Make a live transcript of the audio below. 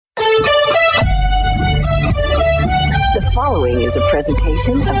following is a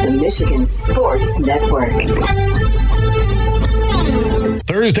presentation of the Michigan Sports Network.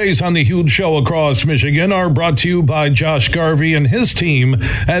 Thursdays on the Huge Show across Michigan are brought to you by Josh Garvey and his team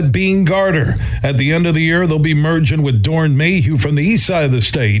at Bean Garter. At the end of the year, they'll be merging with Dorn Mayhew from the east side of the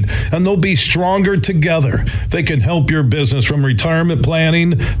state, and they'll be stronger together. They can help your business from retirement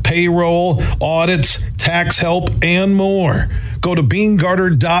planning, payroll, audits, tax help, and more. Go to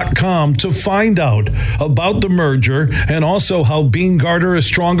BeanGarter.com to find out about the merger and also how Bean Garter is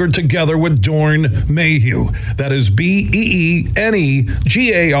stronger together with Dorn Mayhew. That is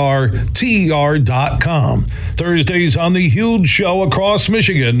BeanGarter.com. Thursdays on the Huge Show across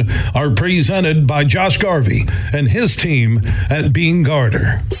Michigan are presented by Josh Garvey and his team at Bean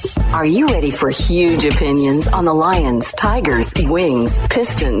Garter. Are you ready for huge opinions on the Lions, Tigers, Wings,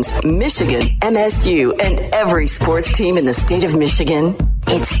 Pistons, Michigan, MSU, and every sports team in the state of Michigan?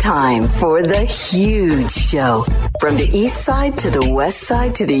 It's time for the Huge Show. From the east side to the west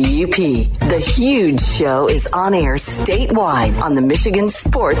side to the UP, the Huge Show is on air statewide on the Michigan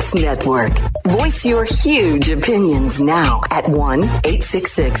Sports Network. Voice your huge opinions now at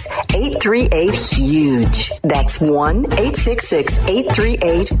 1-866-838-HUGE. That's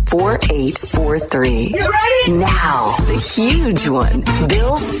 1-866-838-4843. You ready? Now, the huge one,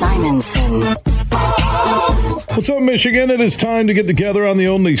 Bill Simonson. What's up, Michigan? It is time to get together on the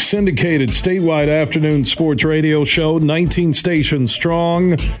only syndicated statewide afternoon sports radio show, 19 stations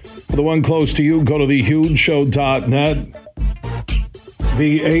strong. For the one close to you, go to thehugeshow.net.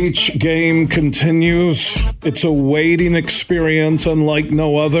 The H game continues. It's a waiting experience unlike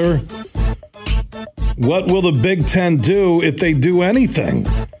no other. What will the Big Ten do if they do anything?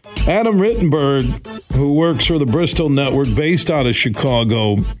 Adam Rittenberg, who works for the Bristol Network based out of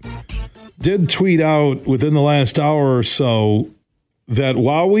Chicago, did tweet out within the last hour or so that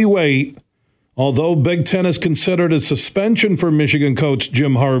while we wait, although Big Ten is considered a suspension for Michigan coach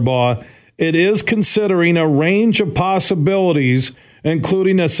Jim Harbaugh, it is considering a range of possibilities,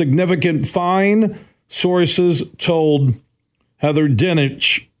 including a significant fine, sources told Heather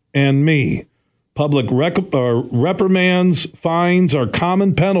Dinich and me. Public reprimands, fines are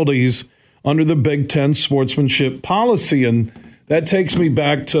common penalties under the Big Ten sportsmanship policy. And that takes me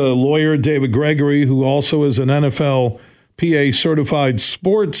back to lawyer David Gregory, who also is an NFL PA certified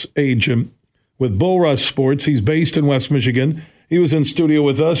sports agent with Bull Rush Sports. He's based in West Michigan. He was in studio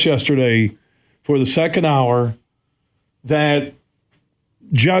with us yesterday for the second hour. That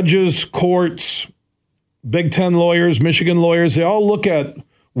judges, courts, Big Ten lawyers, Michigan lawyers, they all look at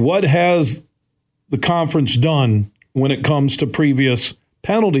what has the conference done when it comes to previous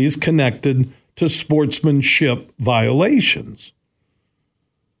penalties connected to sportsmanship violations.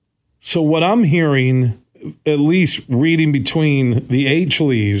 So what I'm hearing, at least reading between the H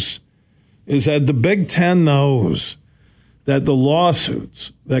leaves, is that the Big Ten knows that the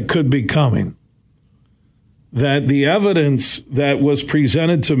lawsuits that could be coming, that the evidence that was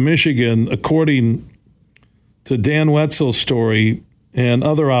presented to Michigan, according to Dan Wetzel's story and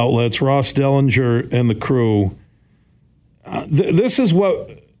other outlets, Ross Dellinger and the crew, this is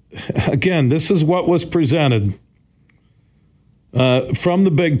what was presented from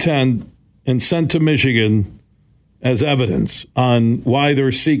the Big Ten and sent to Michigan as evidence on why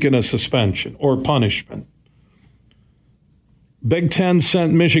they're seeking a suspension or punishment. Big Ten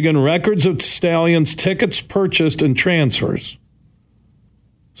sent Michigan records of Stallions' tickets purchased and transfers.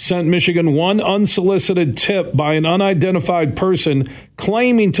 Sent Michigan one unsolicited tip by an unidentified person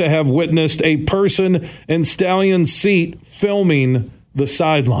claiming to have witnessed a person in Stallion's seat filming the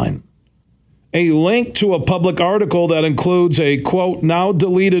sideline. A link to a public article that includes a, quote, now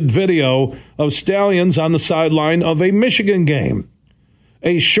deleted video of Stallions on the sideline of a Michigan game.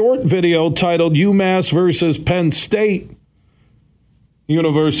 A short video titled UMass versus Penn State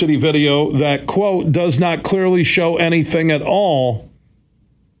University video that, quote, does not clearly show anything at all,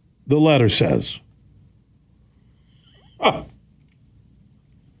 the letter says.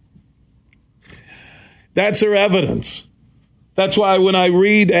 That's their evidence. That's why when I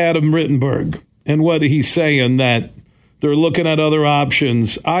read Adam Rittenberg and what he's saying, that they're looking at other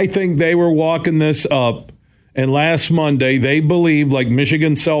options, I think they were walking this up. And last Monday, they believed, like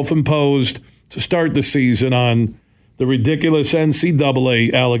Michigan self-imposed to start the season on the ridiculous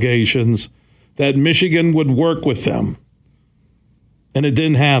NCAA allegations, that Michigan would work with them. And it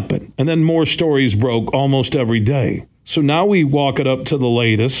didn't happen. And then more stories broke almost every day. So now we walk it up to the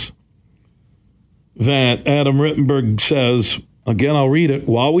latest that Adam Rittenberg says, again, I'll read it.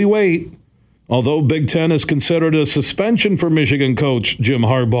 While we wait, although Big Ten is considered a suspension for Michigan coach Jim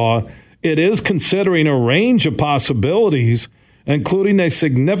Harbaugh, it is considering a range of possibilities, including a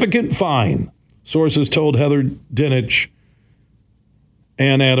significant fine, sources told Heather Dinich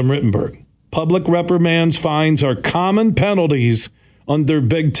and Adam Rittenberg. Public reprimands, fines are common penalties under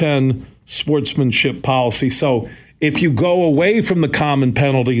Big Ten sportsmanship policy. So if you go away from the common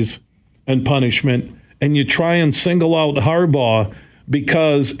penalties and punishment and you try and single out Harbaugh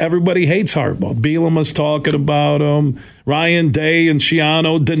because everybody hates Harbaugh. Bielema was talking about him. Ryan Day and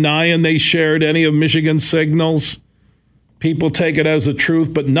Schiano denying they shared any of Michigan's signals. People take it as the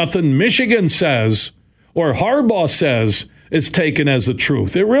truth, but nothing Michigan says or Harbaugh says is taken as the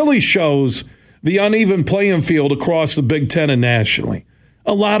truth. It really shows the uneven playing field across the Big Ten and nationally.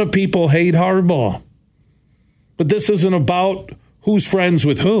 A lot of people hate Harbaugh. But this isn't about who's friends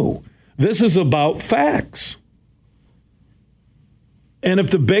with who. This is about facts. And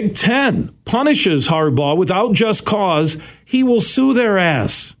if the Big Ten punishes Harbaugh without just cause, he will sue their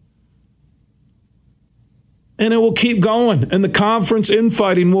ass. And it will keep going. And the conference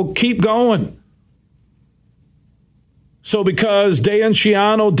infighting will keep going. So because Day and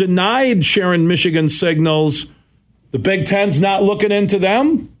Schiano denied sharing Michigan signals, the Big Ten's not looking into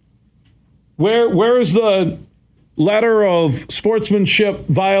them? Where is the letter of sportsmanship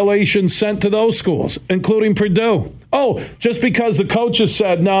violations sent to those schools, including Purdue? Oh, just because the coaches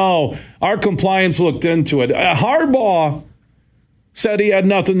said, no, our compliance looked into it. Harbaugh said he had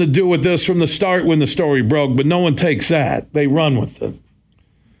nothing to do with this from the start when the story broke, but no one takes that. They run with it.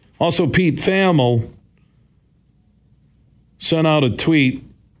 Also, Pete Thamel sent out a tweet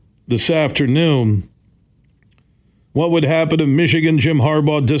this afternoon. What would happen if Michigan Jim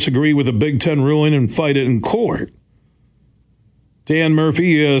Harbaugh disagreed with a Big Ten ruling and fight it in court? Dan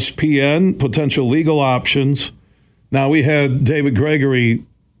Murphy, ESPN, potential legal options. Now, we had David Gregory,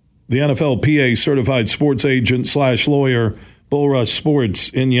 the NFLPA certified sports agent / lawyer, Bull Rush Sports,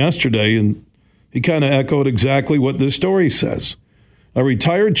 in yesterday, and he kind of echoed exactly what this story says. A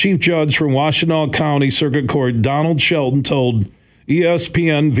retired chief judge from Washtenaw County Circuit Court, Donald Shelton, told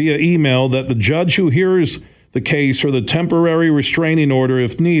ESPN via email that the judge who hears the case for the temporary restraining order,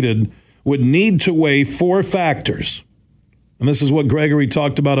 if needed, would need to weigh 4 factors. And this is what Gregory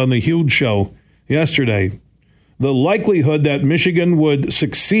talked about on the Huge Show yesterday. The likelihood that Michigan would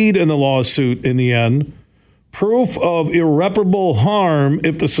succeed in the lawsuit in the end, proof of irreparable harm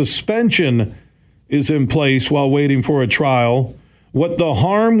if the suspension is in place while waiting for a trial, what the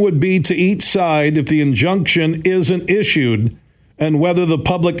harm would be to each side if the injunction isn't issued, and whether the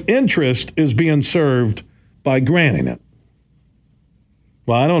public interest is being served by granting it.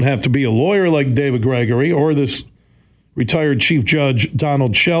 Well, I don't have to be a lawyer like David Gregory or this retired Chief Judge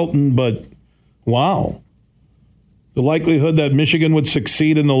Donald Shelton, but wow. The likelihood that Michigan would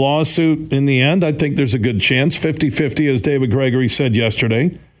succeed in the lawsuit in the end, I think there's a good chance, 50-50, as David Gregory said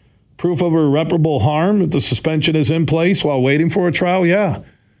yesterday. Proof of irreparable harm if the suspension is in place while waiting for a trial? Yeah.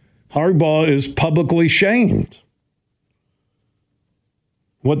 Harbaugh is publicly shamed.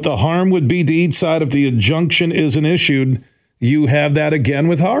 What the harm would be to each side if the injunction isn't issued, you have that again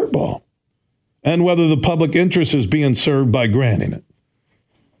with Harbaugh. And whether the public interest is being served by granting it.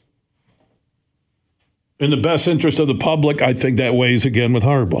 In the best interest of the public, I think that weighs again with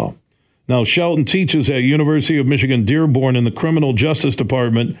Harbaugh. Now, Shelton teaches at University of Michigan Dearborn in the Criminal Justice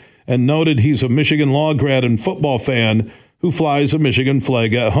Department and noted he's a Michigan law grad and football fan who flies a Michigan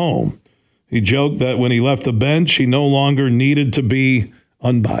flag at home. He joked that when he left the bench, he no longer needed to be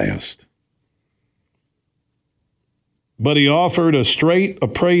unbiased. But he offered a straight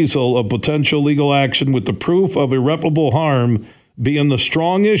appraisal of potential legal action with the proof of irreparable harm being the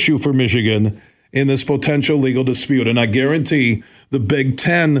strong issue for Michigan in this potential legal dispute. And I guarantee the Big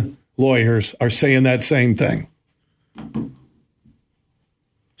Ten lawyers are saying that same thing.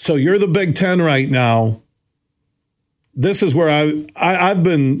 So you're the Big Ten right now. This is where I've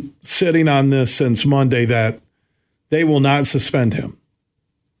been sitting on this since Monday, that they will not suspend him.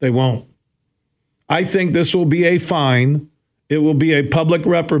 They won't. I think this will be a fine. It will be a public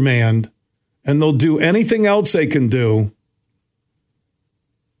reprimand, and they'll do anything else they can do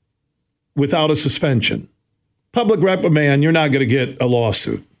without a suspension. Public reprimand, you're not going to get a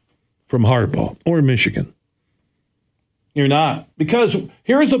lawsuit from Harbaugh or Michigan. You're not. Because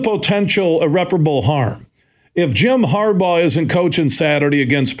here's the potential irreparable harm. If Jim Harbaugh isn't coaching Saturday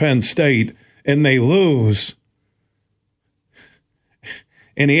against Penn State and they lose,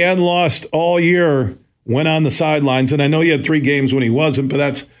 and he hadn't lost all year, went on the sidelines, and I know he had 3 games when he wasn't, but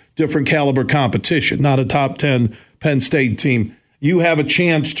that's different caliber competition, not a top 10 Penn State team. You have a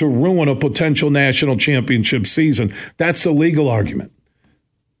chance to ruin a potential national championship season. That's the legal argument.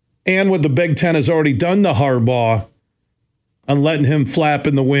 And what the Big Ten has already done to Harbaugh on letting him flap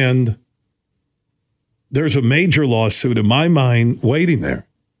in the wind, there's a major lawsuit in my mind waiting there.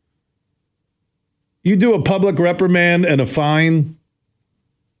 You do a public reprimand and a fine,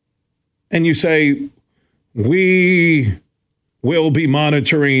 and you say, we will be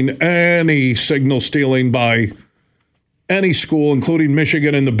monitoring any signal stealing by any school, including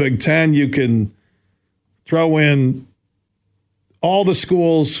Michigan and the Big Ten, you can throw in all the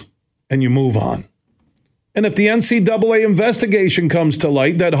schools and you move on. And if the NCAA investigation comes to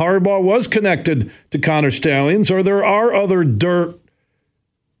light that Harbaugh was connected to Connor Stalions, or there are other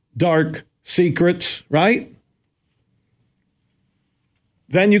dark secrets, right?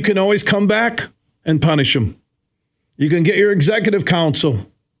 Then you can always come back and punish him. You can get your executive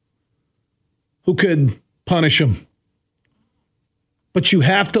council who could punish him. But you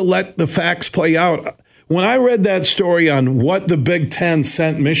have to let the facts play out. When I read that story on what the Big Ten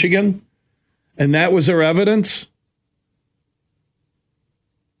sent Michigan, and that was their evidence,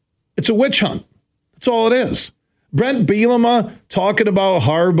 it's a witch hunt. That's all it is. Brent Bielema talking about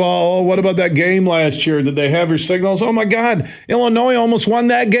Harbaugh. Oh, what about that game last year? Did they have your signals? Oh, my God. Illinois almost won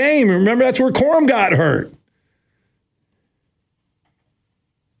that game. Remember, that's where Corum got hurt.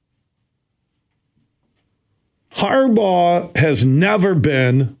 Harbaugh has never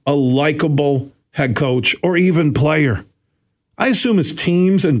been a likable head coach or even player. I assume his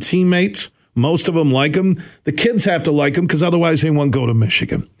teams and teammates, most of them like him. The kids have to like him because otherwise they won't go to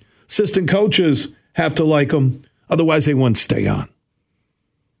Michigan. Assistant coaches have to like him. Otherwise they won't stay on.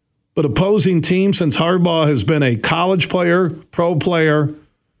 But opposing teams, since Harbaugh has been a college player, pro player,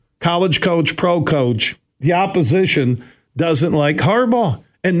 college coach, pro coach, the opposition doesn't like Harbaugh.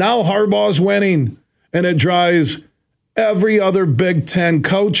 And now Harbaugh's winning. And it drives every other Big Ten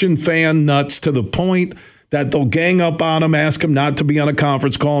coach and fan nuts to the point that they'll gang up on him, ask him not to be on a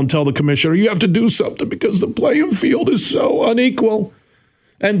conference call and tell the commissioner, you have to do something because the playing field is so unequal.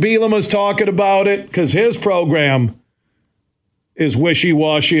 And Bielema's talking about it because his program is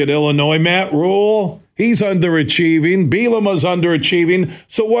wishy-washy at Illinois. Matt Rule, he's underachieving. Bielema's underachieving.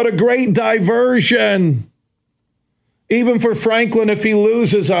 So what a great diversion. Even for Franklin, if he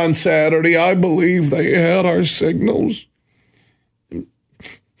loses on Saturday, I believe they had our signals. We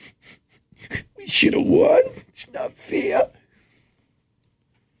should have won. It's not fair.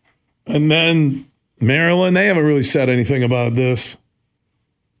 And then Maryland, they haven't really said anything about this.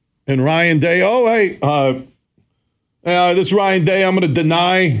 And Ryan Day, this is Ryan Day. I'm going to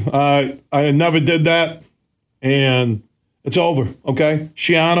deny. I never did that. And it's over, okay?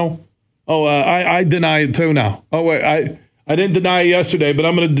 Schiano. I deny it too now. Oh, wait, I didn't deny it yesterday, but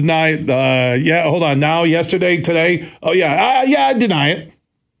I'm going to deny it. Hold on. Now, yesterday, today. Oh, yeah. I deny it.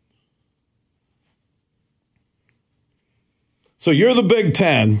 So you're the Big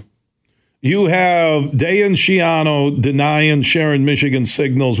Ten. You have Day and Schiano denying sharing Michigan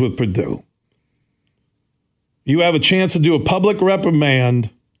signals with Purdue. You have a chance to do a public reprimand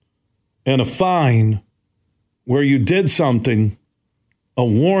and a fine where you did something, a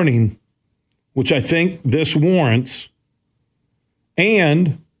warning, which I think this warrants.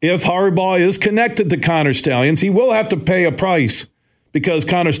 And if Harbaugh is connected to Connor Stalions, he will have to pay a price because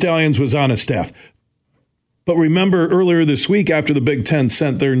Connor Stalions was on his staff. But remember earlier this week after the Big Ten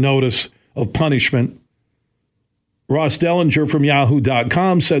sent their notice of punishment, Ross Dellinger from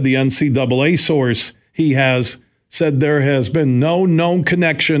Yahoo.com said the NCAA source he has said there has been no known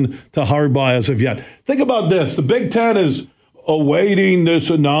connection to Harbaugh as of yet. Think about this. The Big Ten is awaiting this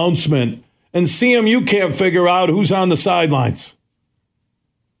announcement. And CMU can't figure out who's on the sidelines.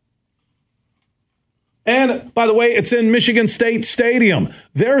 And, by the way, it's in Michigan State Stadium.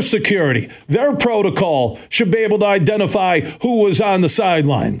 Their security, their protocol should be able to identify who was on the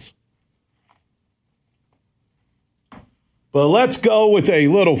sidelines. But let's go with a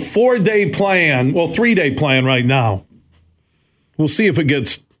little 4-day plan. Well, 3-day plan right now. We'll see if it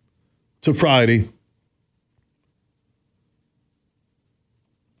gets to Friday.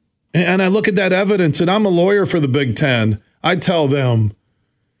 And I look at that evidence, and I'm a lawyer for the Big Ten. I tell them,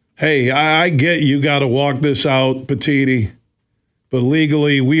 hey, I get you got to walk this out, Petitti, but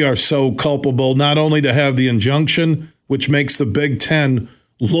legally we are so culpable not only to have the injunction, which makes the Big Ten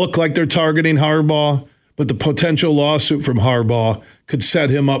look like they're targeting Harbaugh, but the potential lawsuit from Harbaugh could set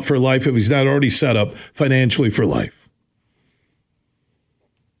him up for life if he's not already set up financially for life.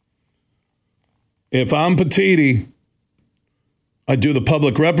 If I'm Petitti, I do the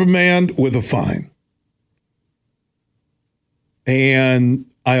public reprimand with a fine. And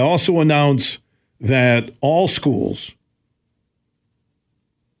I also announce that all schools,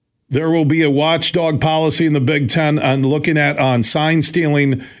 there will be a watchdog policy in the Big Ten on looking at on sign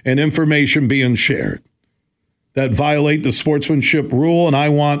stealing and information being shared that violate the sportsmanship rule. And I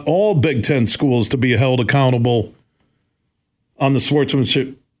want all Big Ten schools to be held accountable on the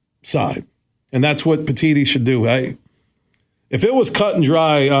sportsmanship side. And that's what Petitti should do. If it was cut and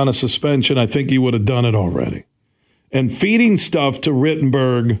dry on a suspension, I think he would have done it already. And feeding stuff to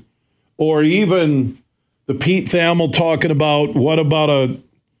Rittenberg, or even the Pete Thamel talking about what about a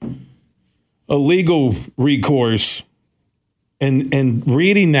legal recourse, and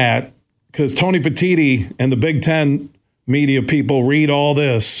reading that, because Tony Petitti and the Big Ten media people read all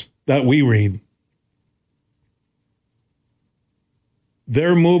this that we read.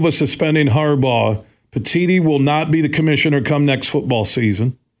 Their move of suspending Harbaugh, Petitti will not be the commissioner come next football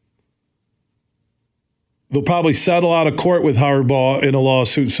season. They'll probably settle out of court with Harbaugh in a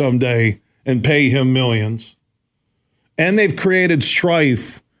lawsuit someday and pay him millions. And they've created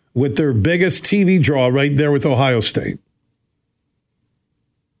strife with their biggest TV draw right there with Ohio State.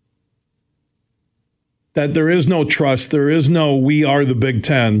 That there is no trust, there is no we are the Big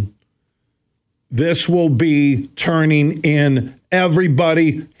Ten. This will be turning in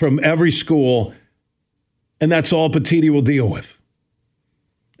everybody from every school, and that's all Petitti will deal with.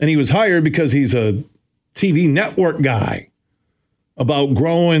 And he was hired because he's a TV network guy about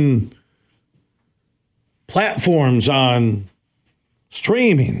growing platforms on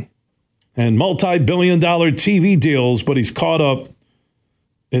streaming and multi-billion-dollar TV deals, but he's caught up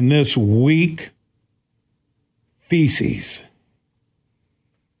in this weak feces.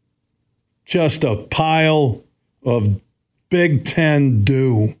 Just a pile of Big Ten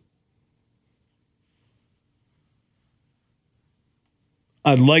doo.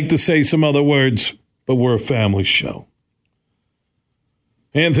 I'd like to say some other words, but we're a family show.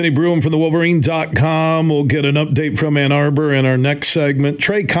 Anthony Bruin from the Wolverine.com. We'll get an update from Ann Arbor in our next segment.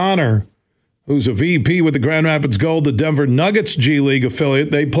 Trey Connor, who's a VP with the Grand Rapids Gold, the Denver Nuggets G League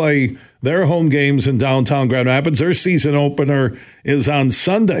affiliate. They play their home games in downtown Grand Rapids. Their season opener is on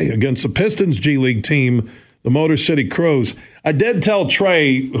Sunday against the Pistons G League team, the Motor City Crows. I did tell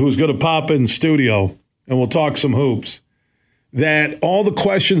Trey, who's going to pop in studio, and we'll talk some hoops, that all the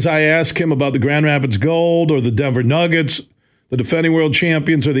questions I ask him about the Grand Rapids Gold or the Denver Nuggets, the defending world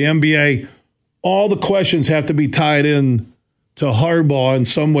champions, or the NBA, all the questions have to be tied in to Harbaugh in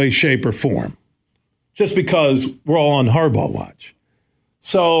some way, shape, or form, just because we're all on Harbaugh watch.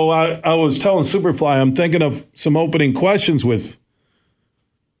 So I was telling Superfly, I'm thinking of some opening questions with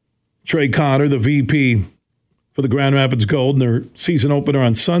Trey Connor, the VP for the Grand Rapids Gold, and their season opener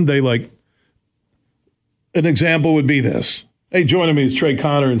on Sunday. Like, an example would be this. Hey, joining me is Trey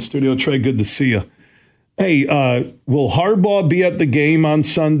Connor in studio. Trey, good to see you. Hey, will Harbaugh be at the game on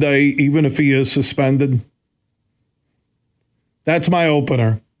Sunday, even if he is suspended? That's my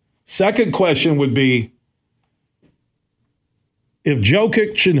opener. Second question would be, if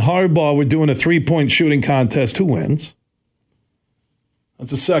Jokic and Harbaugh were doing a three-point shooting contest, who wins? That's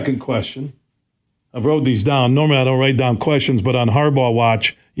the second question. I've wrote these down. Normally I don't write down questions, but on Harbaugh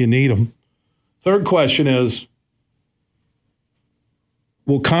watch, you need them. Third question is,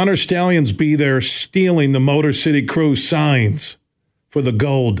 will Connor Stallions be there stealing the Motor City Crew signs for the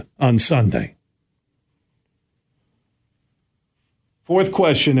Gold on Sunday? Fourth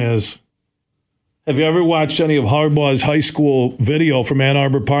question is, have you ever watched any of Harbaugh's high school video from Ann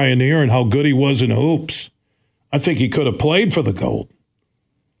Arbor Pioneer and how good he was in hoops? I think he could have played for the Gold.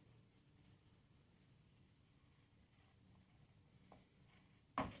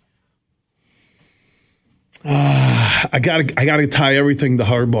 I gotta tie everything to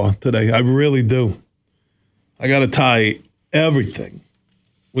Harbaugh today. I really do. I gotta tie everything.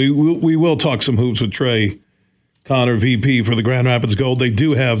 We will talk some hoops with Trey Connor, VP for the Grand Rapids Gold. They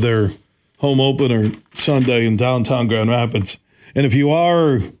do have their home opener Sunday in downtown Grand Rapids. And if you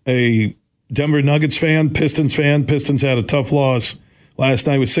are a Denver Nuggets fan, Pistons had a tough loss last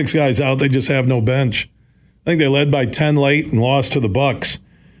night with 6 guys out. They just have no bench. I think they led by 10 late and lost to the Bucks.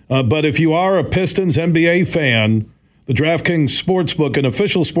 But if you are a Pistons NBA fan, the DraftKings Sportsbook, an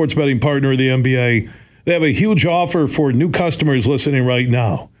official sports betting partner of the NBA, they have a huge offer for new customers listening right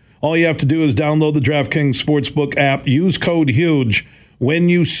now. All you have to do is download the DraftKings Sportsbook app, use code HUGE when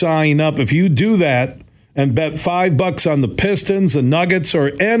you sign up. If you do that and bet $5 on the Pistons, the Nuggets,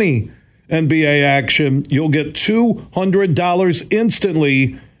 or any NBA action, you'll get $200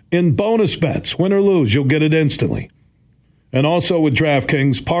 instantly in bonus bets. Win or lose, you'll get it instantly. And also with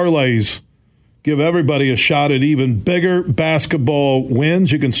DraftKings, parlays give everybody a shot at even bigger basketball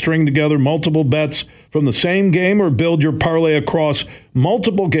wins. You can string together multiple bets from the same game or build your parlay across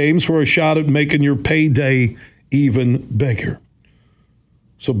multiple games for a shot at making your payday even bigger.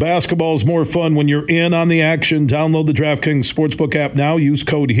 So basketball is more fun when you're in on the action. Download the DraftKings Sportsbook app now. Use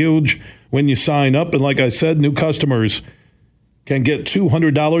code HUGE when you sign up. And like I said, new customers can get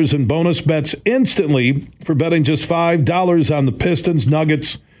 $200 in bonus bets instantly for betting just $5 on the Pistons,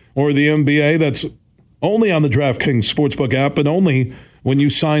 Nuggets, or the NBA. That's only on the DraftKings Sportsbook app and only when you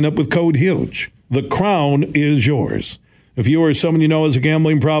sign up with code HUGE. The crown is yours. If you or someone you know has a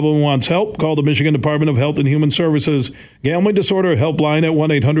gambling problem and wants help, call the Michigan Department of Health and Human Services Gambling Disorder Helpline at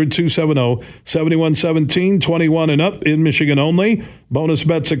 1-800-270-7117, 21 and up in Michigan only. Bonus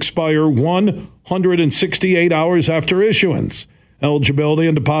bets expire 168 hours after issuance. Eligibility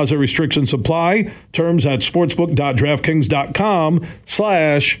and deposit restrictions apply. Terms at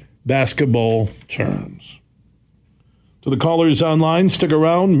sportsbook.draftkings.com/basketball terms. To the callers online, stick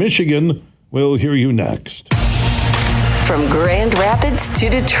around. Michigan will hear you next. From Grand Rapids to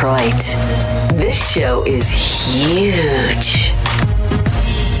Detroit, this show is huge.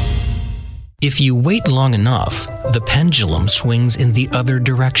 If you wait long enough, the pendulum swings in the other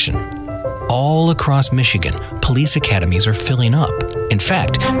direction. All across Michigan, police academies are filling up. In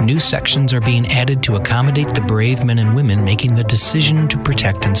fact, new sections are being added to accommodate the brave men and women making the decision to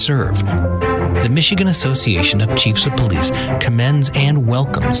protect and serve. The Michigan Association of Chiefs of Police commends and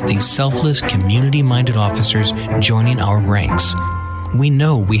welcomes these selfless, community-minded officers joining our ranks. We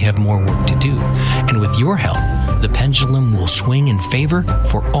know we have more work to do, and with your help, the pendulum will swing in favor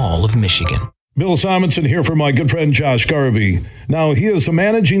for all of Michigan. Bill Simonson here for my good friend Josh Garvey. Now, he is a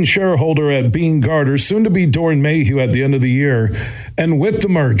managing shareholder at Beene Garter, soon to be Doeren Mayhew at the end of the year. And with the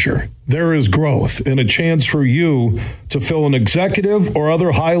merger, there is growth and a chance for you to fill an executive or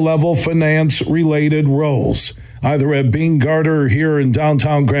other high-level finance-related roles, either at Beene Garter here in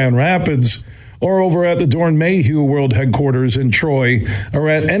downtown Grand Rapids or over at the Doeren Mayhew World Headquarters in Troy, or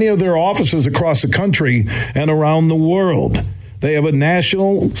at any of their offices across the country and around the world. They have a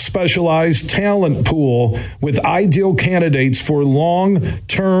national specialized talent pool with ideal candidates for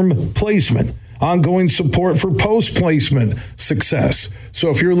long-term placement, ongoing support for post-placement success. So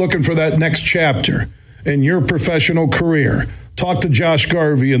if you're looking for that next chapter in your professional career, talk to Josh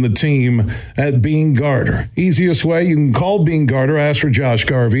Garvey and the team at Beene Garter. Easiest way, you can call Beene Garter, ask for Josh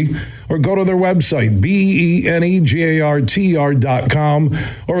Garvey, or go to their website, BEENEGARTR.com,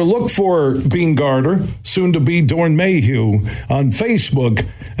 or look for Beene Garter, soon to be Doeren Mayhew, on Facebook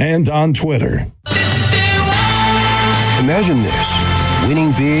and on Twitter. Imagine this,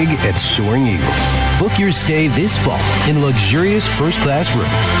 winning big at Soaring Eagle. Book your stay this fall in a luxurious first-class room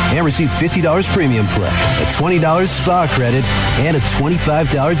and receive $50 premium play, a $20 spa credit, and a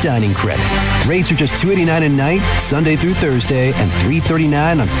 $25 dining credit. Rates are just $289 a night, Sunday through Thursday, and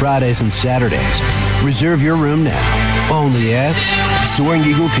 $339 on Fridays and Saturdays. Reserve your room now, only at Soaring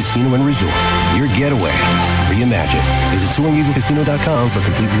Eagle Casino and Resort. Your getaway reimagined. Visit SoaringEagleCasino.com for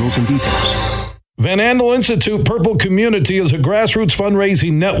complete rules and details. Van Andel Institute Purple Community is a grassroots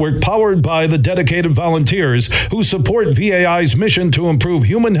fundraising network powered by the dedicated volunteers who support VAI's mission to improve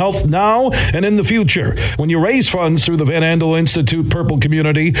human health now and in the future. When you raise funds through the Van Andel Institute Purple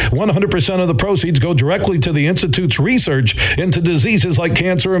Community, 100% of the proceeds go directly to the Institute's research into diseases like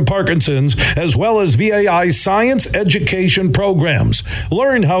cancer and Parkinson's, as well as VAI's science education programs.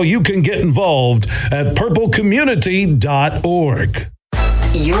 Learn how you can get involved at purplecommunity.org.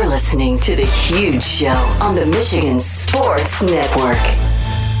 You're listening to The Huge Show on the Michigan Sports Network.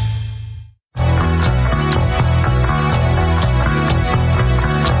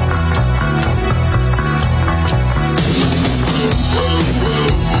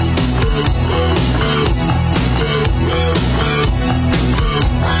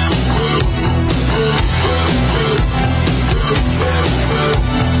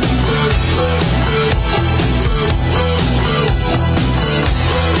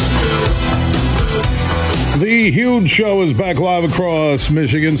 The Huge Show is back live across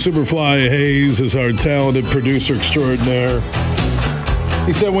Michigan. Superfly Hayes is our talented producer extraordinaire.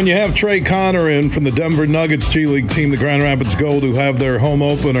 He said when you have Trey Connor in from the Denver Nuggets G League team, the Grand Rapids Gold, who have their home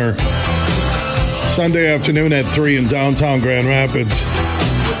opener Sunday afternoon at 3 in downtown Grand Rapids,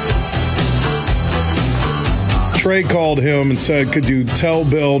 Trey called him and said, could you tell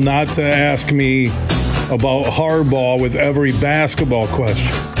Bill not to ask me about Harbaugh with every basketball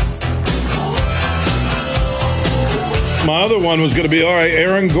question? My other one was going to be, all right,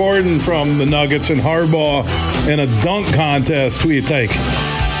 Aaron Gordon from the Nuggets and Harbaugh in a dunk contest. Who you take?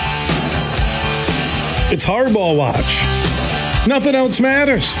 It's Harbaugh watch. Nothing else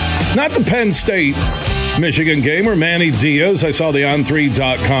matters. Not the Penn State Michigan game or Manny Diaz. I saw the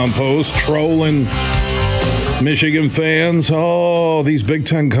On3.com post trolling Michigan fans. Oh, these Big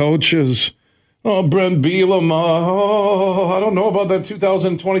Ten coaches. Oh, Brent Bielema. Oh, I don't know about that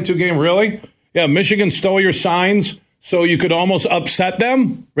 2022 game. Really? Yeah, Michigan stole your signs so you could almost upset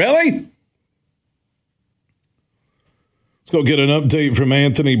them? Really? Let's go get an update from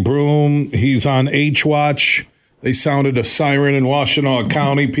Anthony Broom. He's on H-Watch. They sounded a siren in Washtenaw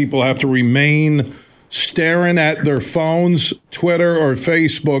County. People have to remain staring at their phones, Twitter or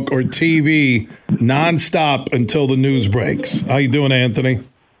Facebook or TV nonstop until the news breaks. How you doing, Anthony?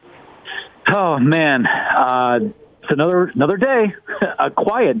 Oh, man. It's another day, a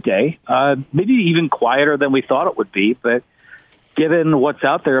quiet day, maybe even quieter than we thought it would be. But given what's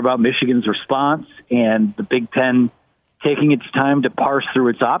out there about Michigan's response and the Big Ten taking its time to parse through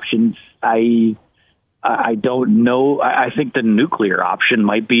its options, I don't know. I think the nuclear option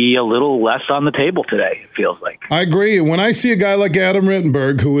might be a little less on the table today, it feels like. I agree. When I see a guy like Adam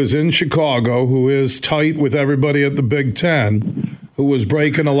Rittenberg, who is in Chicago, who is tight with everybody at the Big Ten, who was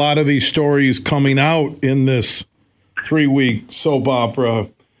breaking a lot of these stories coming out in this 3-week soap opera,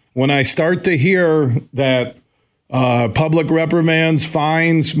 when I start to hear that public reprimands,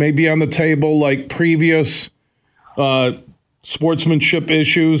 fines may be on the table like previous sportsmanship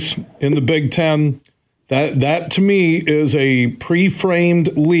issues in the Big Ten, that to me is a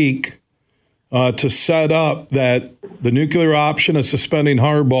pre-framed leak to set up that the nuclear option of suspending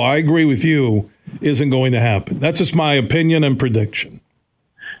Harbaugh, I agree with you, isn't going to happen. That's just my opinion and prediction.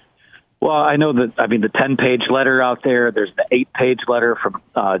 Well, I know that, the 10-page letter out there, there's the 8-page letter from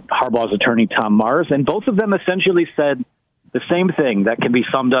Harbaugh's attorney, Tom Mars, and both of them essentially said the same thing that can be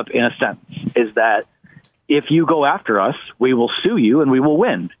summed up in a sentence, is that if you go after us, we will sue you and we will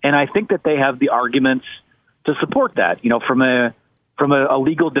win. And I think that they have the arguments to support that, from a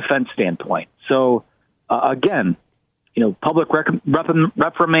legal defense standpoint. So, again, public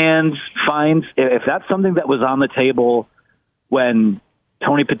reprimands, fines, if that's something that was on the table when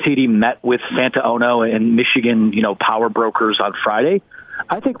Tony Petitti met with Santa Ono and Michigan, power brokers on Friday,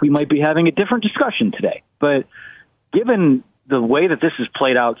 I think we might be having a different discussion today. But given the way that this has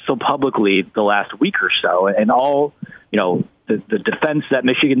played out so publicly the last week or so, and all, the defense that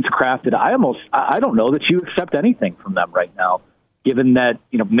Michigan's crafted, I don't know that you accept anything from them right now, given that,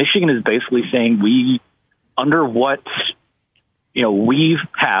 Michigan is basically saying under what, we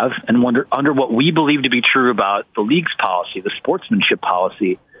have and under what we believe to be true about the league's policy, the sportsmanship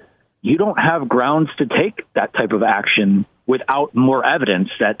policy, you don't have grounds to take that type of action without more evidence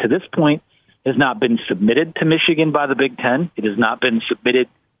that to this point has not been submitted to Michigan by the Big Ten. It has not been submitted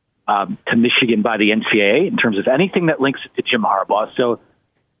to Michigan by the NCAA in terms of anything that links it to Jim Harbaugh. So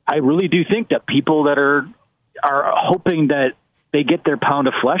I really do think that people that are hoping that they get their pound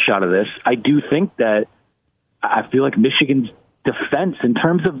of flesh out of this, I do think that I feel like Michigan's defense in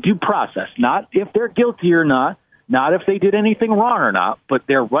terms of due process, not if they're guilty or not if they did anything wrong or not, but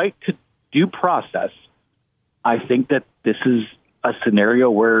their right to due process, I think that this is a scenario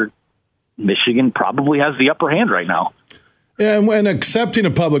where Michigan probably has the upper hand right now. Yeah, and when accepting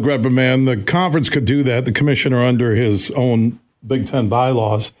a public reprimand, the conference could do that. The commissioner, under his own Big Ten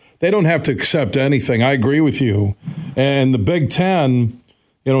bylaws, they don't have to accept anything. I agree with you. And the Big Ten,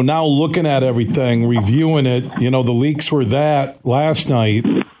 now looking at everything, reviewing it, the leaks were that last night.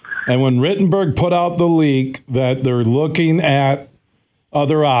 And when Rittenberg put out the leak that they're looking at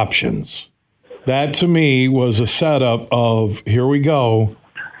other options, that to me was a setup of, here we go.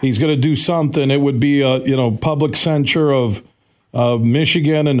 He's going to do something. It would be a public censure of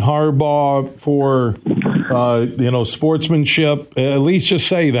Michigan and Harbaugh for sportsmanship. At least just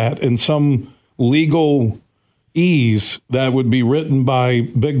say that in some legal ease that would be written by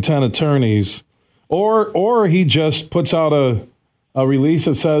Big Ten attorneys, or he just puts out a release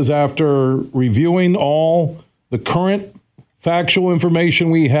that says, after reviewing all the current factual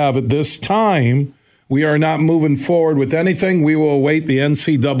information we have at this time, we are not moving forward with anything. We will await the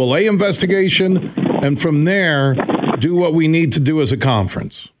NCAA investigation, and from there, do what we need to do as a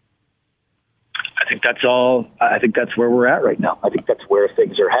conference. I think that's all. I think that's where we're at right now. I think that's where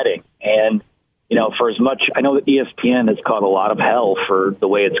things are heading. And, for as much, I know that ESPN has caught a lot of hell for the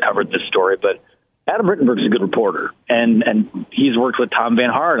way it's covered this story, but Adam Rittenberg's a good reporter, and he's worked with Tom Van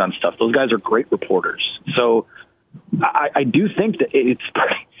Hart on stuff. Those guys are great reporters. So I do think that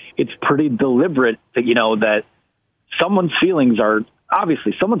it's pretty deliberate that, that someone's feelings are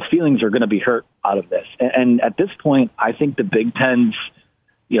going to be hurt out of this. And at this point, I think the Big Ten's,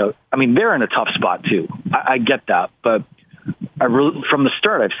 they're in a tough spot too. I get that. But from the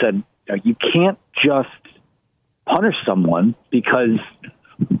start, I've said, you can't just punish someone because,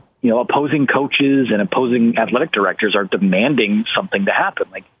 opposing coaches and opposing athletic directors are demanding something to happen.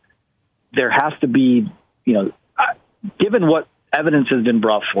 Like, there has to be, given what evidence has been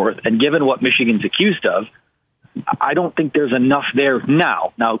brought forth and given what Michigan's accused of, I don't think there's enough there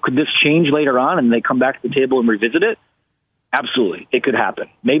now. Now, could this change later on and they come back to the table and revisit it? Absolutely. It could happen.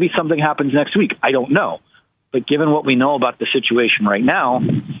 Maybe something happens next week. I don't know. But given what we know about the situation right now,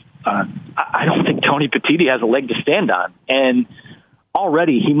 I don't think Tony Petitti has a leg to stand on. And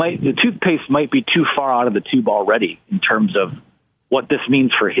already the toothpaste might be too far out of the tube already in terms of what this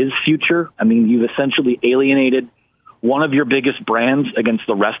means for his future. I mean, you've essentially alienated one of your biggest brands against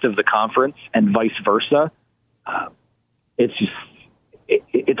the rest of the conference and vice versa.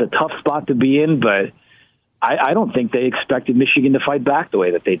 It's a tough spot to be in, but I don't think they expected Michigan to fight back the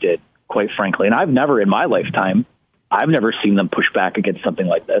way that they did, quite frankly. And I've never in my lifetime, I've never seen them push back against something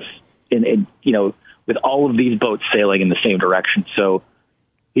like this with all of these boats sailing in the same direction. So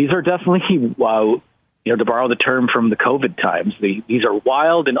these are definitely, to borrow the term from the COVID times, these are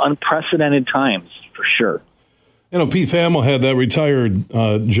wild and unprecedented times for sure. Pete Thamel had that retired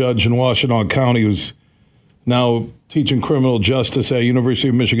judge in Washtenaw County who's now teaching criminal justice at University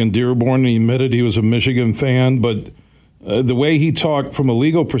of Michigan Dearborn. He admitted he was a Michigan fan, but the way he talked from a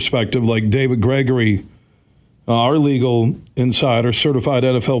legal perspective, like David Gregory, our legal insider, certified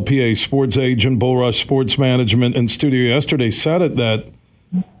NFLPA sports agent, Bull Rush Sports Management in studio yesterday, said it that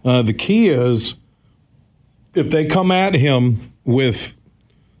the key is if they come at him with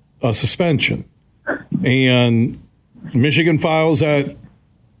a suspension and Michigan files that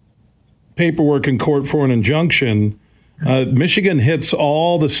paperwork in court for an injunction, Michigan hits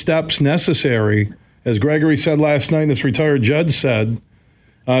all the steps necessary, as Gregory said last night, this retired judge said,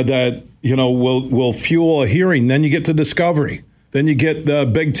 that will fuel a hearing. Then you get to discovery. Then you get the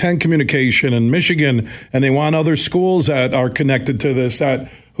Big Ten communication in Michigan, and they want other schools that are connected to this, that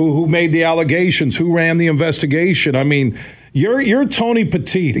who made the allegations, who ran the investigation. I mean, you're Tony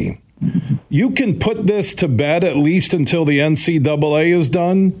Petitti. You can put this to bed at least until the NCAA is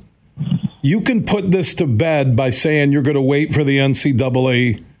done. You can put this to bed by saying you're going to wait for the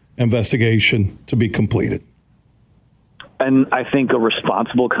NCAA investigation to be completed. And I think a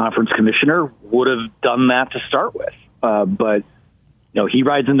responsible conference commissioner would have done that to start with. But he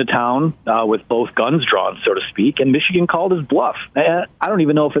rides into town with both guns drawn, so to speak, and Michigan called his bluff. I don't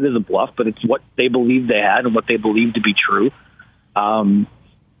even know if it is a bluff, but it's what they believed they had and what they believed to be true.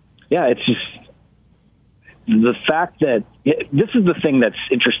 It's just the fact that this is the thing that's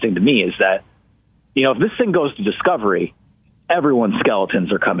interesting to me is that, if this thing goes to discovery, everyone's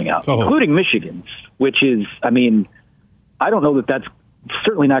skeletons are coming out, including Michigan's, which is, I don't know that that's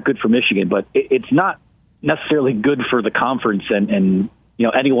certainly not good for Michigan, but it's not necessarily good for the conference and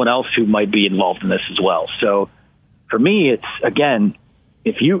anyone else who might be involved in this as well. So for me, it's, again,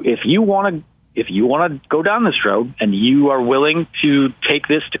 if you want to go down this road and you are willing to take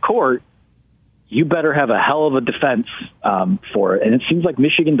this to court, you better have a hell of a defense for it. And it seems like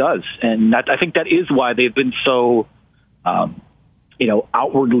Michigan does. And I think that is why they've been so,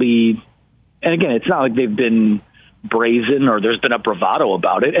 outwardly. And again, it's not like they've been brazen or there's been a bravado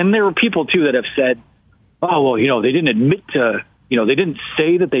about it. And there were people, too, that have said, they didn't admit to, they didn't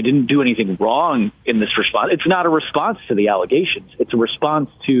say that they didn't do anything wrong in this response. It's not a response to the allegations. It's a response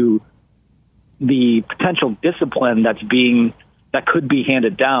to the potential discipline that could be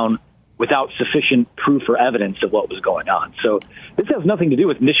handed down without sufficient proof or evidence of what was going on. So this has nothing to do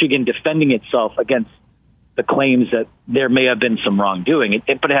with Michigan defending itself against the claims that there may have been some wrongdoing.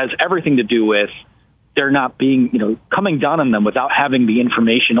 But it has everything to do with there not being, coming down on them without having the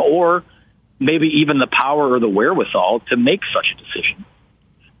information or maybe even the power or the wherewithal to make such a decision.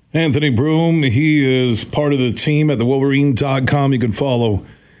 Anthony Broome, he is part of the team at thewolverine.com. You can follow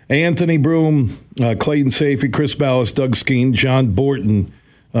Anthony Broome, Clayton Sayfie, Chris Ballas, Doug Skeen, John Borton.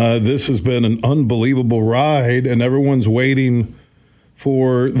 This has been an unbelievable ride, and everyone's waiting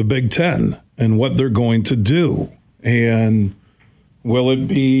for the Big Ten and what they're going to do. And will it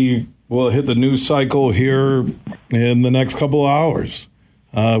hit the news cycle here in the next couple of hours?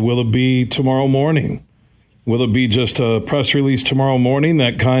 Will it be tomorrow morning? Will it be just a press release tomorrow morning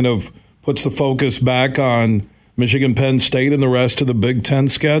that kind of puts the focus back on Michigan, Penn State, and the rest of the Big Ten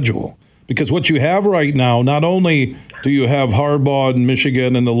schedule? Because what you have right now, not only do you have Harbaugh and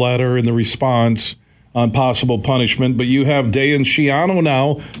Michigan and the letter and the response on possible punishment, but you have Day and Schiano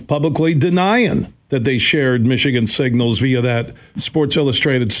now publicly denying that they shared Michigan signals via that Sports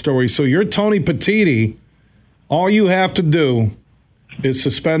Illustrated story. So you're Tony Petitti. All you have to do is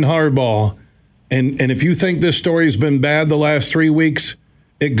suspend Harbaugh. And if you think this story has been bad the last 3 weeks,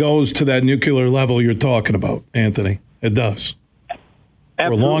 it goes to that nuclear level you're talking about, Anthony. It does.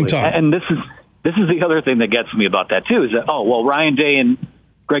 Absolutely. For a long time. And this is the other thing that gets me about that, too, is that, Ryan Day and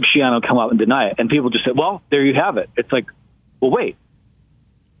Greg Schiano come out and deny it. And people just say, well, there you have it. It's like, well, wait.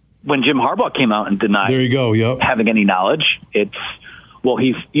 When Jim Harbaugh came out and denied there you go, yep. having any knowledge, it's, well,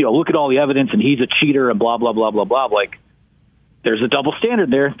 he's, look at all the evidence and he's a cheater and blah, blah, blah, blah, blah. Like, there's a double standard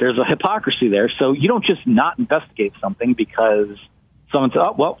there. There's a hypocrisy there. So you don't just not investigate something because someone said,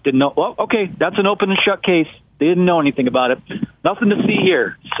 didn't know. Well, okay, that's an open and shut case. They didn't know anything about it. Nothing to see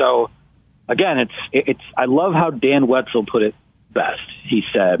here. So, again, it's. I love how Dan Wetzel put it best. He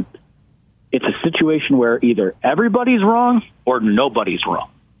said, it's a situation where either everybody's wrong or nobody's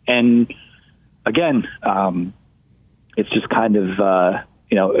wrong. And, again, it's just kind of,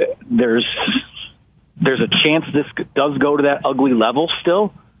 there's a chance this does go to that ugly level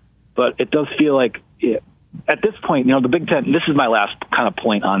still, but it does feel like at this point, the Big Ten, this is my last kind of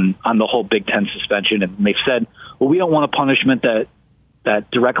point on the whole Big Ten suspension. And they've said, well, we don't want a punishment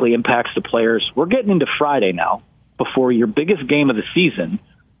that directly impacts the players. We're getting into Friday now before your biggest game of the season,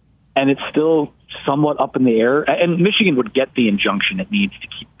 and it's still somewhat up in the air. And Michigan would get the injunction it needs to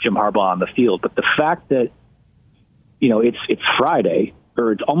keep Jim Harbaugh on the field. But the fact that, it's Friday,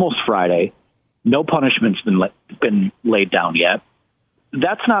 or it's almost Friday, no punishment's been laid down yet.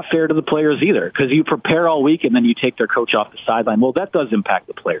 That's not fair to the players either, because you prepare all week and then you take their coach off the sideline. Well, that does impact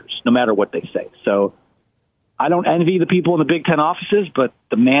the players, no matter what they say. So I don't envy the people in the Big Ten offices, but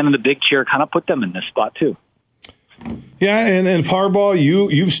the man in the big chair kind of put them in this spot too. Yeah, and Harbaugh,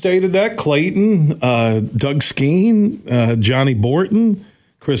 you've stated that. Clayton, Doug Skeen, Johnny Borton,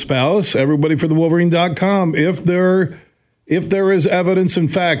 Chris Ballas, everybody for the Wolverine.com. If there is evidence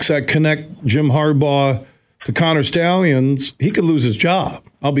and facts that connect Jim Harbaugh to Connor Stalions, he could lose his job.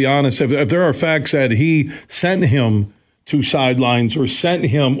 I'll be honest. If there are facts that he sent him to sidelines or sent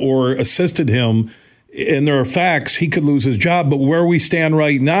him or assisted him, and there are facts, he could lose his job. But where we stand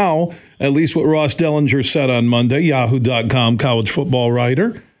right now, at least what Ross Dellinger said on Monday, Yahoo.com college football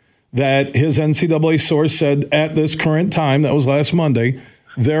writer, that his NCAA source said at this current time, that was last Monday,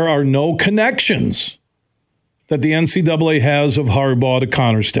 there are no connections that the NCAA has of Harbaugh to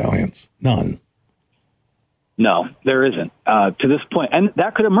Connor Stalions. None. No, there isn't to this point. And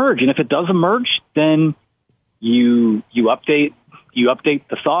that could emerge. And if it does emerge, then you update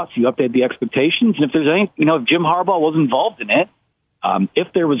the thoughts, you update the expectations. And if there's any, if Jim Harbaugh was involved in it,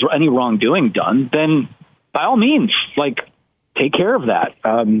 if there was any wrongdoing done, then by all means, take care of that.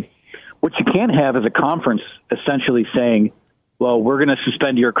 What you can't have is a conference essentially saying, well, we're going to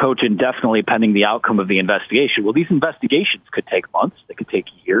suspend your coach indefinitely pending the outcome of the investigation. Well, these investigations could take months. They could take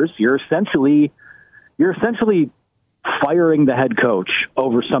years. You're essentially firing the head coach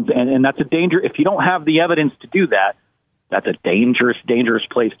over something. And that's a danger. If you don't have the evidence to do that, that's a dangerous, dangerous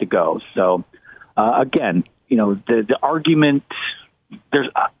place to go. So, again, the argument, this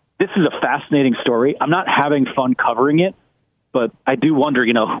is a fascinating story. I'm not having fun covering it, but I do wonder,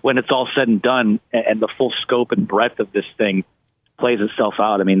 when it's all said and done and the full scope and breadth of this thing plays itself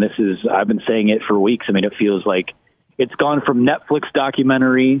out. I mean, I've been saying it for weeks. I mean, it feels like it's gone from Netflix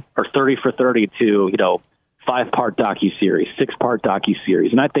documentary or 30 for 30 to, 5-part docuseries, 6-part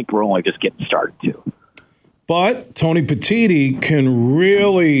docuseries. And I think we're only just getting started too. But Tony Petitti can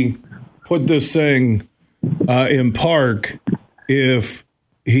really put this thing in park if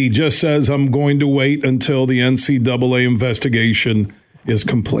he just says, I'm going to wait until the NCAA investigation is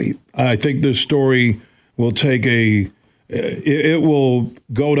complete. I think this story will it will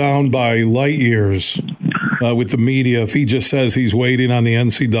go down by light years with the media if he just says he's waiting on the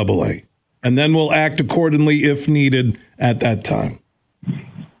NCAA. And then we'll act accordingly if needed at that time.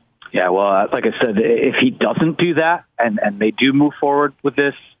 Yeah, well, like I said, if he doesn't do that and they do move forward with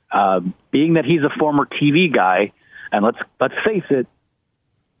this, being that he's a former TV guy, and let's face it,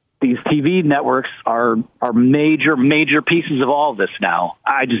 these TV networks are major pieces of all of this now.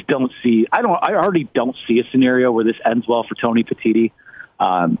 I just don't see. I already don't see a scenario where this ends well for Tony Petitti.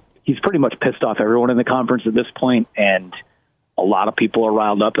 He's pretty much pissed off everyone in the conference at this point, and a lot of people are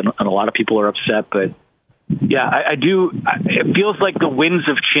riled up, and a lot of people are upset. But yeah, I do. It feels like the winds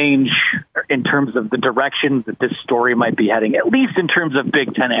of change in terms of the direction that this story might be heading, at least in terms of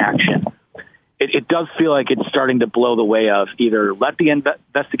Big Ten action. It does feel like it's starting to blow the way of either let the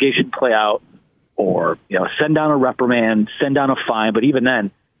investigation play out or, send down a reprimand, send down a fine. But even then,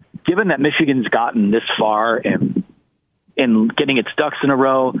 given that Michigan's gotten this far in getting its ducks in a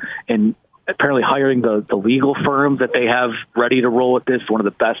row and apparently hiring the legal firm that they have ready to roll with this, one of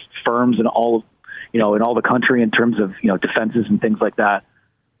the best firms in all the country in terms of, defenses and things like that.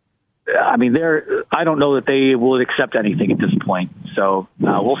 I mean, I don't know that they will accept anything at this point. So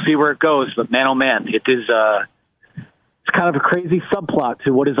we'll see where it goes. But man, oh man, it's kind of a crazy subplot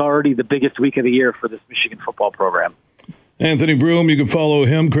to what is already the biggest week of the year for this Michigan football program. Anthony Broome, you can follow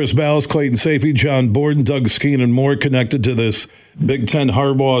him, Chris Ballas, Clayton Sayfie, John Borden, Doug Skeen, and more connected to this Big Ten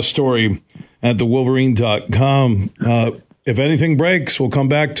Harbaugh story at thewolverine.com. If anything breaks, we'll come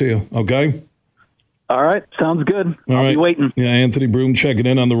back to you, okay? All right. Sounds good. I'll be waiting. Yeah, Anthony Broome checking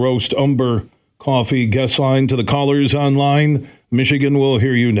in on the Roast Umber Coffee guest line to the callers online, Michigan will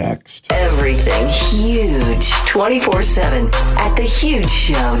hear you next. Everything huge 24/7 at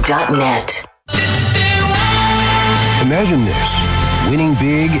thehugeshow.net. Imagine this. Winning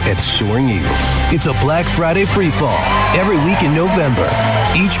big at Soaring Eagle. It's a Black Friday free fall every week in November.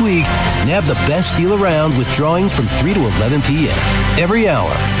 Each week, nab the best deal around with drawings from 3 to 11 p.m. Every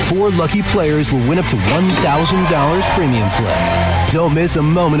hour, 4 lucky players will win up to $1,000 premium play. Don't miss a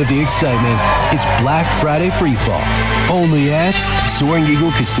moment of the excitement. It's Black Friday free fall. Only at Soaring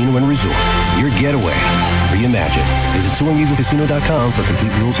Eagle Casino and Resort. Your getaway reimagined. Visit SoaringEagleCasino.com for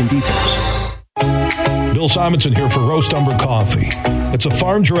complete rules and details. Bill Simonson here for Roast Umber Coffee. It's a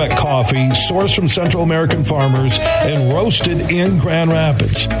farm direct coffee sourced from Central American farmers and roasted in Grand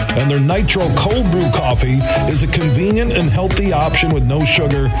Rapids. And their Nitro Cold Brew coffee is a convenient and healthy option with no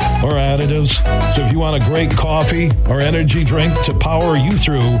sugar or additives. So if you want a great coffee or energy drink to power you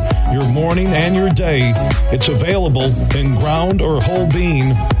through your morning and your day, it's available in ground or whole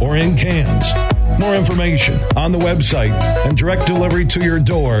bean or in cans. More information on the website and direct delivery to your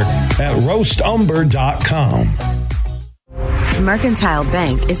door at roastumber.com. Mercantile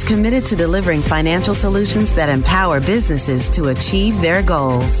Bank is committed to delivering financial solutions that empower businesses to achieve their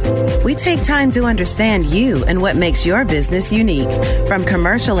goals. We take time to understand you and what makes your business unique. From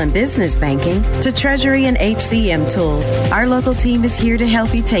commercial and business banking to treasury and HCM tools, our local team is here to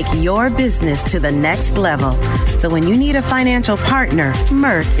help you take your business to the next level. So when you need a financial partner,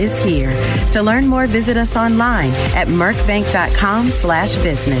 Merc is here. To learn more, visit us online at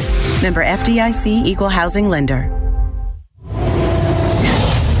mercbank.com/business. Member FDIC, Equal Housing Lender.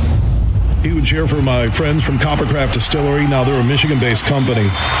 Huge here for my friends from Coppercraft Distillery. Now, they're a Michigan-based company,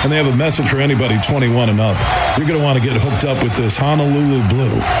 and they have a message for anybody 21 and up. You're going to want to get hooked up with this Honolulu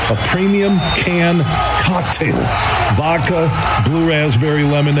Blue, a premium can cocktail. Vodka, blue raspberry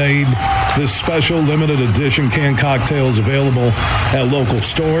lemonade. This special limited edition canned cocktail is available at local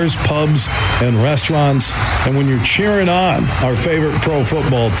stores, pubs, and restaurants. And when you're cheering on our favorite pro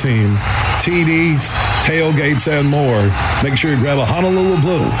football team, TDs, tailgates, and more, make sure you grab a Honolulu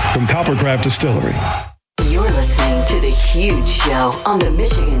Blue from Coppercraft Distillery. You're listening to The Huge Show on the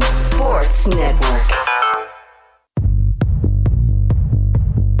Michigan Sports Network.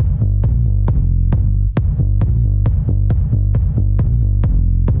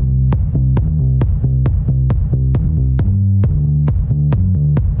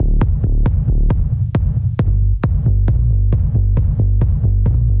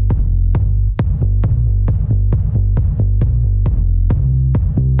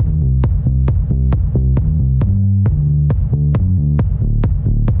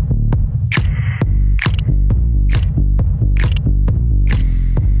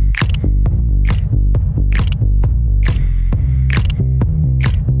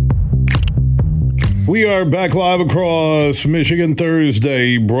 We are back live across Michigan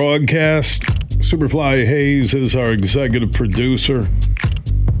Thursday broadcast. Superfly Hayes is our executive producer.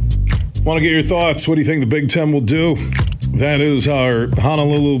 Want to get your thoughts? What do you think the Big Ten will do? That is our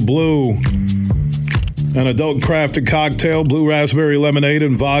Honolulu Blue, an adult crafted cocktail, blue raspberry lemonade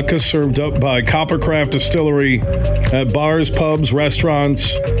and vodka served up by Coppercraft Distillery at bars, pubs,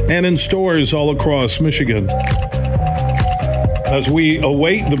 restaurants, and in stores all across Michigan. As we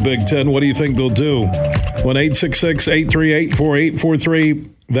await the Big Ten, what do you think they'll do? 1-866-838-4843.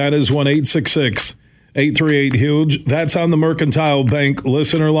 That is 1-866-838-HUGE. That's on the Mercantile Bank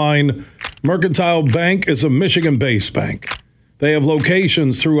listener line. Mercantile Bank is a Michigan-based bank. They have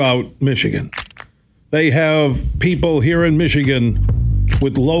locations throughout Michigan. They have people here in Michigan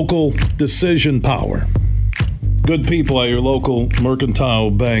with local decision power. Good people at your local Mercantile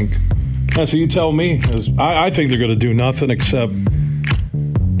Bank. So you tell me. I think they're going to do nothing except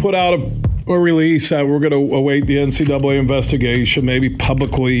put out a release that we're going to await the NCAA investigation, maybe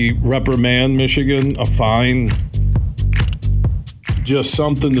publicly reprimand Michigan, a fine, just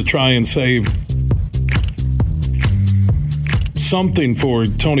something to try and save something for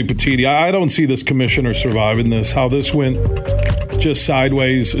Tony Petitti. I don't see this commissioner surviving this, how this went just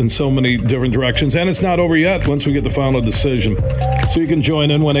sideways in so many different directions. And it's not over yet once we get the final decision. So you can join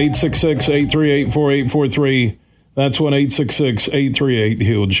in 1-866-838-4843. That's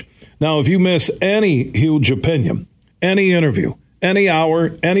 1-866-838-HUGE. Now, if you miss any Huge opinion, any interview, any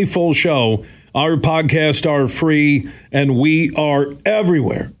hour, any full show, our podcasts are free, and we are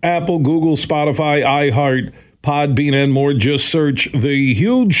everywhere. Apple, Google, Spotify, iHeart, Podbean, and more. Just search The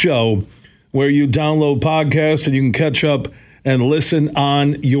Huge Show where you download podcasts and you can catch up and listen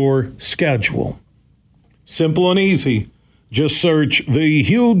on your schedule. Simple and easy. Just search The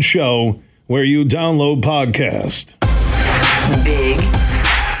Huge Show where you download podcasts. Big,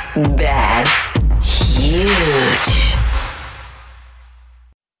 bad, huge.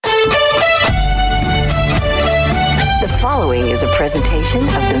 following is a presentation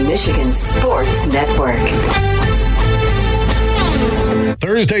of the Michigan Sports Network.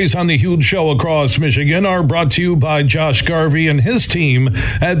 Thursdays on the Huge Show across Michigan are brought to you by Josh Garvey and his team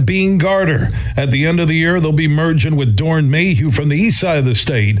at Bean Garter. At the end of the year, they'll be merging with Dorn Mayhew from the east side of the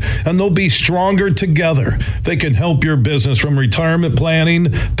state, and they'll be stronger together. They can help your business from retirement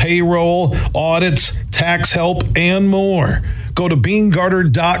planning, payroll, audits, tax help, and more. Go to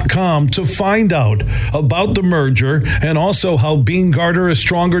BeanGarter.com to find out about the merger and also how Bean Garter is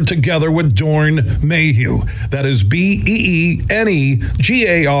stronger together with Dorn Mayhew. That is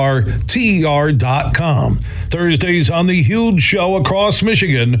BeanGarter.com. Thursdays on the Huge Show across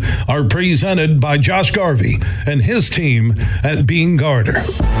Michigan are presented by Josh Garvey and his team at Bean Garter.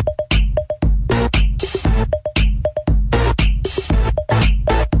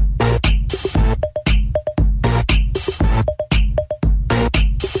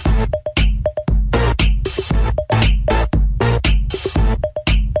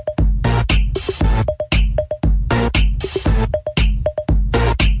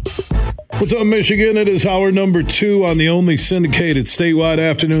 What's up, Michigan? It is hour number 2 on the only syndicated statewide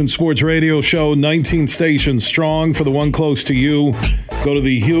afternoon sports radio show, 19 stations strong. For the one close to you, go to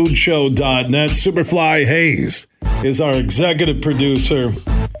thehugeshow.net. Superfly Hayes is our executive producer.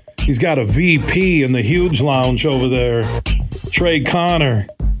 He's got a VP in the Huge Lounge over there, Trey Connor.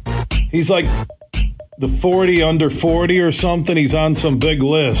 He's like the 40 under 40 or something. He's on some big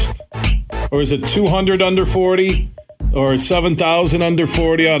list. Or is it 200 under 40? Or 7,000 under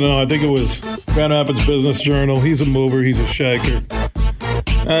 40. I don't know. I think it was Grand Rapids Business Journal. He's a mover. He's a shaker.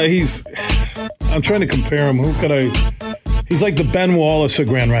 I'm trying to compare him. He's like the Ben Wallace of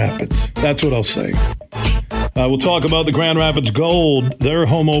Grand Rapids. That's what I'll say. We'll talk about the Grand Rapids Gold, their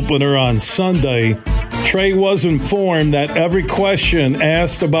home opener on Sunday. Trey was informed that every question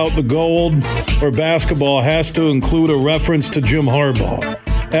asked about the Gold or basketball has to include a reference to Jim Harbaugh.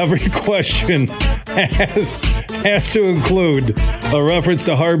 Every question has to include a reference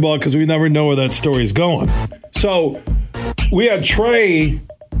to Harbaugh because we never know where that story's going. So we had Trey.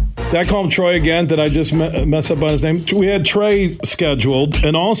 Did I call him Troy again? Did I just mess up on his name? We had Trey scheduled,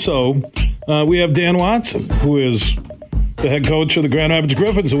 and also we have Dan Watson, who is the head coach of the Grand Rapids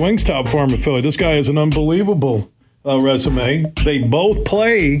Griffins, a Wingstop farm affiliate. This guy has an unbelievable resume. They both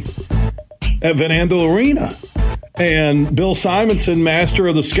play at Van Andel Arena. And Bill Simonson, master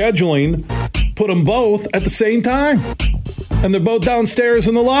of the scheduling, put them both at the same time. And they're both downstairs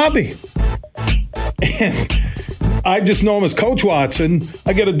in the lobby. And I just know him as Coach Watson.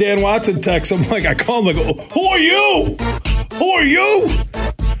 I get a Dan Watson text. I call him, who are you? Who are you?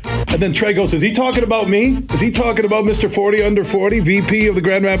 And then Trey goes, is he talking about me? Is he talking about Mr. 40 under 40, VP of the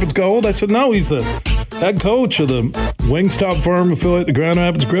Grand Rapids Gold? I said, no, he's the head coach of the Wingstop Farm affiliate, the Grand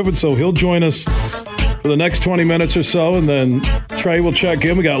Rapids Griffins. So he'll join us for the next 20 minutes or so, and then Trey will check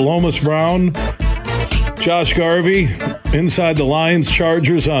in. We got Lomas Brown, Josh Garvey inside the Lions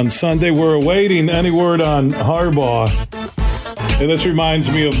Chargers on Sunday. We're awaiting any word on Harbaugh. And this reminds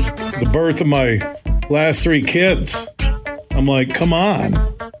me of the birth of my last 3 kids. I'm like, come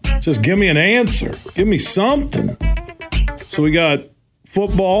on. Just give me an answer. Give me something. So we got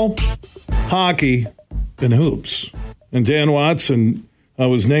football, hockey, and hoops. And Dan Watson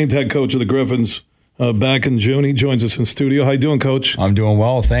was named head coach of the Griffins back in June. He joins us in studio. How you doing, Coach? I'm doing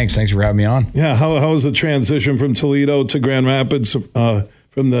well. Thanks for having me on. Yeah, how was the transition from Toledo to Grand Rapids,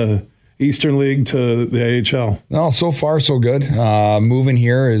 from the Eastern League to the AHL? No, so far so good. Moving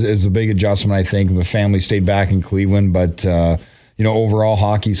here is a big adjustment, I think. The family stayed back in Cleveland, but overall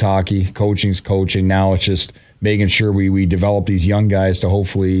hockey's hockey, coaching's coaching. Now it's just making sure we develop these young guys to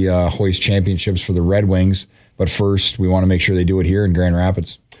hopefully hoist championships for the Red Wings. But first, we want to make sure they do it here in Grand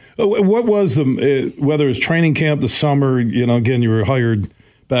Rapids. What was whether it's training camp this summer, again, you were hired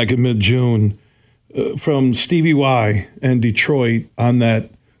back in mid-June, from Stevie Y and Detroit on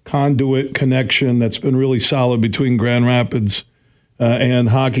that conduit connection that's been really solid between Grand Rapids and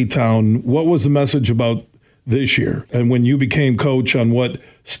Hockeytown. What was the message about this year and when you became coach on what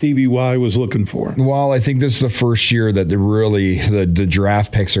Stevie Y was looking for? Well, I think this is the first year that the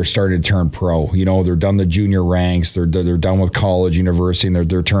draft picks are starting to turn pro. They're done the junior ranks, they're done with college, university, and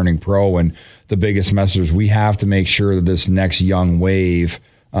they're turning pro. And the biggest message is we have to make sure that this next young wave,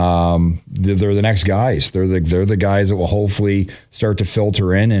 they're the next guys. They're the guys that will hopefully start to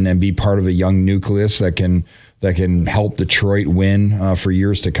filter in and be part of a young nucleus that can help Detroit win for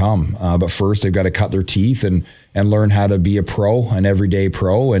years to come. But first, they've got to cut their teeth and learn how to be a pro, an everyday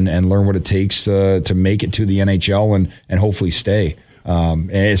pro, and learn what it takes to make it to the NHL and hopefully stay.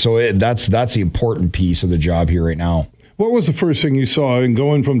 And so that's the important piece of the job here right now. What was the first thing you saw in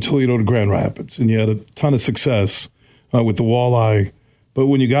going from Toledo to Grand Rapids? And you had a ton of success with the Walleye. But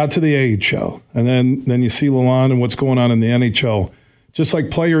when you got to the AHL, and then you see Lalonde and what's going on in the NHL, just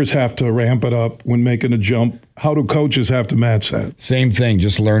like players have to ramp it up when making a jump, how do coaches have to match that? Same thing,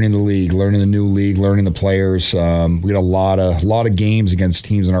 just learning the league, learning the new league, learning the players. We got a lot of games against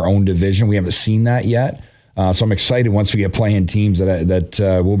teams in our own division. We haven't seen that yet. So I'm excited once we get playing teams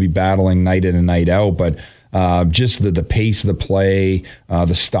that we'll be battling night in and night out. But just the pace of the play,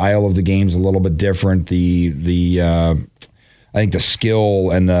 the style of the game is a little bit different. I think the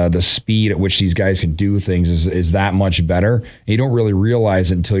skill and the speed at which these guys can do things is that much better. And you don't really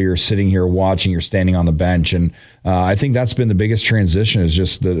realize it until you're sitting here watching, you're standing on the bench. And I think that's been the biggest transition, is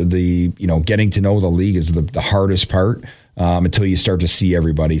just the getting to know the league is the hardest part until you start to see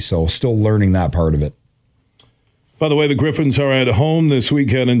everybody. So still learning that part of it. By the way, the Griffins are at home this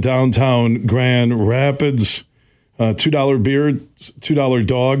weekend in downtown Grand Rapids. $2 beer, $2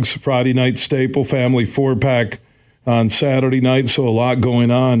 dogs, Friday night staple, family 4-pack on Saturday night. So a lot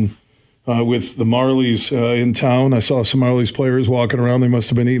going on with the Marlies in town. I saw some Marlies players walking around. They must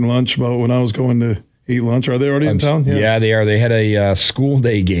have been eating lunch about when I was going to eat lunch. Are they already in town? Yeah, they are. They had a school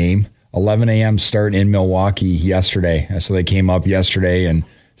day game, 11 a.m. start in Milwaukee yesterday. So they came up yesterday and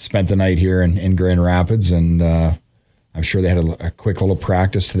spent the night here in Grand Rapids. And I'm sure they had a quick little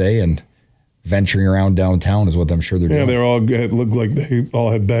practice today, and venturing around downtown is what I'm sure they're doing. Yeah, it looked like they all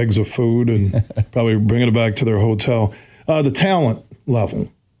had bags of food and probably bringing it back to their hotel. The talent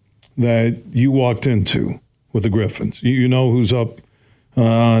level that you walked into with the Griffins, you know who's up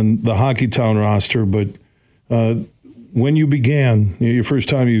on the Hockey Town roster, but when you began, your first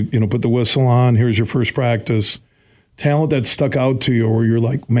time you put the whistle on, here's your first practice, talent that stuck out to you where you're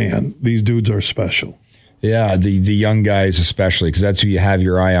like, man, these dudes are special. Yeah, the young guys especially, because that's who you have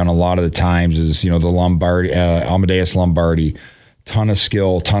your eye on a lot of the times is, the Lombardi, Amadeus Lombardi. Ton of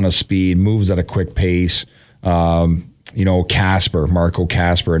skill, ton of speed, moves at a quick pace. Marco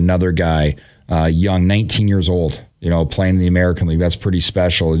Casper, another guy, young, 19 years old, playing in the American League. That's pretty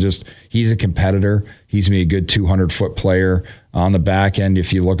special. He's a competitor. He's going to be a good 200-foot player. On the back end,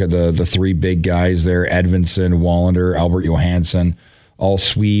 if you look at the three big guys there, Edvinsson, Wallander, Albert Johansson, all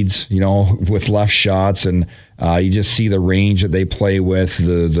Swedes, with left shots, and you just see the range that they play with,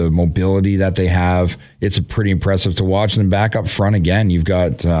 the mobility that they have. It's pretty impressive to watch. And then back up front again, you've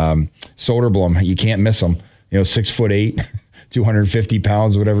got Soderblom. You can't miss him. 6'8", 250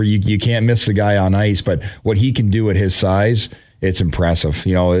 pounds, whatever. You can't miss the guy on ice. But what he can do at his size, it's impressive.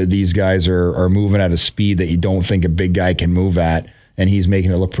 These guys are moving at a speed that you don't think a big guy can move at, and he's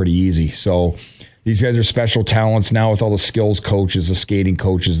making it look pretty easy. So these guys are special talents now with all the skills coaches, the skating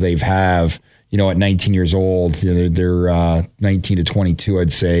coaches they've have, at 19 years old. They're 19 to 22,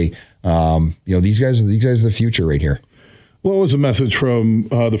 I'd say. These guys are the future right here. What was the message from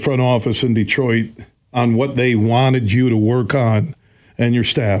the front office in Detroit on what they wanted you to work on and your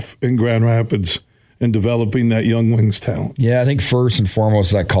staff in Grand Rapids in developing that young wings talent? Yeah, I think first and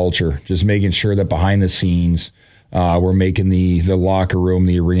foremost, that culture, just making sure that behind the scenes, we're making the locker room,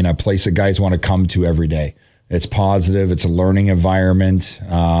 the arena, a place that guys want to come to every day. It's positive. It's a learning environment.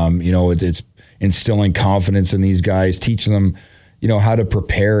 It's instilling confidence in these guys, teaching them, how to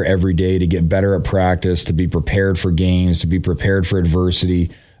prepare every day to get better at practice, to be prepared for games, to be prepared for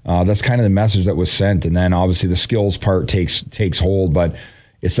adversity. That's kind of the message that was sent. And then obviously the skills part takes hold, but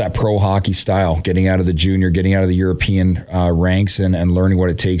it's that pro hockey style, getting out of the junior, getting out of the European ranks and learning what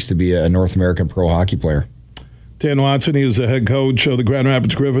it takes to be a North American pro hockey player. Dan Watson, he is the head coach of the Grand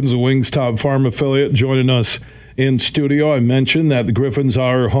Rapids Griffins, the Wings Top Farm affiliate, joining us in studio. I mentioned that the Griffins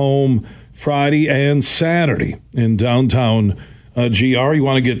are home Friday and Saturday in downtown GR. You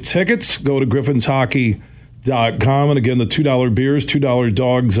want to get tickets? Go to griffinshockey.com. And again, the $2 beers, $2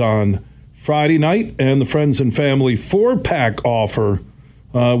 dogs on Friday night, and the Friends and Family 4-pack offer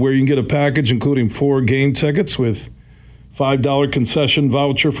where you can get a package including 4 game tickets with $5 concession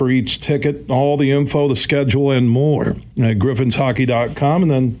voucher for each ticket. All the info, the schedule, and more at griffinshockey.com.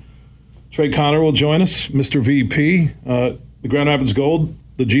 And then Trey Connor will join us, Mr. VP. The Grand Rapids Gold,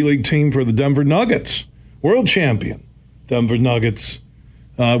 the G League team for the Denver Nuggets, world champion Denver Nuggets,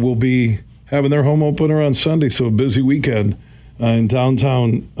 will be having their home opener on Sunday, so a busy weekend in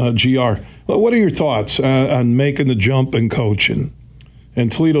downtown GR. Well, what are your thoughts on making the jump in coaching?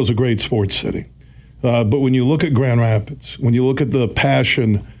 And Toledo's a great sports city. But when you look at Grand Rapids, when you look at the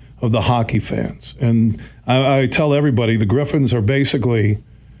passion of the hockey fans, and I tell everybody the Griffins are basically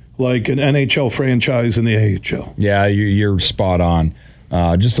like an NHL franchise in the AHL. Yeah, you're spot on.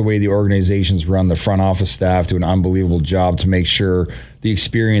 Just the way the organizations run, the front office staff do an unbelievable job to make sure the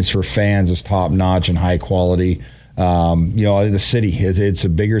experience for fans is top-notch and high quality. The city, it's a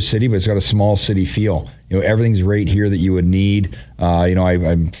bigger city, but it's got a small city feel. Everything's right here that you would need.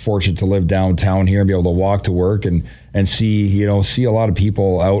 I'm fortunate to live downtown here and be able to walk to work and see a lot of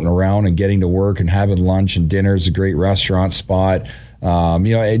people out and around and getting to work and having lunch and dinner. Is a great restaurant spot.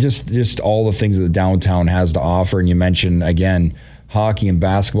 Just all the things that the downtown has to offer. And you mentioned, again, hockey and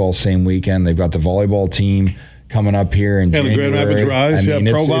basketball same weekend. They've got the volleyball team coming up here in January. The Grand Rapids Rise,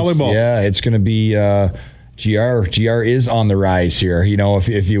 pro volleyball. It's going to be GR is on the rise here,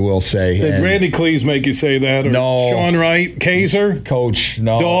 if you will say. Did Randy Cleese make you say that? Or no. Sean Wright? Kaiser? Coach,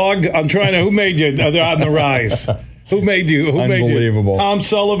 no. Dog? I'm trying to, who made you? They're on the rise. Who made you? Unbelievable. Tom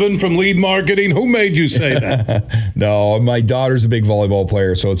Sullivan from Lead Marketing. Who made you say that? No, my daughter's a big volleyball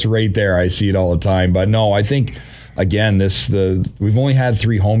player, so it's right there. I see it all the time. But no, I think, again, we've only had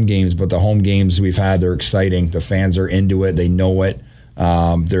 3 home games, but the home games we've had, they're exciting. The fans are into it. They know it.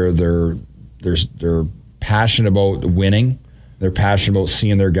 They're passionate about winning. They're passionate about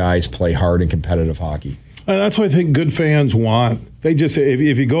seeing their guys play hard and competitive hockey. That's what I think good fans want. They just,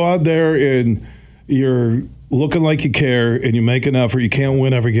 if you go out there and you're looking like you care and you make an effort, you can't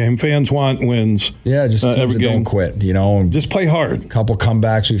win every game. Fans want wins. Yeah, just every game. Don't quit. Just play hard. A couple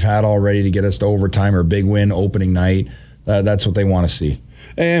comebacks we've had already to get us to overtime, or a big win opening night. That's what they want to see.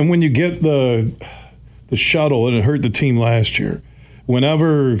 And when you get the shuttle, and it hurt the team last year,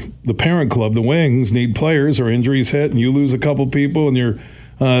 whenever the parent club, the Wings, need players or injuries hit and you lose a couple people and you're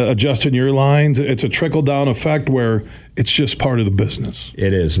adjusting your lines, it's a trickle-down effect where it's just part of the business.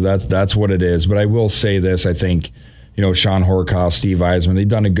 It is. That's what it is. But I will say this, I think, Sean Horkoff, Steve Eisman, they've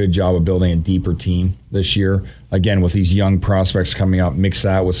done a good job of building a deeper team this year. Again, with these young prospects coming up, mix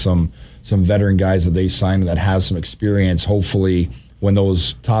that with some veteran guys that they've signed that have some experience. Hopefully, when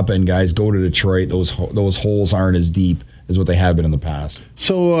those top-end guys go to Detroit, those holes aren't as deep as what they have been in the past.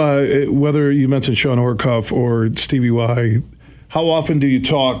 So whether you mentioned Sean Horkoff or Stevie Y, how often do you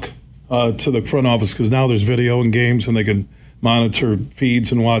talk to the front office? Because now there's video in games and they can monitor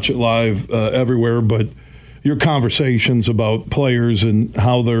feeds and watch it live everywhere. But your conversations about players and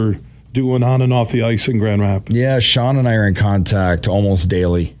how they're doing on and off the ice in Grand Rapids. Yeah, Sean and I are in contact almost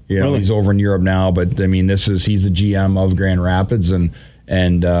daily. Really? He's over in Europe now, but I mean, he's the GM of Grand Rapids, and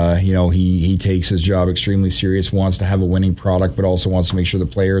he takes his job extremely serious, wants to have a winning product, but also wants to make sure the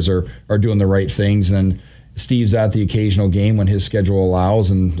players are doing the right things. And then Steve's at the occasional game when his schedule allows,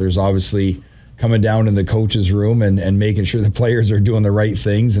 and there's obviously coming down in the coach's room and making sure the players are doing the right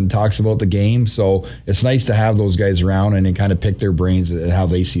things and talks about the game. So it's nice to have those guys around and kind of pick their brains at how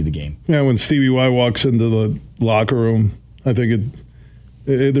they see the game. Yeah, when Stevie Y walks into the locker room, I think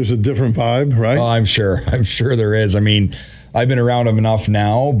there's a different vibe, right? Oh, I'm sure there is. I mean, I've been around him enough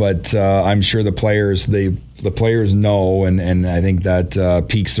now, but I'm sure the players know, and I think that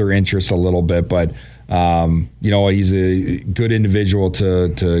piques their interest a little bit. But he's a good individual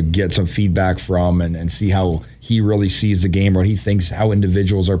to get some feedback from and see how he really sees the game, or what he thinks how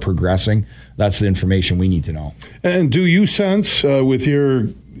individuals are progressing. That's the information we need to know. And do you sense with your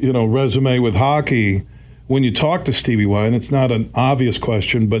resume with hockey, when you talk to Stevie Y, and it's not an obvious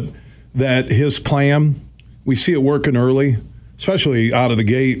question, but that his plan, we see it working early, especially out of the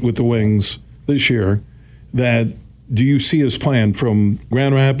gate with the Wings this year, that do you see his plan from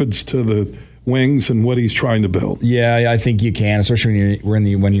Grand Rapids to the Wings and what he's trying to build? Yeah, I think you can, especially when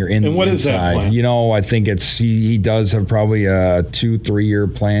you're in and the what inside. Is that plan? I think he does have probably a 2-3 year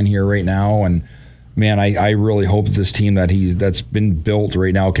plan here right now, and man, I really hope that this team that's been built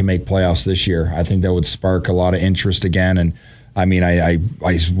right now can make playoffs this year. I think that would spark a lot of interest again. And I mean, I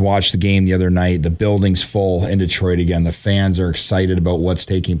watched the game the other night. The building's full in Detroit again. The fans are excited about what's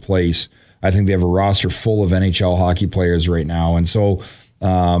taking place. I think they have a roster full of NHL hockey players right now. And so,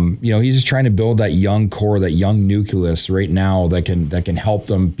 he's just trying to build that young core, that young nucleus right now that can help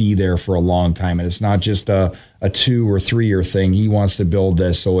them be there for a long time. And it's not just a 2 or 3 year thing. He wants to build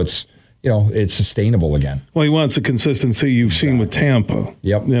this so it's sustainable again. Well, he wants the consistency you've seen with Tampa.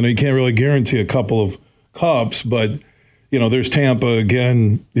 Yep. You can't really guarantee a couple of cups, but there's Tampa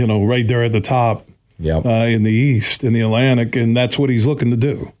again, right there at the top. Yep. In the East, in the Atlantic, and that's what he's looking to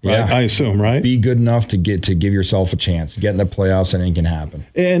do. Right? Yeah. I assume, right? Be good enough to give yourself a chance, get in the playoffs, and it can happen.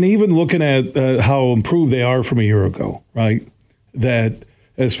 And even looking at how improved they are from a year ago, right? That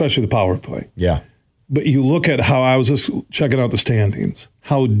especially the power play. Yeah. But you look at how I was just checking out the standings,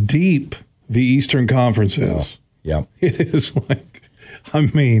 how deep the Eastern Conference is. Yeah. It is like,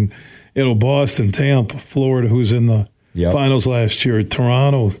 Boston, Tampa, Florida, who's in the finals last year,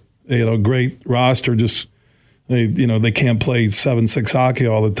 Toronto. Great roster. Just they can't play 7-6 hockey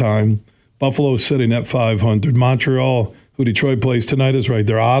all the time. Buffalo's sitting at 500. Montreal, who Detroit plays tonight, is right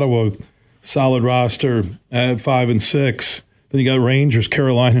there. Ottawa, solid roster at 5 and 6. Then you got Rangers,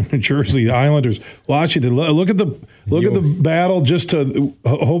 Carolina, New Jersey, Islanders, Washington. Look at the battle just to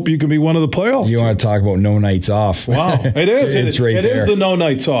hope you can be one of the playoffs. You want to talk about no nights off? Wow, it is. It is the no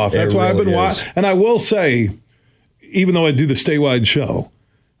nights off. That's why I've been watching. And I will say, even though I do the statewide show,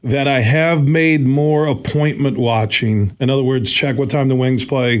 that I have made more appointment watching. In other words, check what time the Wings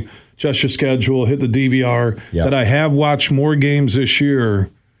play, adjust your schedule, hit the DVR. Yep. That I have watched more games this year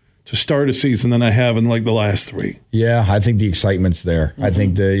to start a season than I have in like the last 3. Yeah, I think the excitement's there. I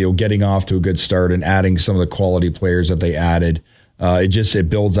think getting off to a good start and adding some of the quality players that they added, it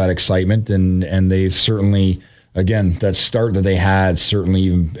builds that excitement, and they've certainly, again, that start that they had certainly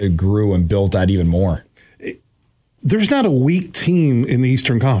even grew and built that even more. There's not a weak team in the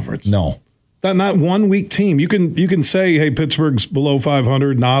Eastern Conference. No. Not one weak team. You can say, hey, Pittsburgh's below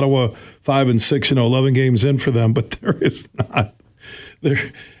 500, and Ottawa 5 and 6, 11 games in for them, but there is not.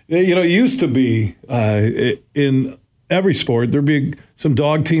 It used to be in every sport there'd be some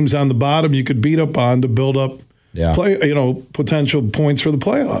dog teams on the bottom you could beat up on to build up potential points for the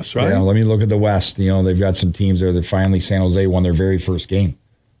playoffs, right? Yeah, let me look at the West. They've got some teams there that finally San Jose won their very first game.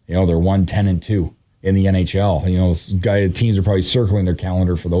 They're 1-10-2 in the NHL. Teams are probably circling their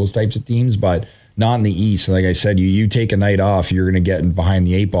calendar for those types of teams, but not in the East. Like I said, you take a night off, you're going to get behind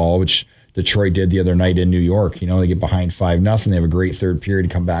the 8 ball, which Detroit did the other night in New York. They get behind 5-0. They have a great third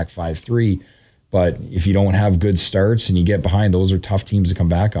period, come back 5-3. But if you don't have good starts and you get behind, those are tough teams to come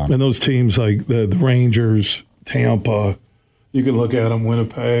back on. And those teams like the Rangers, Tampa, you can look at them,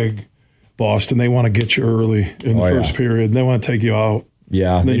 Winnipeg, Boston, they want to get you early in the first period. They want to take you out.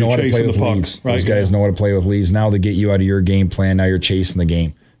 Yeah, and then they know how to play with puck, leads. right? Those guys know how to play with leads. Now they get you out of your game plan. Now you're chasing the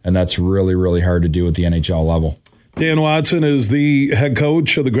game. And that's really, really hard to do at the NHL level. Dan Watson is the head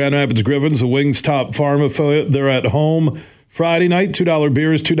coach of the Grand Rapids Griffins, the Wings top farm affiliate. They're at home Friday night, $2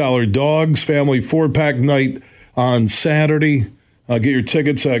 beers, $2 dogs, family 4-pack night on Saturday. Get your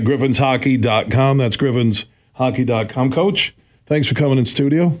tickets at griffinshockey.com. That's griffinshockey.com. Coach, thanks for coming in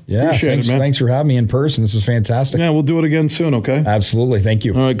studio. Yeah, appreciate it, man. Thanks for having me in person. This was fantastic. Yeah, we'll do it again soon, okay? Absolutely. Thank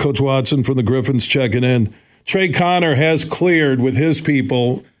you. All right, Coach Watson from the Griffins checking in. Trey Connor has cleared with his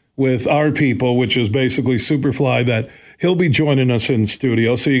people, with our people, which is basically Superfly, that he'll be joining us in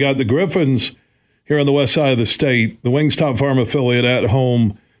studio. So you got the Griffins here on the west side of the state, the Wings Top Farm affiliate at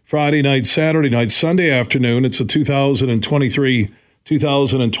home Friday night, Saturday night, Sunday afternoon. It's a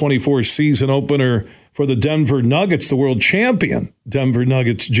 2023-2024 season opener for the Denver Nuggets, the world champion Denver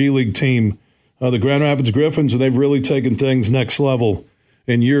Nuggets G League team, the Grand Rapids Griffins, and they've really taken things next level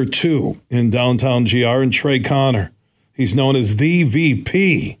in year 2 in downtown GR. And Trey Connor, he's known as the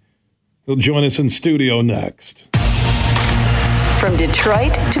VP. He'll join us in studio next. From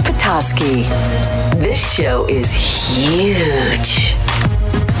Detroit to Petoskey, this show is huge.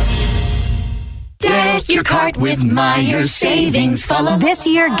 Deck your cart with Meijer Savings. Follow this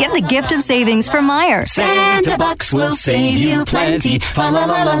year, give the gift of savings from Meijer. Santa Bucks will save you plenty. Fa la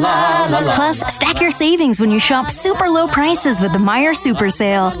la la la la la. Plus, stack your savings when you shop super low prices with the Meijer Super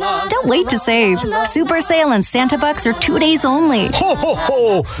Sale. Don't wait to save. Super Sale and Santa Bucks are 2 days only. Ho, ho,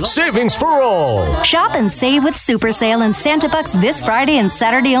 ho! Savings for all! Shop and save with Super Sale and Santa Bucks this Friday and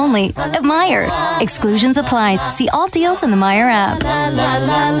Saturday only at Meijer. Exclusions apply. See all deals in the Meijer app. La la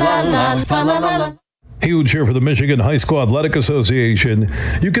la la la. Fa la la la. Huge here for the Michigan High School Athletic Association.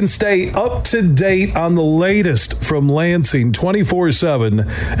 You can stay up to date on the latest from Lansing 24/7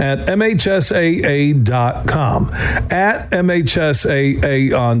 at MHSAA.com, at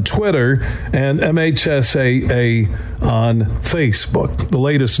MHSAA on Twitter, and MHSAA on Facebook. The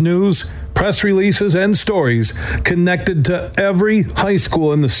latest news, press releases, and stories connected to every high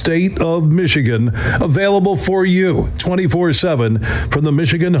school in the state of Michigan, available for you 24/7 from the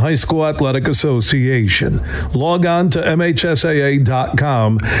Michigan High School Athletic Association. Log on to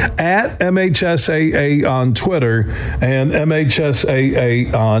MHSAA.com, at MHSAA on Twitter, and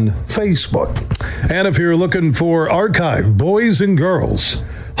MHSAA on Facebook. And if you're looking for archive boys and girls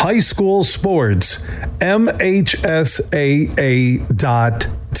high school sports,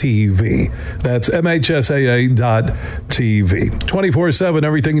 MHSAA.TV. That's MHSAA.TV. 24/7,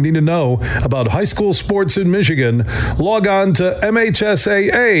 everything you need to know about high school sports in Michigan. Log on to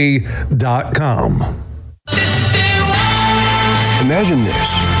MHSAA.com. Imagine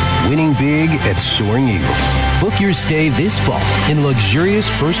this, winning big at Soaring Eagle. Book your stay this fall in a luxurious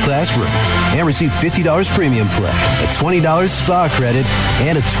first-class room and receive $50 premium play, a $20 spa credit,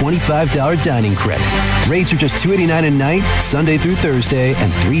 and a $25 dining credit. Rates are just $289 a night, Sunday through Thursday,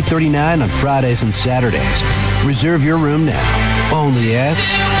 and $339 on Fridays and Saturdays. Reserve your room now, only at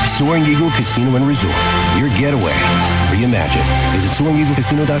Soaring Eagle Casino and Resort. Your getaway reimagined. Visit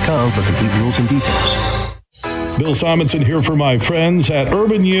SoaringEagleCasino.com for complete rules and details. Bill Simonson here for my friends at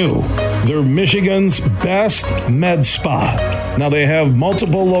Urban U. They're Michigan's best med spa. Now, they have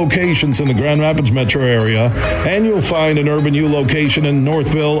multiple locations in the Grand Rapids metro area, and you'll find an Urban U location in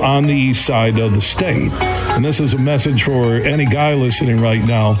Northville on the east side of the state. And this is a message for any guy listening right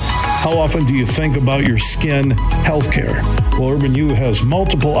now. How often do you think about your skin health care? Well, Urban U has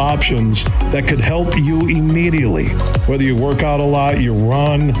multiple options that could help you immediately. Whether you work out a lot, you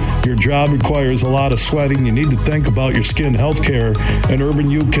run, your job requires a lot of sweating, you need to think about your skin health care, and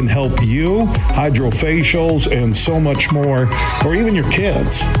Urban U can help you, hydrofacials, and so much more, or even your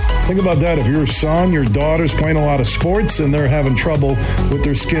kids. Think about that. If your son, your daughter's playing a lot of sports and they're having trouble with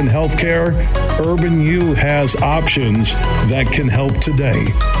their skin health care, Urban U has options that can help today.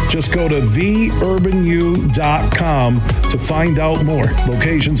 Just go to theurbanu.com to find out more.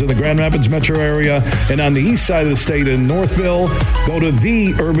 Locations in the Grand Rapids metro area and on the east side of the state in Northville, go to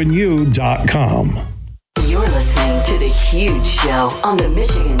theurbanu.com. You're listening to The Huge Show on the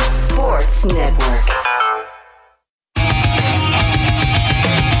Michigan Sports Network.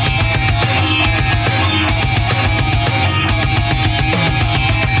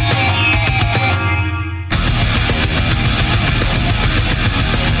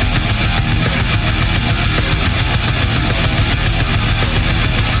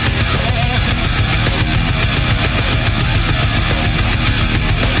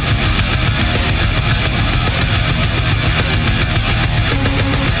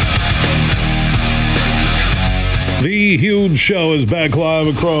 The Huge Show is back live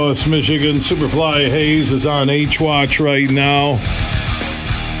across Michigan. Superfly Hayes is on H-Watch right now,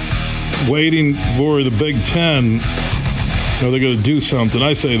 waiting for the Big Ten. They're going to do something.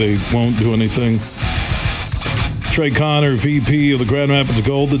 I say they won't do anything. Trey Connor, VP of the Grand Rapids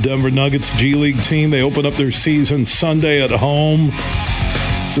Gold, the Denver Nuggets G League team. They open up their season Sunday at home.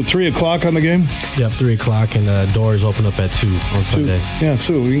 Is it 3 o'clock on the game? Yep, 3 o'clock, and the doors open up at 2 on Sunday. Yeah,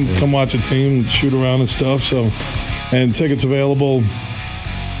 so we can come watch a team, shoot around and stuff. And tickets available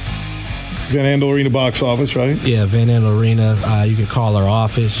Van Andel Arena box office, right? Yeah, Van Andel Arena. You can call our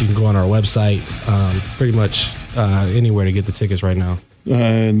office. You can go on our website. Pretty much anywhere to get the tickets right now.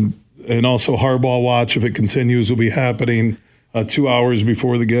 And also Hardball Watch, if it continues, will be happening 2 hours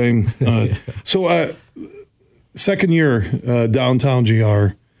before the game. So second year downtown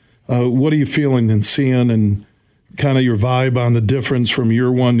GR. What are you feeling and seeing and kind of your vibe on the difference from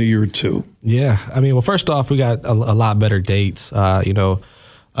year one to year two? Yeah, I mean, well, first off, we got a lot better dates.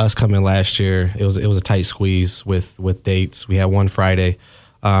 Us coming last year, it was a tight squeeze with dates. We had one Friday,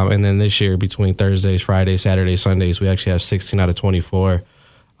 and then this year between Thursdays, Fridays, Saturdays, Sundays, we actually have 16 out of 24.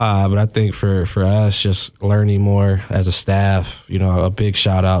 But I think for us, just learning more as a staff, a big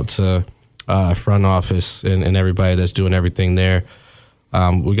shout out to front office and everybody that's doing everything there.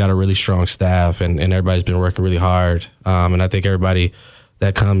 We got a really strong staff, and everybody's been working really hard. And I think everybody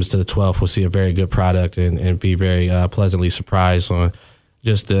that comes to the 12th will see a very good product and be very pleasantly surprised on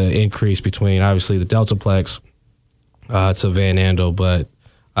just the increase between, obviously, the Deltaplex to Van Andel, but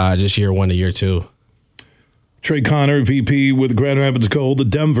just year one to year two. Trey Connor, VP with Grand Rapids Gold, the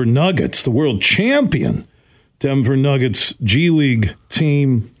Denver Nuggets, the world champion Denver Nuggets G League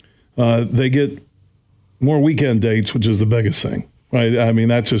team. They get more weekend dates, which is the biggest thing. Right, I mean,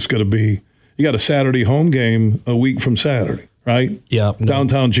 that's just going to be, you got a Saturday home game a week from Saturday, right? Yep.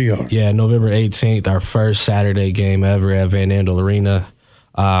 Downtown GR. Yeah, November 18th, our first Saturday game ever at Van Andel Arena.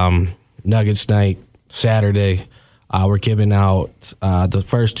 Nuggets night, Saturday. We're giving out the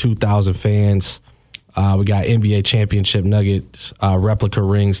first 2,000 fans. We got NBA championship Nuggets replica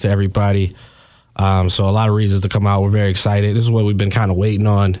rings to everybody. So a lot of reasons to come out. We're very excited. This is what we've been kind of waiting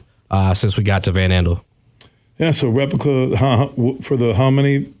on since we got to Van Andel. Yeah, so replica for the how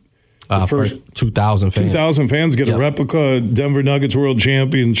many? The first 2,000 fans. 2,000 fans get a replica Denver Nuggets World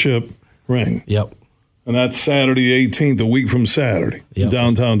Championship ring. Yep. And that's Saturday 18th, a week from Saturday,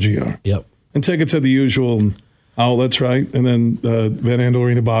 downtown GR. Yep. And tickets at the usual outlets, right? And then Van Andel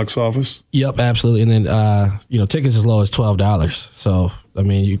Arena box office. Yep, absolutely. And then tickets as low as $12. So I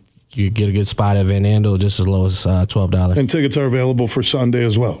mean, you get a good spot at Van Andel just as low as $12. And tickets are available for Sunday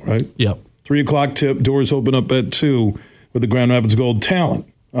as well, right? Yep. 3 o'clock tip, doors open up at 2 with the Grand Rapids Gold talent.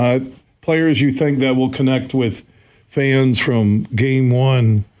 Players you think that will connect with fans from game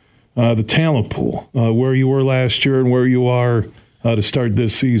one the talent pool, where you were last year and where you are to start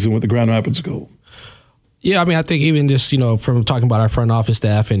this season with the Grand Rapids Gold. Yeah, I mean, I think even just, from talking about our front office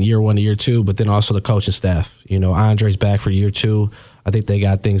staff in year 1 to year 2, but then also the coaching staff. Andre's back for year 2. I think they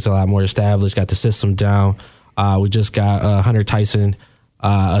got things a lot more established, got the system down. We just got Hunter Tyson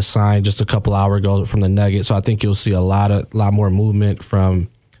assigned just a couple hours ago from the Nuggets. So I think you'll see a lot more movement from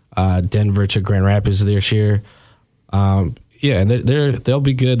Denver to Grand Rapids this year. And they'll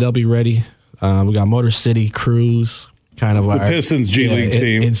be good. They'll be ready. We got Motor City Cruise. Kind of the our Pistons G League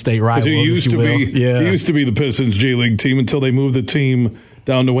team, in-state rivals. It used to be the Pistons G League team until they moved the team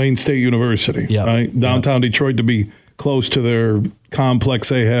down to Wayne State University, right downtown Detroit, to be close to their complex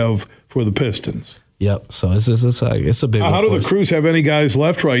they have for the Pistons. Yep. So it's a big. How do the Crews have any guys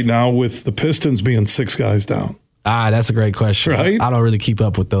left right now with the Pistons being 6 guys down? That's a great question. Right? I don't really keep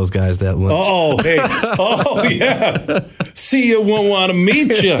up with those guys that much. Yeah. See, you won't want to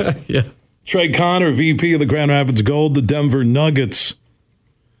meet you. Yeah. Trey Connor, VP of the Grand Rapids Gold, the Denver Nuggets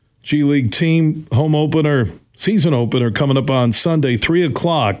G League team season opener coming up on Sunday,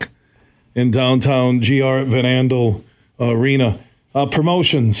 3:00 in downtown GR at Van Andel Arena.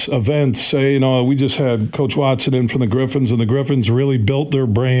 Promotions, events. We just had Coach Watson in from the Griffins, and the Griffins really built their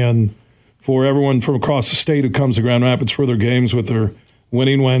brand for everyone from across the state who comes to Grand Rapids for their games with their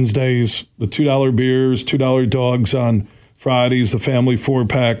Winning Wednesdays, the $2 beers, $2 dogs on Fridays, the family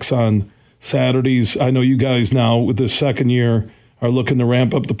 4-packs on Saturdays. I know you guys now with this second year are looking to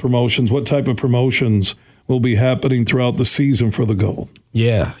ramp up the promotions. What type of promotions will be happening throughout the season for the Gold?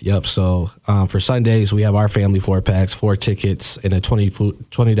 Yeah, yep. So for Sundays, we have our family 4-packs, 4 tickets, and a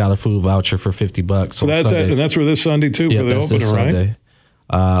 $20 food voucher for $50. So that's it, and that's for this Sunday too, for the opener, right? Sunday.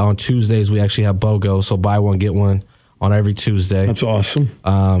 On Tuesdays, we actually have BOGO, so buy one, get one on every Tuesday. That's awesome.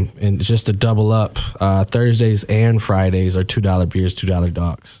 And just to double up, Thursdays and Fridays are $2 beers, $2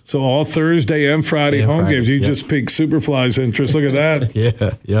 dogs. So all Thursday and Friday home games. You just piqued Superfly's interest. Look at that.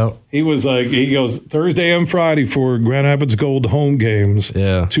 Yeah, yep. He goes Thursday and Friday for Grand Rapids Gold home games.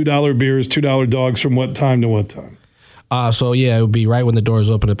 Yeah. $2 beers, $2 dogs from what time to what time? It would be right when the doors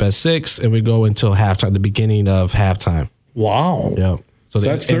open up at 6, and we go until halftime, the beginning of halftime. Wow. Yep. So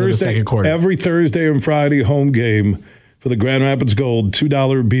that's Thursday, the second quarter. Every Thursday and Friday home game for the Grand Rapids Gold,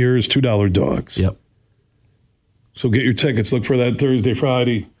 $2 beers, $2 dogs. Yep. So get your tickets. Look for that Thursday,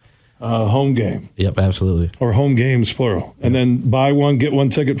 Friday home game. Yep, absolutely. Or home games, plural. And then buy one, get one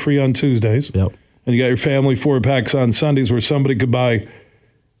ticket free on Tuesdays. Yep. And you got your family 4-packs on Sundays where somebody could buy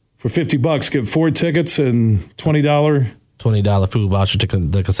for $50, get 4 tickets and $20 food voucher to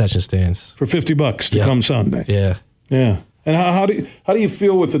the concession stands. For $50 to come Sunday. Yeah. Yeah. And how do you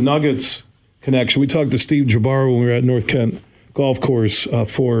feel with the Nuggets connection? We talked to Steve Jabbar when we were at North Kent Golf Course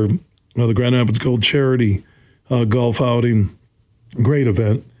for the Grand Rapids Gold charity golf outing. Great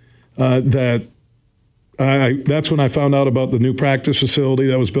event. That's when I found out about the new practice facility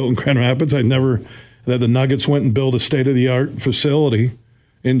that was built in Grand Rapids. that the Nuggets went and built a state-of-the-art facility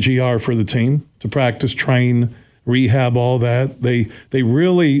in GR for the team to practice, train, rehab, all that. They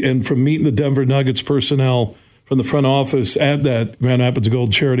really, and from meeting the Denver Nuggets personnel from the front office at that Grand Rapids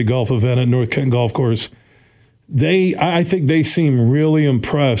Gold charity golf event at North Kent Golf Course, I think they seem really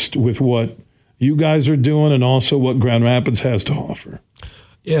impressed with what you guys are doing and also what Grand Rapids has to offer.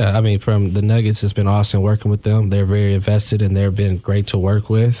 Yeah, I mean, from the Nuggets, it's been awesome working with them. They're very invested, and they've been great to work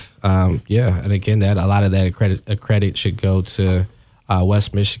with. And again, a lot of that credit should go to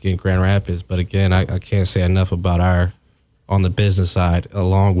West Michigan, Grand Rapids. But again, I can't say enough about on the business side,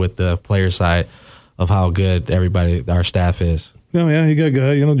 along with the player side, of how good our staff is. Oh, yeah, you got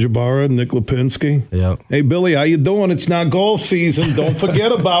guys, Jabara, Nick Lipinski. Yeah. Hey, Billy, how you doing? It's not golf season. Don't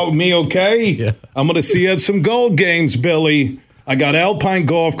forget about me, okay? Yeah. I'm going to see you at some gold games, Billy. I got Alpine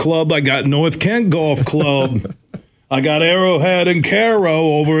Golf Club. I got North Kent Golf Club. I got Arrowhead and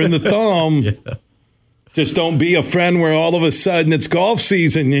Caro over in the Thumb. Yeah. Just don't be a friend where all of a sudden it's golf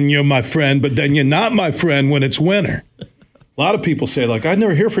season and you're my friend, but then you're not my friend when it's winter. A lot of people say, I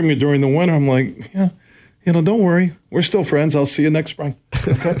never hear from you during the winter. I'm like, yeah, don't worry. We're still friends. I'll see you next spring.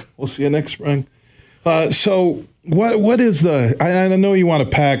 Okay? We'll see you next spring. So what is I know you want a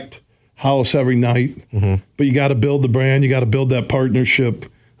packed house every night, but you got to build the brand. You got to build that partnership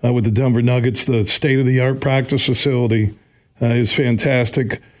with the Denver Nuggets. The state-of-the-art practice facility is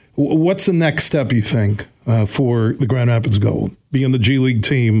fantastic. What's the next step, you think, for the Grand Rapids Gold, being the G League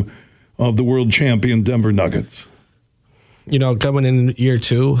team of the world champion Denver Nuggets? Coming in year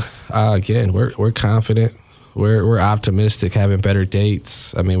 2, again, we're confident. We're optimistic, having better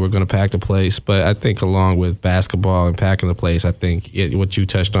dates. I mean, we're going to pack the place. But I think along with basketball and packing the place, I think what you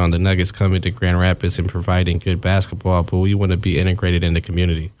touched on, the Nuggets coming to Grand Rapids and providing good basketball, but we want to be integrated in the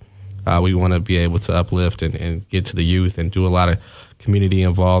community. We want to be able to uplift and get to the youth and do a lot of community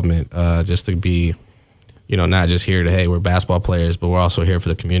involvement, just to be, not just here to, hey, we're basketball players, but we're also here for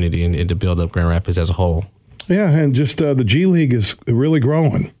the community and to build up Grand Rapids as a whole. Yeah, and just the G League is really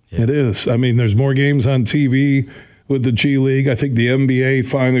growing. Yeah. It is. I mean, there's more games on TV with the G League. I think the NBA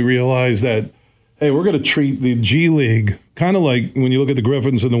finally realized that, hey, we're going to treat the G League kind of like when you look at the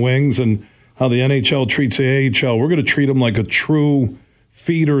Griffins and the Wings and how the NHL treats the AHL. We're going to treat them like a true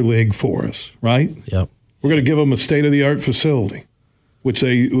feeder league for us, right? Yep. We're going to give them a state-of-the-art facility, which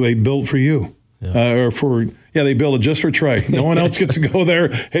they built for you. Yep. They built it just for Trey. No one else gets to go there.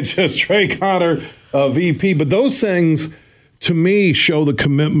 It's just Trey Connor, VP. But those things, to me, show the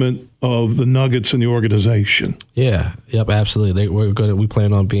commitment of the Nuggets and the organization. Yeah, yep, absolutely. We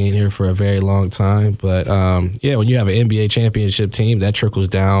plan on being here for a very long time. But when you have an NBA championship team, that trickles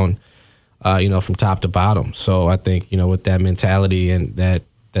down, from top to bottom. So I think with that mentality and that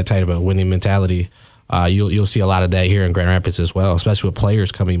type of a winning mentality, you'll see a lot of that here in Grand Rapids as well, especially with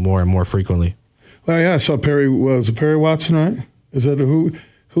players coming more and more frequently. Well, yeah, I saw Perry Watson, right? Is that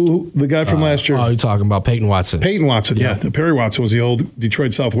who the guy from last year? Oh, you're talking about Peyton Watson. Peyton Watson, yeah. Perry Watson was the old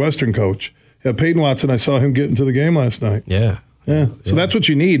Detroit Southwestern coach. Yeah, Peyton Watson, I saw him get into the game last night. Yeah. So that's what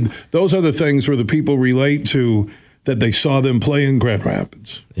you need. Those are the things where the people relate to that they saw them play in Grand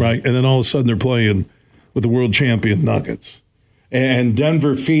Rapids, right? And then all of a sudden they're playing with the world champion Nuggets. And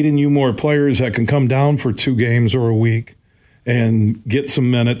Denver feeding you more players that can come down for 2 games or a week and get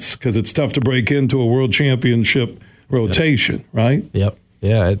some minutes because it's tough to break into a world championship rotation, right? Yep.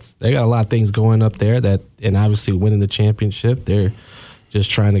 Yeah, they got a lot of things going up there and obviously winning the championship, they're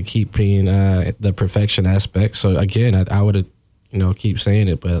just trying to keep being the perfection aspect. So again, I would keep saying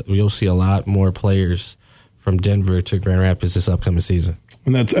it, but you'll see a lot more players from Denver to Grand Rapids this upcoming season.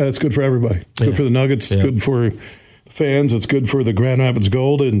 And that's good for everybody. It's good for the Nuggets. It's good for the fans. It's good for the Grand Rapids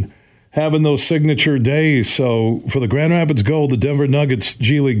Gold and having those signature days. So for the Grand Rapids Gold, the Denver Nuggets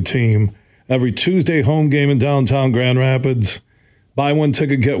G League team, every Tuesday home game in downtown Grand Rapids. Buy one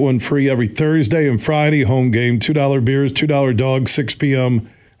ticket, get one free every Thursday and Friday home game. $2 beers, $2 dogs, 6 p.m.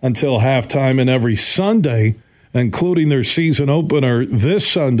 until halftime. And every Sunday, including their season opener this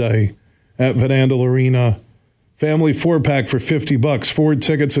Sunday at Van Andel Arena, family 4-pack for $50. 4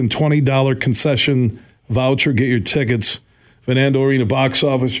 tickets and $20 concession voucher. Get your tickets. Van Andel Arena box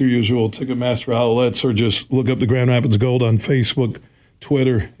office, your usual Ticketmaster outlets, or just look up the Grand Rapids Gold on Facebook,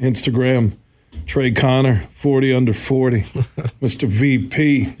 Twitter, Instagram. Trey Connor, 40 under 40. Mr.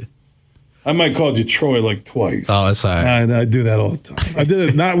 VP. I might call you Troy like twice. Oh, that's all right. I do that all the time. I did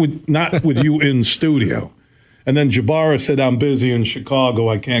it not with you in studio. And then Jabara said, I'm busy in Chicago.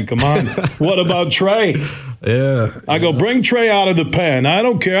 I can't come on. What about Trey? Yeah. I go, bring Trey out of the pen. I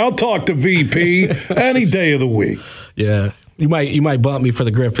don't care. I'll talk to VP any day of the week. Yeah. You might bump me for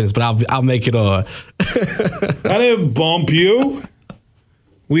the Griffins, but I'll make it on. I didn't bump you.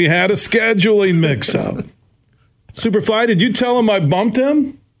 We had a scheduling mix-up. Superfly, did you tell him I bumped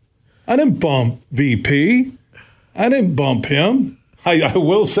him? I didn't bump VP. I didn't bump him. I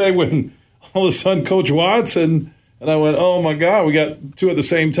will say when all of a sudden Coach Watson, and I went, oh, my God, we got 2 at the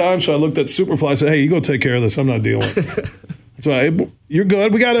same time. So I looked at Superfly and said, hey, you go take care of this. I'm not dealing with it. That's right. You're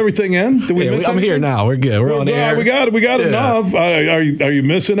good. We got everything in. Did we miss I'm anything? here now. We're good. We're on the air. We got enough. Are you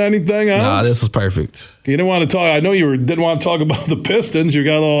missing anything else? Nah, this is perfect. You didn't want to talk. I know you didn't want to talk about the Pistons. You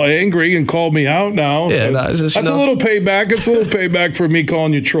got a little angry and called me out now. Yeah, so that's a little payback. It's a little payback for me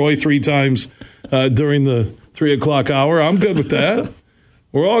calling you Troy 3 times during the 3 o'clock hour. I'm good with that.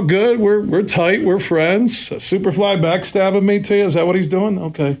 We're all good. We're tight. We're friends. Superfly backstabbing me to you. Is that what he's doing?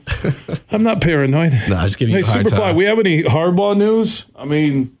 Okay. I'm not paranoid. No, just giving you a hard Superfly, time. we have any Harbaugh news? I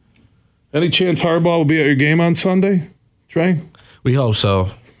mean, any chance Harbaugh will be at your game on Sunday, Trey? We hope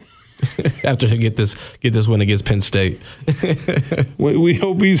so. After he get this win against Penn State. We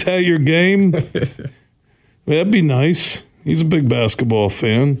hope he's at your game. That'd be nice. He's a big basketball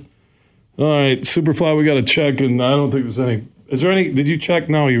fan. All right, Superfly, we got to check, and I don't think there's any. Is there any? Did you check?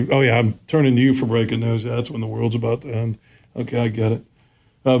 No. I'm turning to you for breaking news. Yeah, that's when the world's about to end. Okay, I get it.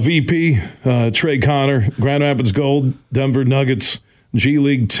 VP, Trey Connor, Grand Rapids Gold, Denver Nuggets, G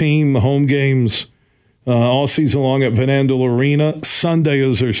League team, home games all season long at Van Andel Arena. Sunday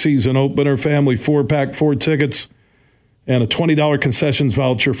is their season opener. Family 4-pack, 4 tickets, and a $20 concessions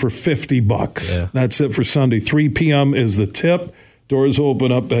voucher for $50. Yeah. That's it for Sunday. 3 p.m. is the tip. Doors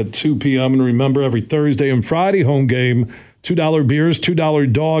open up at 2 p.m. And remember, every Thursday and Friday home game, $2 beers,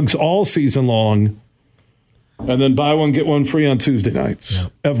 $2 dogs all season long. And then buy one, get one free on Tuesday nights.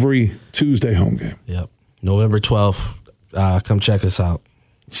 Yep. Every Tuesday home game. Yep. November 12th. Come check us out.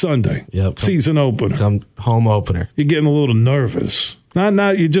 Sunday. Yep. Season opener. Come home opener. You're getting a little nervous.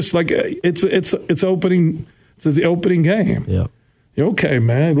 Not you just like it's opening. It's the opening game. Yeah. You're okay,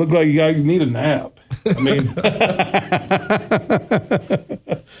 man. Look like you need a nap. I mean,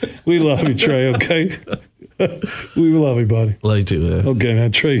 we love you, Trey. Okay. We love you, buddy. Love you too, man. Okay,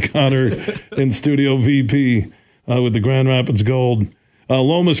 man. Trey Connor in studio VP with the Grand Rapids Gold.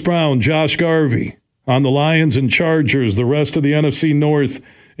 Lomas Brown, Josh Garvey on the Lions and Chargers, the rest of the NFC North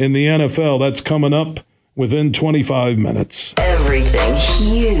in the NFL. That's coming up within 25 minutes. Everything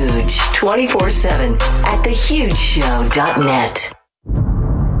huge 24/7 at thehugeshow.net.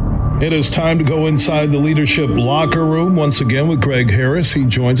 It is time to go inside the leadership locker room once again with Greg Harris. He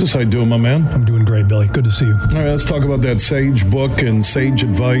joins us. How you doing, my man? I'm doing great, Billy. Good to see you. All right, let's talk about that Sage book and Sage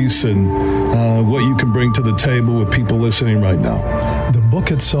advice and what you can bring to the table with people listening right now. The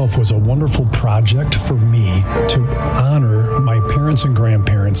book itself was a wonderful project for me to honor my parents and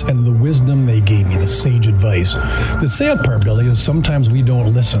grandparents and the wisdom they gave me, the sage advice. The sad part, Billy, is sometimes we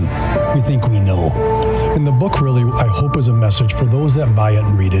don't listen. We think we know. And the book really, I hope, is a message for those that buy it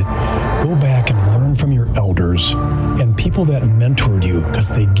and read it. Go back and learn from your elders and people that mentored you because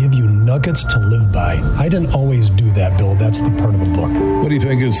they give you nuggets to live by. I didn't always do that, Bill. That's the part of the book. What do you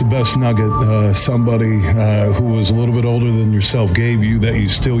think is the best nugget somebody who was a little bit older than yourself gave you that you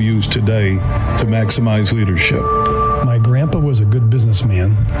still use today to maximize leadership? My grandpa was a good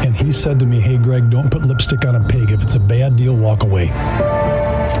businessman, and he said to me, hey, Greg, don't put lipstick on a pig. If it's a bad deal, walk away.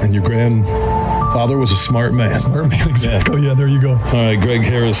 And your grandfather was a smart man. Smart man, exactly. Yeah, there you go. All right, Greg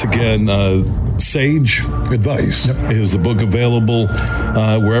Harris again. Sage Advice is the book available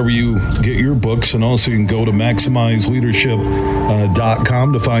wherever you get your books, and also you can go to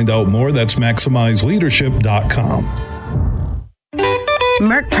MaximizeLeadership.com to find out more. That's MaximizeLeadership.com.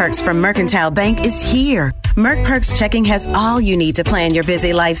 Merck Perks from Mercantile Bank is here. Merck Perks checking has all you need to plan your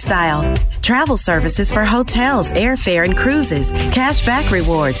busy lifestyle. Travel services for hotels, airfare, and cruises, cash back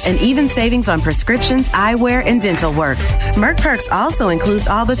rewards, and even savings on prescriptions, eyewear, and dental work. Merck Perks also includes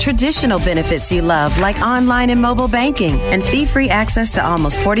all the traditional benefits you love, like online and mobile banking, and fee-free access to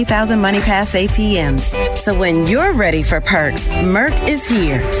almost 40,000 MoneyPass ATMs. So when you're ready for perks, Merck is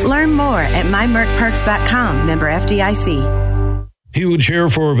here. Learn more at mymerckperks.com. Member FDIC. Huge here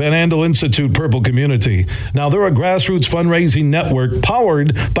for Van Andel Institute Purple Community. Now, they're a grassroots fundraising network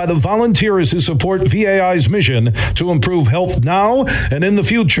powered by the volunteers who support VAI's mission to improve health now and in the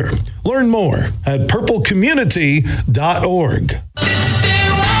future. Learn more at purplecommunity.org.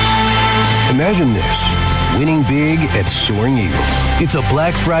 Imagine this. Winning big at Soaring Eagle. It's a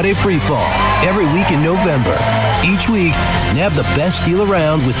Black Friday free fall every week in November. Each week, nab the best deal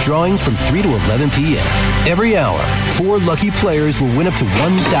around with drawings from 3 to 11 p.m. Every hour, 4 lucky players will win up to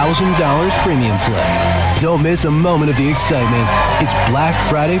 $1,000 premium play. Don't miss a moment of the excitement. It's Black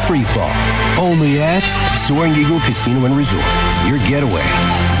Friday free fall. Only at Soaring Eagle Casino and Resort. Your getaway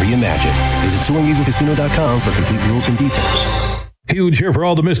reimagined. Visit SoaringEagleCasino.com for complete rules and details. Huge here for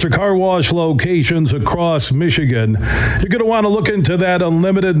all the Mr. Car Wash locations across Michigan. You're going to want to look into that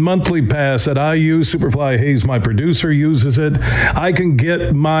unlimited monthly pass that I use. Superfly Hayes, my producer, uses it. I can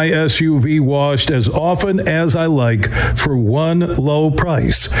get my SUV washed as often as I like for one low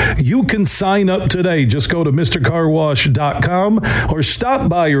price. You can sign up today. Just go to MrCarWash.com or stop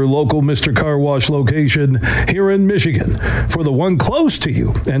by your local Mr. Car Wash location here in Michigan for the one close to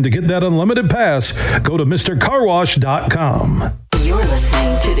you. And to get that unlimited pass, go to MrCarWash.com. You're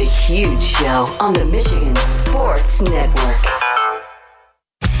listening to The Huge Show on the Michigan Sports Network.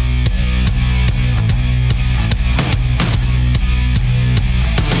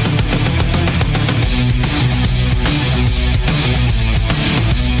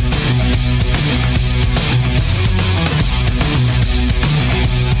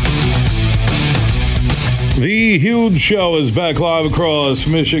 The Huge Show is back live across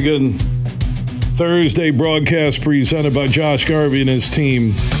Michigan. Thursday broadcast presented by Josh Garvey and his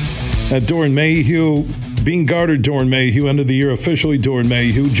team at Doran Mayhew. Being guarded Doran Mayhew, end of the year officially Doran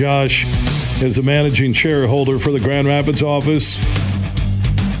Mayhew. Josh is the managing shareholder for the Grand Rapids office.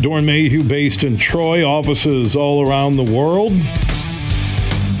 Doran Mayhew based in Troy, offices all around the world.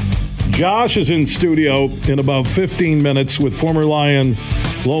 Josh is in studio in about 15 minutes with former Lion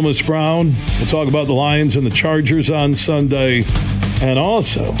Lomas Brown. We'll talk about the Lions and the Chargers on Sunday, and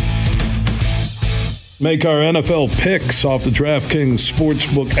also make our NFL picks off the DraftKings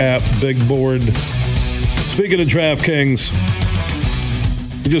Sportsbook app, Big Board. Speaking of DraftKings,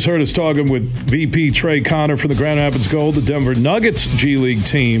 you just heard us talking with VP Trey Connor from the Grand Rapids Gold, the Denver Nuggets G League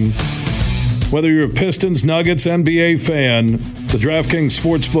team. Whether you're a Pistons, Nuggets, NBA fan, the DraftKings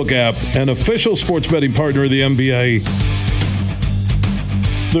Sportsbook app, an official sports betting partner of the NBA,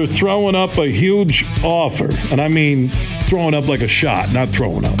 they're throwing up a huge offer. And I mean throwing up like a shot, not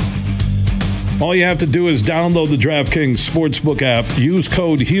throwing up. All you have to do is download the DraftKings Sportsbook app. Use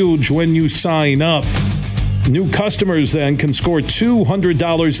code HUGE when you sign up. New customers then can score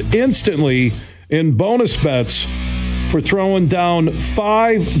 $200 instantly in bonus bets for throwing down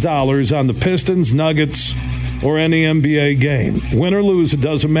 $5 on the Pistons, Nuggets, or any NBA game. Win or lose, it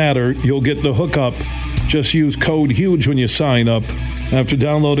doesn't matter. You'll get the hookup. Just use code HUGE when you sign up after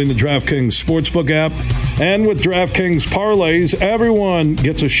downloading the DraftKings Sportsbook app. And with DraftKings Parlays, everyone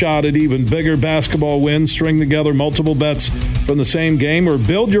gets a shot at even bigger basketball wins. String together multiple bets from the same game or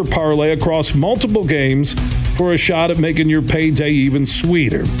build your parlay across multiple games for a shot at making your payday even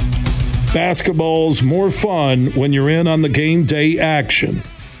sweeter. Basketball's more fun when you're in on the game day action.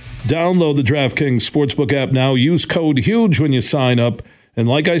 Download the DraftKings Sportsbook app now. Use code HUGE when you sign up. And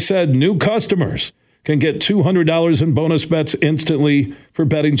like I said, new customers can get $200 in bonus bets instantly for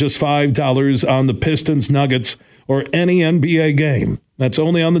betting just $5 on the Pistons, Nuggets, or any NBA game. That's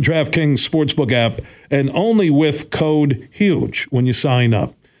only on the DraftKings Sportsbook app and only with code HUGE when you sign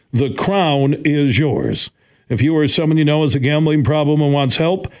up. The crown is yours. If you or someone you know has a gambling problem and wants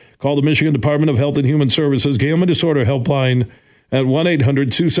help, call the Michigan Department of Health and Human Services Gambling Disorder Helpline at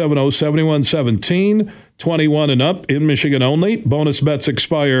 1-800-270-7117, 21 and up, in Michigan only. Bonus bets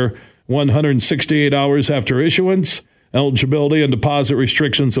expire 168 hours after issuance. Eligibility and deposit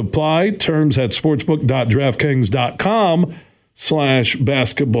restrictions apply. Terms at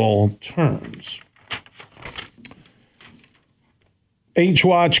sportsbook.draftkings.com/basketball terms.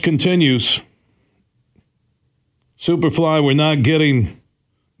 H-Watch continues. Superfly, we're not getting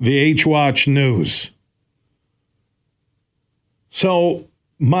the H-Watch news. So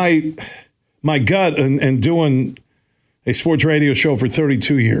my gut, and doing a sports radio show for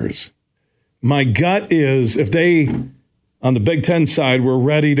 32 years, my gut is if they, on the Big Ten side, were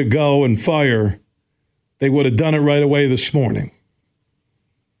ready to go and fire, they would have done it right away this morning.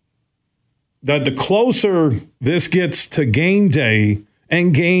 That the closer this gets to game day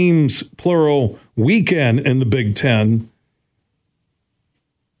and games, plural, weekend in the Big Ten,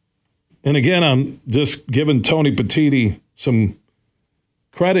 and again, I'm just giving Tony Petitti some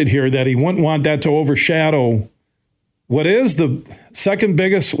credit here that he wouldn't want that to overshadow what is the second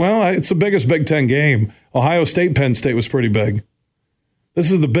biggest, well, it's the biggest Big Ten game. Ohio State, Penn State was pretty big. This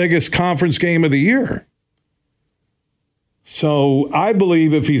is the biggest conference game of the year. So I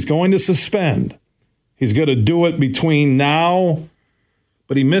believe if he's going to suspend, he's going to do it between now,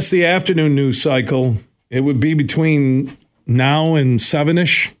 but he missed the afternoon news cycle. It would be between now and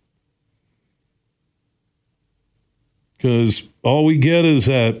 7-ish. Because all we get is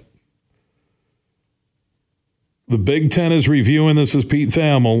that the Big Ten is reviewing, this is Pete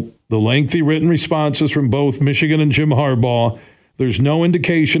Thamel, the lengthy written responses from both Michigan and Jim Harbaugh. There's no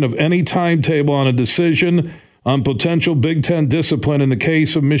indication of any timetable on a decision on potential Big Ten discipline in the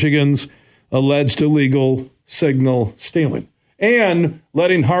case of Michigan's alleged illegal signal stealing. And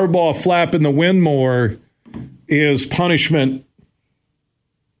letting Harbaugh flap in the wind more is punishment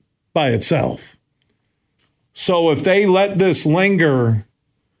by itself. So if they let this linger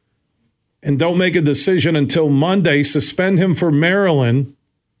and don't make a decision until Monday, suspend him for Maryland,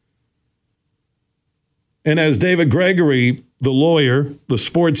 and as David Gregory, the lawyer, the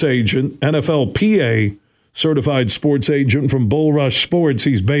sports agent, NFLPA certified sports agent from Bull Rush Sports,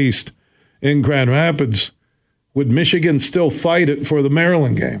 he's based in Grand Rapids, would Michigan still fight it for the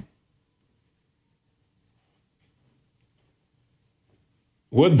Maryland game?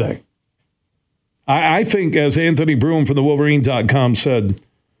 Would they? I think, as Anthony Broom from the Wolverine.com said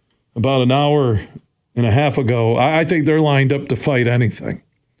about an hour and a half ago, I think they're lined up to fight anything.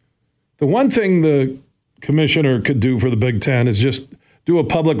 The one thing the commissioner could do for the Big Ten is just do a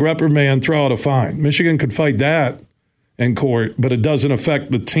public reprimand, throw out a fine. Michigan could fight that in court, but it doesn't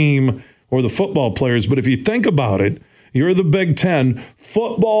affect the team or the football players. But if you think about it, you're the Big Ten.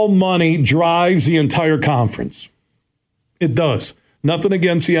 Football money drives the entire conference. It does. Nothing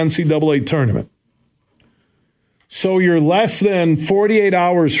against the NCAA tournament. So you're less than 48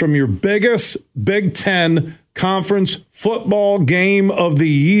 hours from your biggest Big Ten conference football game of the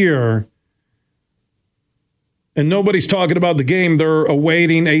year, and nobody's talking about the game. They're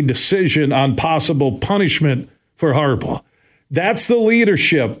awaiting a decision on possible punishment for Harbaugh. That's the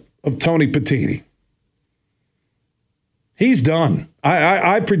leadership of Tony Petitti. He's done.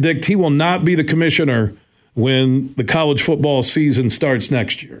 I predict he will not be the commissioner when the college football season starts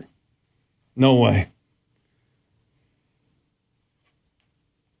next year. No way.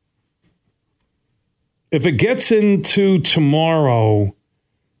 If it gets into tomorrow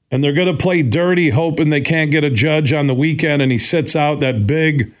And they're going to play dirty, hoping they can't get a judge on the weekend, and he sits out that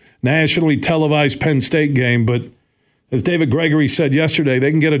big nationally televised Penn State game. But as David Gregory said yesterday,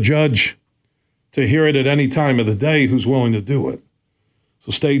 they can get a judge to hear it at any time of the day who's willing to do it. So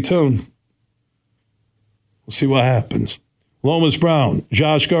stay tuned. We'll see what happens. Lomas Brown,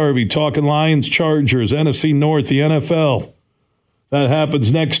 Josh Garvey, talking Lions, Chargers, NFC North, the NFL. That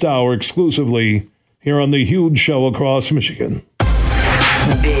happens next hour exclusively here on the Huge Show across Michigan.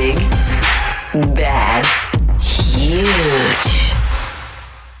 Big, bad, huge.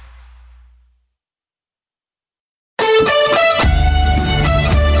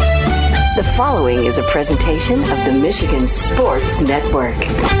 The following is a presentation of the Michigan Sports Network.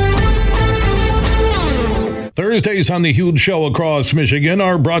 Thursdays on the Huge Show across Michigan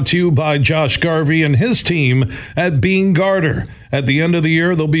are brought to you by Josh Garvey and his team at Bean Garter. At the end of the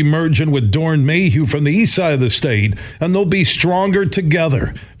year, they'll be merging with Dorn Mayhew from the east side of the state, and they'll be stronger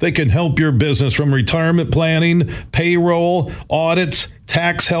together. They can help your business from retirement planning, payroll, audits,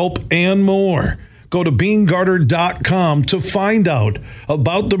 tax help, and more. Go to BeanGarter.com to find out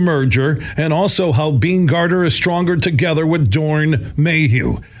about the merger and also how Bean Garter is stronger together with Dorn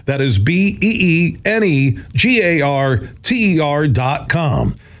Mayhew. That is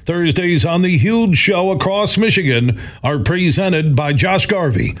BeanGarter.com. Thursdays on the Huge Show across Michigan are presented by Josh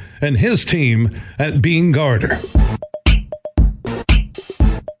Garvey and his team at Bean Garter.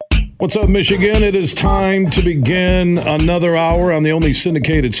 What's up, Michigan? It is time to begin another hour on the only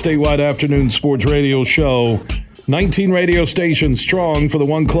syndicated statewide afternoon sports radio show. 19 radio stations strong. For the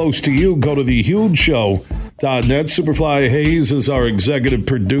one close to you, go to thehugeshow.net. Superfly Hayes is our executive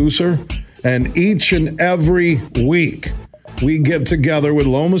producer. And each and every week, we get together with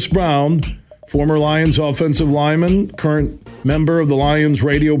Lomas Brown, former Lions offensive lineman, current member of the Lions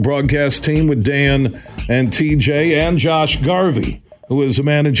radio broadcast team with Dan and TJ, and Josh Garvey, who is a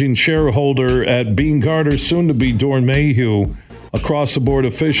managing shareholder at Bean Garter, soon to be Dorn Mayhew, across the board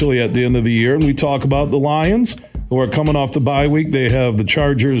officially at the end of the year. And we talk about the Lions, who are coming off the bye week. They have the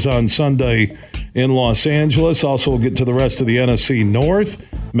Chargers on Sunday in Los Angeles. Also, we'll get to the rest of the NFC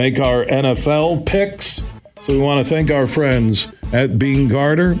North, make our NFL picks. So we want to thank our friends at Bean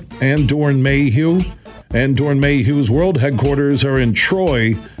Garter and Dorn Mayhew. And Dorn Mayhew's world headquarters are in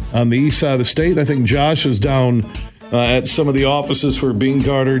Troy on the east side of the state. I think Josh is down at some of the offices for Bean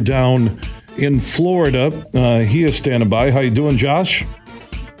Garter down in Florida. He is standing by. How you doing, Josh?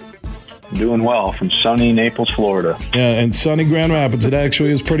 Doing well from sunny Naples, Florida. Yeah, and sunny Grand Rapids. It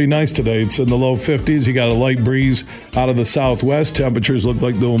actually is pretty nice today. It's in the low 50s. You got a light breeze out of the southwest. Temperatures look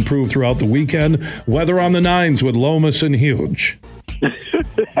like they'll improve throughout the weekend. Weather on the nines with Lomas and Huge. That's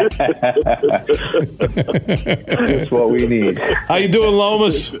what we need. How you doing,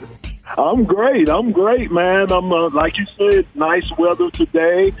 Lomas? I'm great, man. I'm like you said, nice weather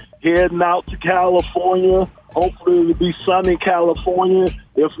today. Heading out to California. Hopefully it'll be sunny California.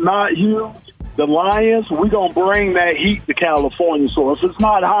 If not, Hugh, the Lions, we're going to bring that heat to California. So if it's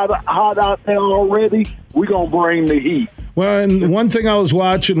not hot out there already, we're going to bring the heat. Well, and one thing I was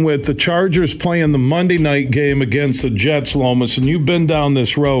watching with the Chargers playing the Monday night game against the Jets, Lomas, and you've been down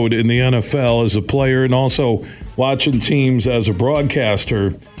this road in the NFL as a player and also watching teams as a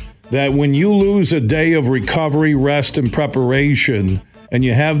broadcaster, that when you lose a day of recovery, rest, and preparation, and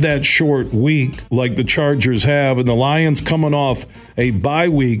you have that short week like the Chargers have, and the Lions coming off a bye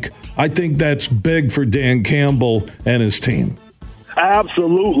week, I think that's big for Dan Campbell and his team.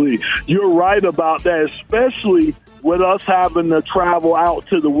 Absolutely. You're right about that, especially with us having to travel out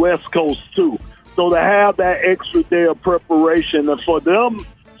to the West Coast, too. So to have that extra day of preparation, and for them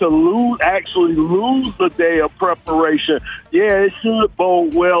to lose the day of preparation, yeah, it should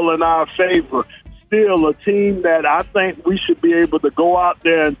bode well in our favor. Still a team that I think we should be able to go out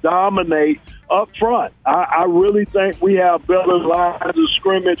there and dominate up front. I really think we have better lines of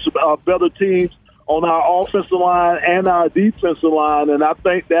scrimmage, better teams on our offensive line and our defensive line, and I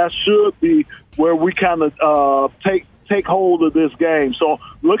think that should be where we kind of take hold of this game. So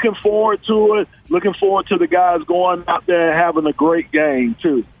looking forward to it, looking forward to the guys going out there and having a great game,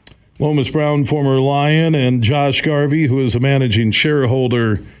 too. Lomas Brown, former Lion, and Josh Garvey, who is a managing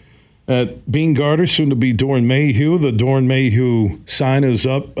shareholder at Bean Garter, soon to be Dorn Mayhew. The Dorn Mayhew sign is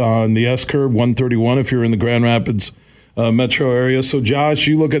up on the S-Curve 131 if you're in the Grand Rapids metro area. So, Josh,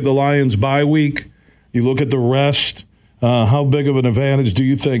 you look at the Lions bye week, you look at the rest. How big of an advantage do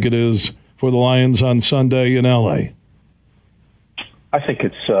you think it is for the Lions on Sunday in L.A.? I think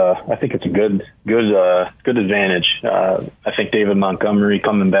it's a good advantage. I think David Montgomery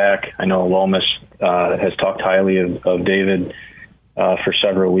coming back. I know Lomas has talked highly of David for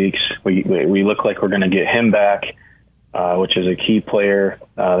several weeks. We look like we're going to get him back. which is a key player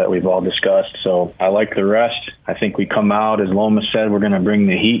that we've all discussed. So I like the rest. I think we come out, as Lomas said, we're going to bring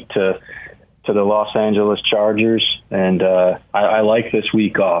the heat to the Los Angeles Chargers, and I like this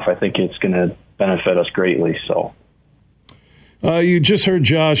week off. I think it's going to benefit us greatly. So. You just heard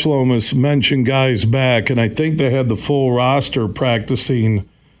Josh Lomas mention guys back, and I think they had the full roster practicing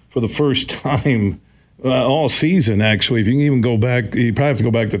for the first time all season, actually. If you can even go back, you probably have to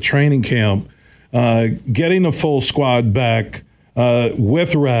go back to training camp. Getting a full squad back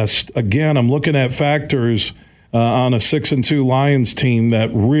with rest. Again, I'm looking at factors on a 6-2 Lions team that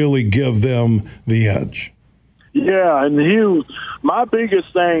really give them the edge. Yeah, and Hughes, my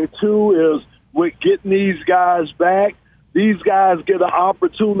biggest thing, too, is with getting these guys back, these guys get an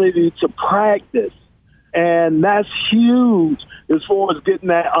opportunity to practice. And that's huge as far as getting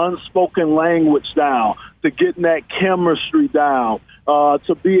that unspoken language down, to getting that chemistry down,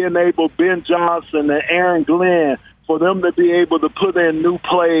 to being able, Ben Johnson and Aaron Glenn, for them to be able to put in new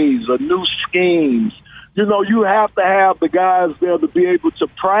plays or new schemes. You know, you have to have the guys there to be able to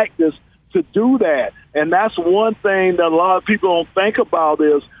practice to do that. And that's one thing that a lot of people don't think about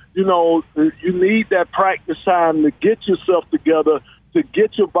is, you know, you need that practice time to get yourself together, to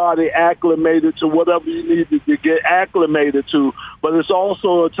get your body acclimated to whatever you need to get acclimated to. But it's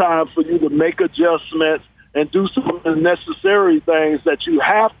also a time for you to make adjustments and do some of the necessary things that you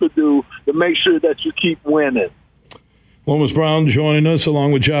have to do to make sure that you keep winning. Lomas Brown joining us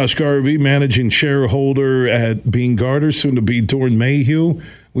along with Josh Garvey, managing shareholder at Beene Garter, soon to be Doeren Mayhew.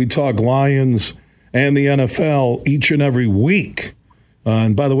 We talk Lions and the NFL each and every week.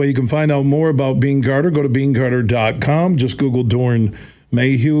 And by the way, you can find out more about Beene Garter. Go to BeeneGarter.com. Just Google Doeren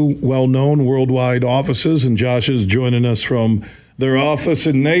Mayhew, well-known worldwide offices. And Josh is joining us from their office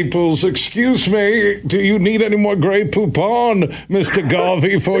in Naples. Excuse me, do you need any more Grey Poupon, Mr.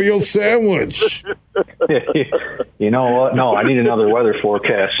 Garvey, for your sandwich? You know what? No, I need another weather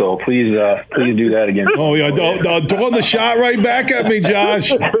forecast, so please do that again. Oh, yeah, throwing the shot right back at me,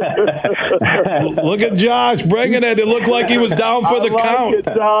 Josh. Look at Josh bringing it. It looked like he was down for the count.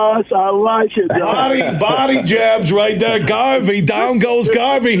 I like it, Josh. Body jabs right there. Garvey, down goes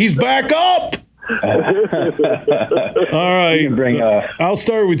Garvey. He's back up. All right. I'll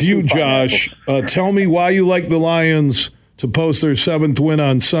start with you, Josh. Tell me why you like the Lions to post their 7th win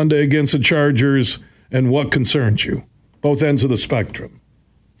on Sunday against the Chargers, and what concerns you, both ends of the spectrum.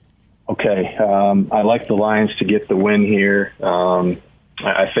 Okay. I like the Lions to get the win here.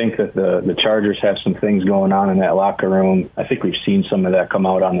 I think that the Chargers have some things going on in that locker room. I think we've seen some of that come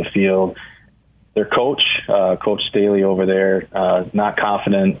out on the field. Their coach, Coach Staley over there, not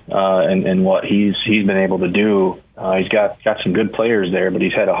confident in what he's been able to do. He's got some good players there, but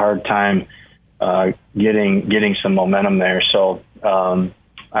he's had a hard time getting some momentum there. So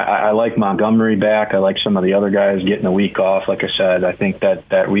I like Montgomery back. I like some of the other guys getting a week off. Like I said, I think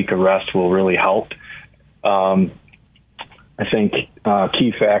that week of rest will really help. I think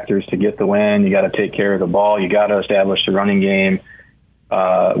key factors to get the win, you got to take care of the ball. You got to establish the running game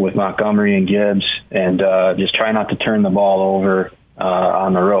with Montgomery and Gibbs, and just try not to turn the ball over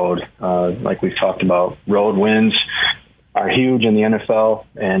on the road. Like we've talked about, road wins are huge in the NFL.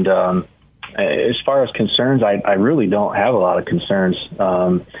 And as far as concerns, I really don't have a lot of concerns.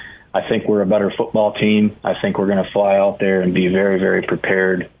 I think we're a better football team. I think we're going to fly out there and be very, very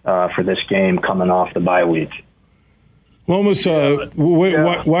prepared for this game coming off the bye week. Lomas,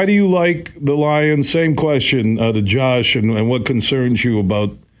 why do you like the Lions? Same question to Josh, and what concerns you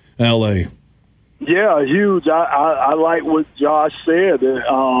about L.A.? Yeah, huge. I like what Josh said.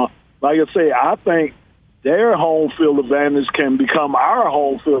 Like I say, I think their home field advantage can become our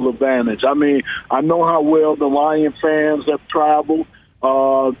home field advantage. I mean, I know how well the Lion fans have traveled.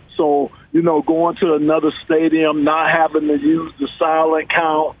 So, you know, going to another stadium, not having to use the silent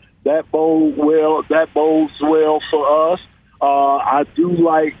count, that bodes well for us. I do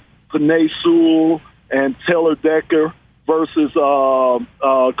like Penei Sewell and Taylor Decker versus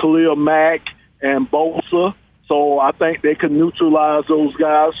Khalil Mack and Bosa. So I think they can neutralize those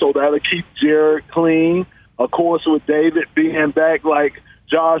guys, so that'll keep Jared clean. Of course, with David being back, like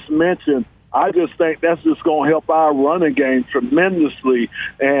Josh mentioned, I just think that's just going to help our running game tremendously.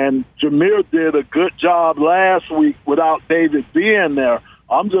 And Jameer did a good job last week without David being there.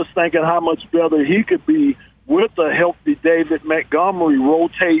 I'm just thinking how much better he could be with a healthy David Montgomery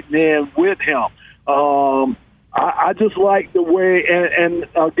rotating in with him. I just like the way, and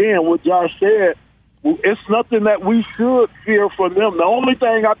again, what Josh said, it's nothing that we should fear for them. The only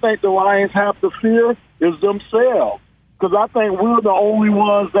thing I think the Lions have to fear is themselves, because I think we're the only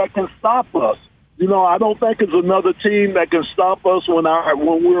ones that can stop us. I don't think it's another team that can stop us when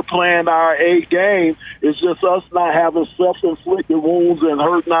we're playing our A game. It's just us not having self-inflicted wounds and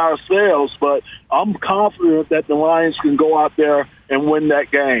hurting ourselves. But I'm confident that the Lions can go out there and win that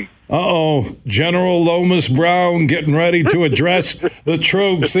game. General Lomas Brown getting ready to address the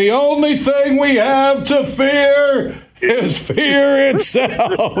troops. The only thing we have to fear is fear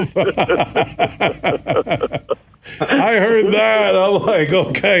itself. I heard that. I'm like,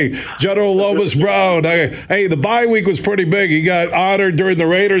 okay, General Lomas Brown. Hey, the bye week was pretty big. He got honored during the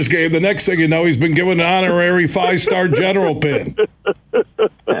Raiders game. The next thing you know, he's been given an honorary 5-star general pin.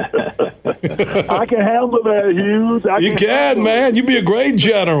 I can handle that, Hughes. You can, man. You'd be a great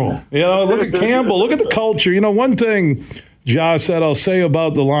general. Look at Campbell. Look at the culture. One thing, Josh, that I'll say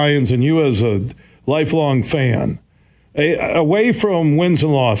about the Lions, and you as a lifelong fan, away from wins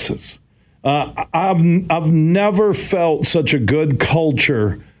and losses, I've never felt such a good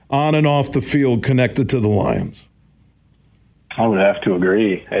culture on and off the field connected to the Lions. I would have to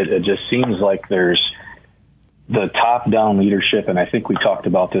agree. It just seems like there's the top-down leadership, and I think we talked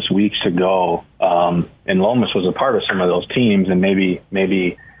about this weeks ago, and Lomas was a part of some of those teams and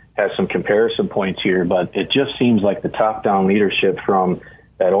maybe has some comparison points here, but it just seems like the top-down leadership from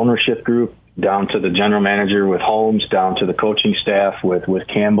that ownership group down to the general manager with Holmes, down to the coaching staff with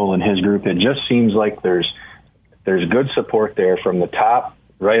Campbell and his group. It just seems like there's good support there from the top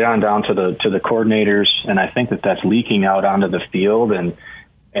right on down to the coordinators, and I think that's leaking out onto the field, and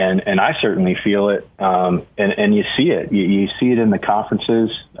I certainly feel it, and you see it. You see it in the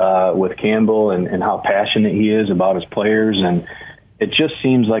conferences with Campbell and how passionate he is about his players, and it just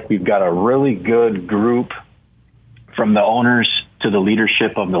seems like we've got a really good group from the owners to the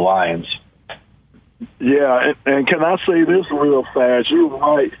leadership of the Lions. Yeah, and can I say this real fast? You're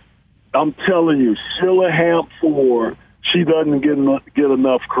right. I'm telling you, Sheila Hamp Ford, she doesn't get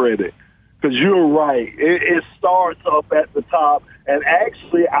enough credit. Because you're right. It starts up at the top. And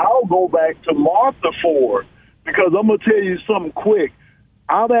actually, I'll go back to Martha Ford, because I'm going to tell you something quick.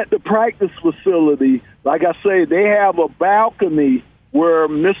 Out at the practice facility, like I say, they have a balcony where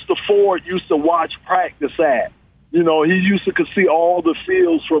Mr. Ford used to watch practice at. He used to see all the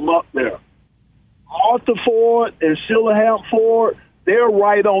fields from up there. Martha Ford and Sheila Hamp Ford, they're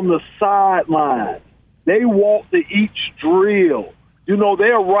right on the sideline. They walk to each drill.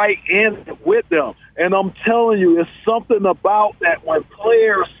 They're right in with them. And I'm telling you, it's something about that when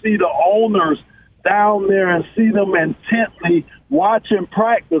players see the owners down there and see them intently watching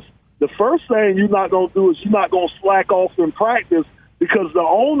practice, the first thing you're not going to do is you're not going to slack off in practice because the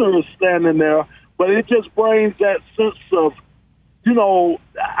owner is standing there. But it just brings that sense of,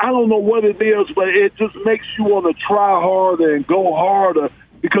 I don't know what it is, but it just makes you want to try harder and go harder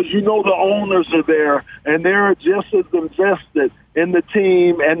because the owners are there and they're just as invested in the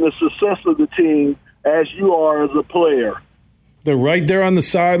team and the success of the team as you are as a player. They're right there on the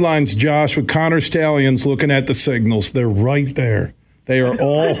sidelines, Josh, with Connor Stallions looking at the signals. They're right there. They are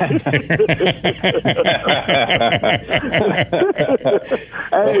all there. Hey,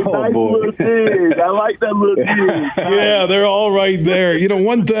 nice little dig. I like that little dig. Yeah, they're all right there.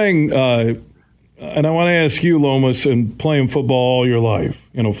 One thing, and I want to ask you, Lomas, and playing football all your life,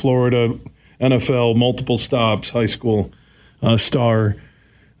 Florida, NFL, multiple stops, high school star.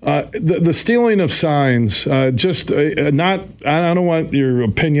 The stealing of signs, I don't want your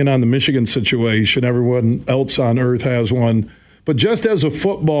opinion on the Michigan situation. Everyone else on earth has one. But just as a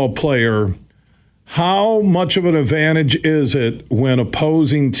football player, how much of an advantage is it when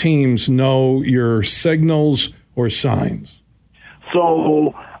opposing teams know your signals or signs?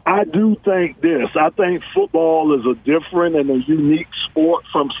 So I do think this. I think football is a different and a unique sport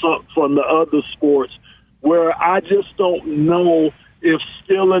from the other sports where I just don't know if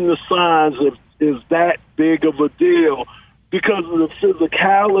stealing the signs is that big of a deal because of the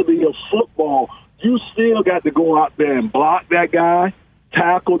physicality of football. You still got to go out there and block that guy,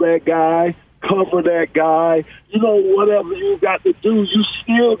 tackle that guy, cover that guy. Whatever you got to do, you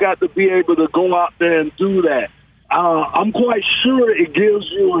still got to be able to go out there and do that. I'm quite sure it gives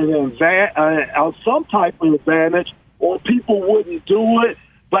you some type of advantage, or people wouldn't do it.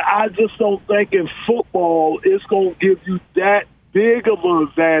 But I just don't think in football it's going to give you that big of an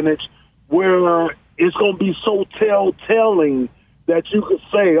advantage where it's going to be so telltale that you could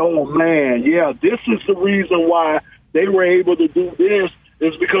say, oh, man, yeah, this is the reason why they were able to do this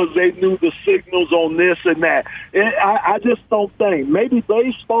is because they knew the signals on this and that. And I just don't think. Maybe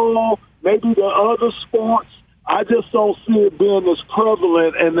baseball, maybe the other sports, I just don't see it being as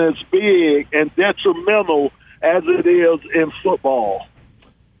prevalent and as big and detrimental as it is in football.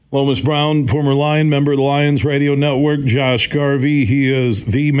 Lomas Brown, former Lion, member of the Lions Radio Network. Josh Garvey, he is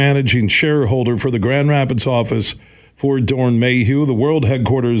the managing shareholder for the Grand Rapids office for Doeren Mayhew. The world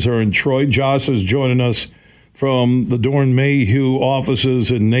headquarters are in Troy. Josh is joining us from the Doeren Mayhew offices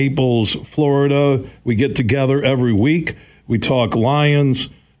in Naples, Florida. We get together every week. We talk Lions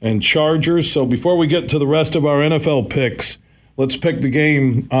and Chargers. So before we get to the rest of our NFL picks, let's pick the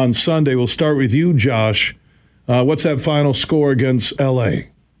game on Sunday. We'll start with you, Josh. What's that final score against L.A.?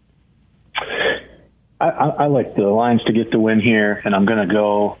 I like the Lions to get the win here, and I'm going to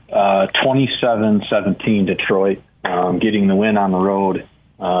go 27-17 Detroit, getting the win on the road.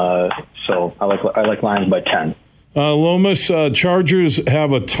 So I like Lions by 10. Lomas, Chargers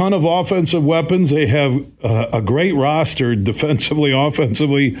have a ton of offensive weapons. They have a great roster defensively,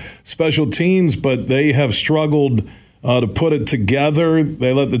 offensively, special teams, but they have struggled to put it together.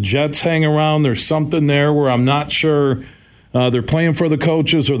 They let the Jets hang around. There's something there where I'm not sure they're playing for the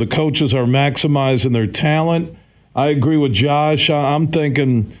coaches or the coaches are maximizing their talent. I agree with Josh. I'm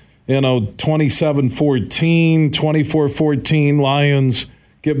thinking, 27-14, 24-14, Lions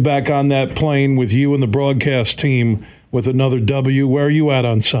get back on that plane with you and the broadcast team with another W. Where are you at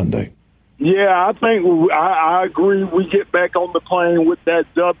on Sunday? Yeah, I think I agree. We get back on the plane with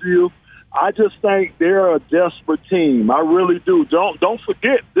that W. I just think they're a desperate team. I really do. Don't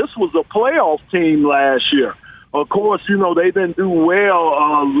forget, this was a playoff team last year. Of course, they didn't do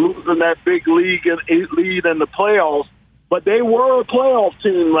well losing that big lead in the playoffs, but they were a playoff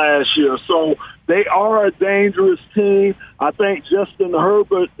team last year. So they are a dangerous team. I think Justin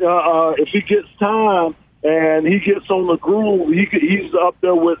Herbert, if he gets time and he gets on the groove, he's up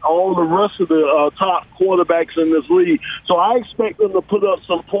there with all the rest of the top quarterbacks in this league. So I expect them to put up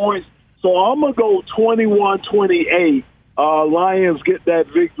some points. So I'm going to go 21-28. Lions get that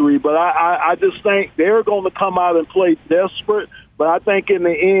victory, but I just think they're going to come out and play desperate, but I think in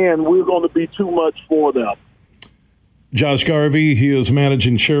the end we're going to be too much for them. Josh Garvey, he is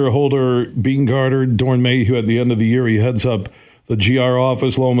managing shareholder Bean Garter, Doeren Mayhew at the end of the year. He heads up the GR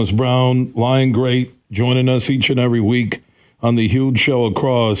office. Lomas Brown, Lion Great, joining us each and every week on the huge show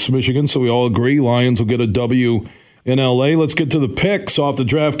across Michigan. So we all agree Lions will get a W in L.A. Let's get to the picks off the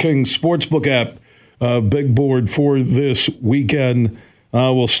DraftKings Sportsbook app. Big board for this weekend.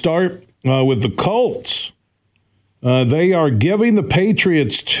 We'll start with the Colts. They are giving the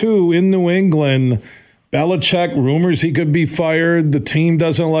Patriots 2 in New England. Belichick, rumors he could be fired. The team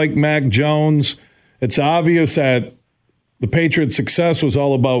doesn't like Mac Jones. It's obvious that the Patriots' success was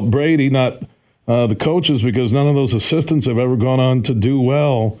all about Brady, not the coaches, because none of those assistants have ever gone on to do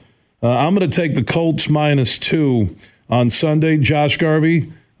well. I'm going to take the Colts -2 on Sunday. Josh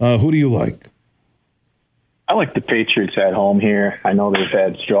Garvey, who do you like? I like the Patriots at home here. I know they've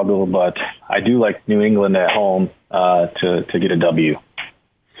had struggle, but I do like New England at home to get a W.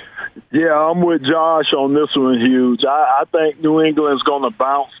 Yeah, I'm with Josh on this one, Huge. I think New England's going to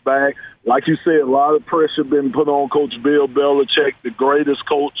bounce back. Like you said, a lot of pressure been put on Coach Bill Belichick, the greatest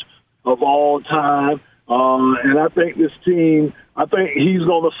coach of all time. And I think this team, he's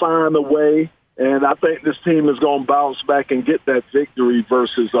going to find a way, and I think this team is going to bounce back and get that victory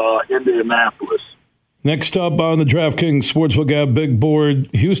versus Indianapolis. Next up on the DraftKings Sportsbook app big board,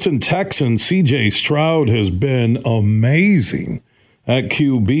 Houston Texans. C.J. Stroud has been amazing at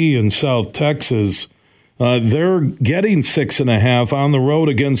QB in South Texas. They're getting 6.5 on the road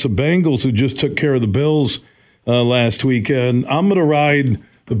against the Bengals, who just took care of the Bills last weekend. I'm going to ride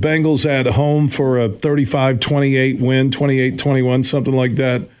the Bengals at home for a 35-28 win, 28-21, something like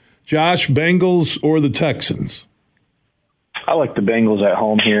that. Josh, Bengals or the Texans? I like the Bengals at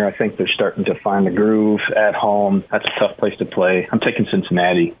home here. I think they're starting to find the groove at home. That's a tough place to play. I'm taking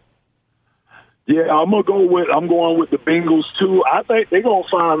Cincinnati. Yeah, I'm going with the Bengals too. I think they're going to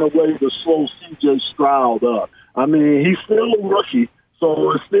find a way to slow C.J. Stroud up. I mean, he's still a rookie, so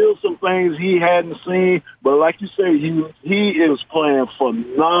there's still some things he hadn't seen. But like you say, he is playing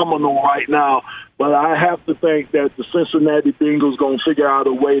phenomenal right now. But I have to think that the Cincinnati Bengals going to figure out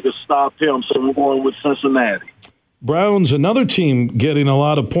a way to stop him. So we're going with Cincinnati. Browns, another team getting a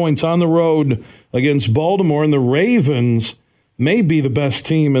lot of points on the road against Baltimore, and the Ravens may be the best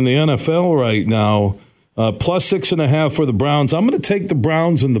team in the NFL right now. Plus 6.5 for the Browns. I'm going to take the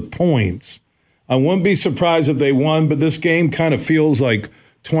Browns and the points. I wouldn't be surprised if they won, but this game kind of feels like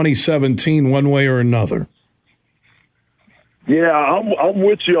 2017 one way or another. Yeah, I'm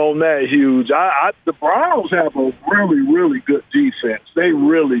with you on that, Huge. The Browns have a really, really good defense. They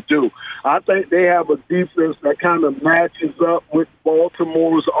really do. I think they have a defense that kind of matches up with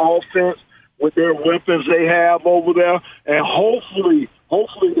Baltimore's offense, with their weapons they have over there. And hopefully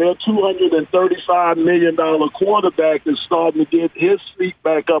hopefully their $235 million quarterback is starting to get his feet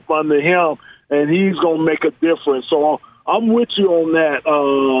back up under him, and he's going to make a difference. So I'm with you on that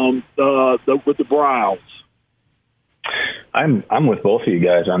with the Browns. I'm with both of you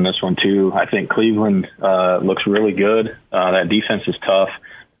guys on this one too. I think Cleveland looks really good. That defense is tough.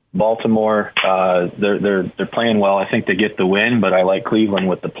 Baltimore, they're playing well. I think they get the win, but I like Cleveland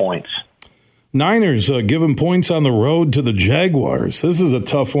with the points. Niners giving points on the road to the Jaguars. This is a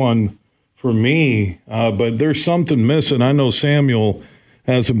tough one for me, but there's something missing. I know Samuel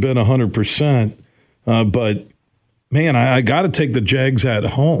hasn't been 100%, but man, I got to take the Jags at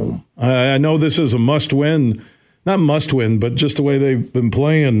home. I know this is a must-win. Not must-win, but just the way they've been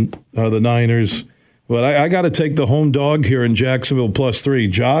playing the Niners. But I got to take the home dog here in Jacksonville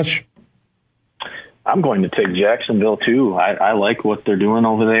 +3. Josh? I'm going to take Jacksonville, too. I like what they're doing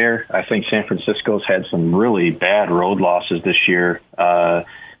over there. I think San Francisco's had some really bad road losses this year. I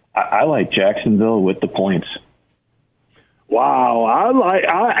like Jacksonville with the points. Wow,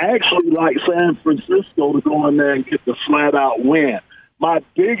 I actually like San Francisco to go in there and get the flat-out win. My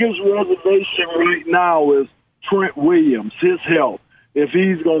biggest reservation right now is Trent Williams, his health, if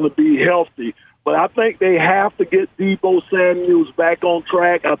he's going to be healthy. But I think they have to get Deebo Samuels back on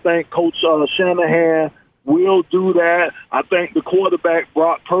track. I think Coach Shanahan will do that. I think the quarterback,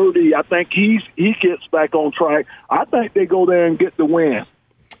 Brock Purdy, I think he gets back on track. I think they go there and get the win,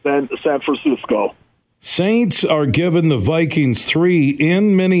 San Francisco. Saints are giving the Vikings 3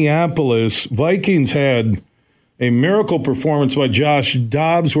 in Minneapolis. Vikings had a miracle performance by Josh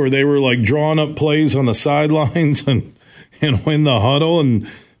Dobbs where they were like drawing up plays on the sidelines and win the huddle, and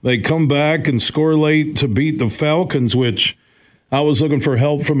they come back and score late to beat the Falcons, which I was looking for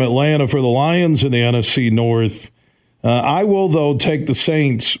help from Atlanta for the Lions in the NFC North. I will, though, take the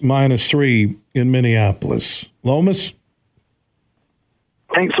Saints -3 in Minneapolis. Lomas?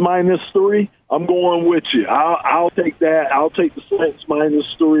 Saints -3. I'm going with you. I'll take that. I'll take the Saints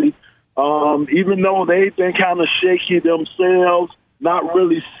 -3. Even though they've been kind of shaky themselves, not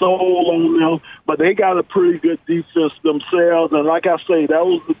really sold on them, but they got a pretty good defense themselves. And like I say,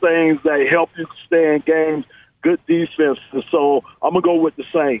 those are the things that help you stay in games, good defense. And so I'm going to go with the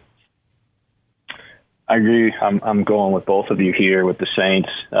Saints. I agree. I'm going with both of you here with the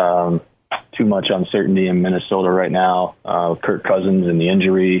Saints. Too much uncertainty in Minnesota right now. Kirk Cousins and the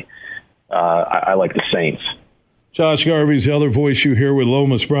injury. I like the Saints. Josh Garvey's the other voice you hear with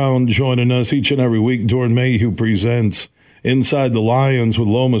Lomas Brown joining us each and every week. Dorn Mayhew presents Inside the Lions with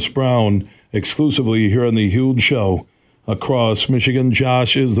Lomas Brown, exclusively here on the Huge Show across Michigan.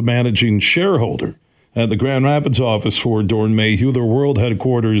 Josh is the managing shareholder at the Grand Rapids office for Dorn Mayhew. Their world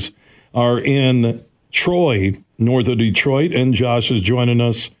headquarters are in Troy, north of Detroit, and Josh is joining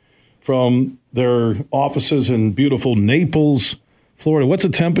us from their offices in beautiful Naples, Florida. What's the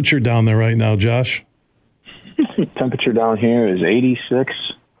temperature down there right now, Josh? Temperature down here is 86,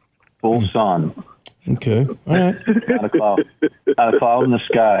 full sun. Okay. All right. Not a cloud in the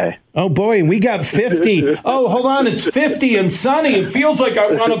sky. Oh, boy, and we got 50. Oh, hold on. It's 50 and sunny. It feels like I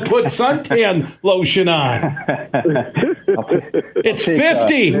want to put suntan lotion on. It's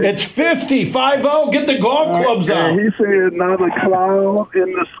 50. It's 50. 5-0. Get the golf clubs out. He said not a cloud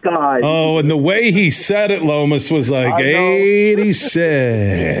in the sky. Oh, and the way he said it, Lomas, was like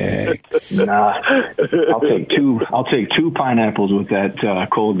 86. Nah, I'll take two pineapples with that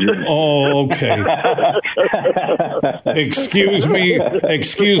cold drink. Oh, okay. Excuse me,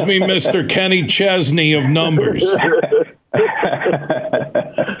 Mr. Kenny Chesney of numbers.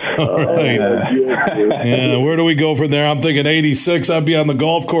 All right. Yeah, where do we go from there? I'm thinking 86. I'd be on the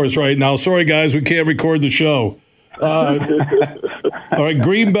golf course right now. Sorry, guys, we can't record the show. All right,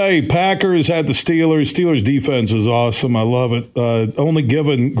 Green Bay Packers at the Steelers. Steelers defense is awesome. I love it. Only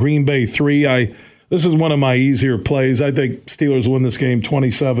given Green Bay 3. This is one of my easier plays. I think Steelers win this game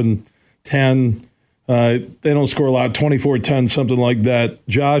 27-10. They don't score a lot, 24-10, something like that.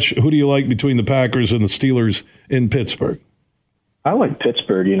 Josh, who do you like between the Packers and the Steelers in Pittsburgh? I like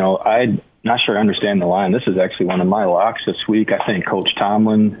Pittsburgh. I'm not sure I understand the line. This is actually one of my locks this week. I think Coach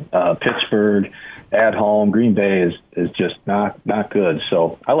Tomlin, Pittsburgh at home, Green Bay is just not good.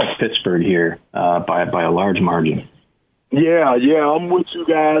 So I like Pittsburgh here by a large margin. Yeah, I'm with you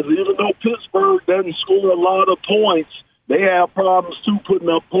guys. Even though Pittsburgh doesn't score a lot of points, they have problems too putting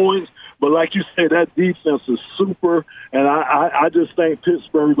up points. But like you said, that defense is super, and I just think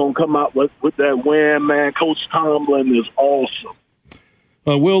Pittsburgh's going to come out with that win, man. Coach Tomlin is awesome.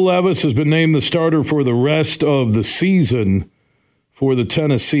 Will Levis has been named the starter for the rest of the season for the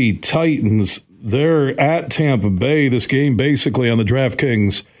Tennessee Titans. They're at Tampa Bay. This game basically on the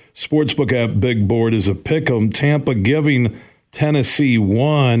DraftKings Sportsbook app big board is a pick 'em. Tampa giving Tennessee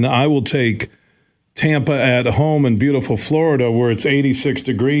 1. I will take Tampa at home in beautiful Florida where it's 86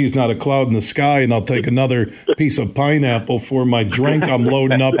 degrees, not a cloud in the sky, and I'll take another piece of pineapple for my drink I'm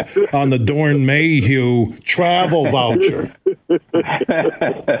loading up on the Dorn Mayhew travel voucher.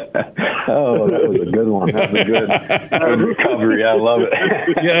 Oh, that was a good one. That was a good recovery. I love it.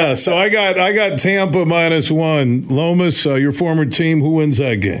 Yeah, so I got Tampa -1. Lomas, your former team, who wins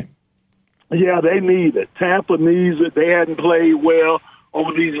that game? Yeah, they need it. Tampa needs it. They hadn't played well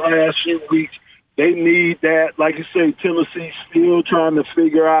over these last few weeks. They need that. Like you say, Tennessee's still trying to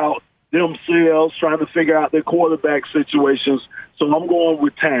figure out themselves, trying to figure out their quarterback situations. So I'm going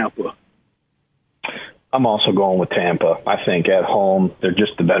with Tampa. I'm also going with Tampa. I think at home, they're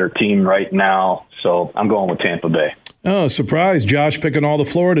just the better team right now. So I'm going with Tampa Bay. Oh, surprise. Josh picking all the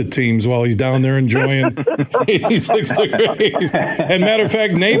Florida teams while he's down there enjoying 86 degrees. And matter of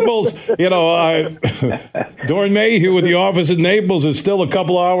fact, Naples, Dorn Mayhew with the office in Naples is still a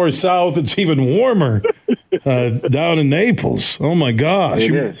couple hours south. It's even warmer down in Naples. Oh, my gosh.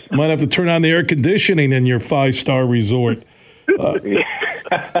 You might have to turn on the air conditioning in your 5-star resort. Hey,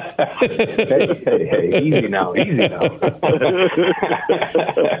 easy now.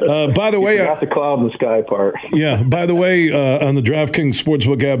 By the way, got the cloud in the sky part. Yeah. By the way, on the DraftKings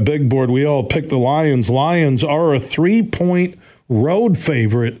Sportsbook app big board, we all picked the Lions. Lions are a 3-point road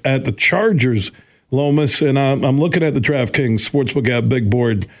favorite at the Chargers, Lomas, and I'm looking at the DraftKings Sportsbook app big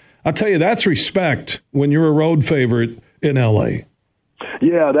board. I'll tell you, that's respect when you're a road favorite in L.A.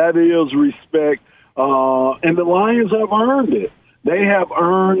 Yeah, that is respect. And the Lions have earned it. They have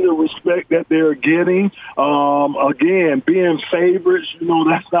earned the respect that they're getting. Again, being favorites,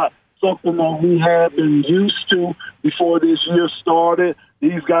 that's not something that we have been used to before this year started.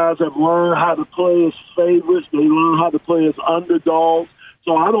 These guys have learned how to play as favorites. They learn how to play as underdogs.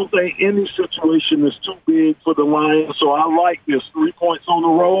 So I don't think any situation is too big for the Lions. So I like this 3 points on the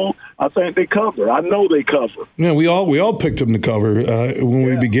road. I think they cover. I know they cover. Yeah, we all picked them to cover when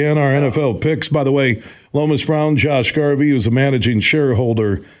we began our NFL picks. By the way, Lomas Brown, Josh Garvey, who's a managing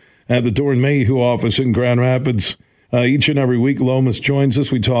shareholder at the Dorn Mayhew office in Grand Rapids. Each and every week, Lomas joins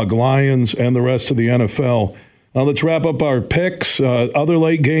us. We talk Lions and the rest of the NFL. Let's wrap up our picks. Other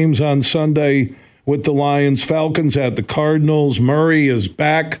late games on Sunday with the Lions. Falcons at the Cardinals. Murray is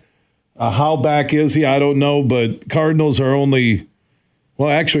back. How back is he? I don't know, but Cardinals are only – well,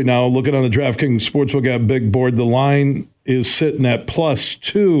 actually now, looking on the DraftKings Sportsbook app big board, the line is sitting at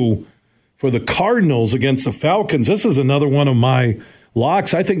 +2 for the Cardinals against the Falcons. This is another one of my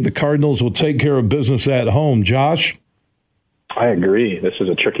locks. I think the Cardinals will take care of business at home. Josh? I agree. This is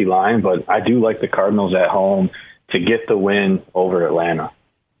a tricky line, but I do like the Cardinals at home to get the win over Atlanta.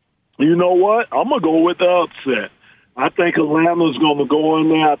 You know what? I'm going to go with the upset. I think Atlanta's going to go in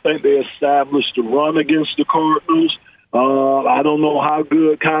there. I think they established the run against the Cardinals. I don't know how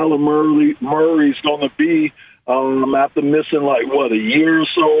good Kyler Murray's going to be after missing, a year or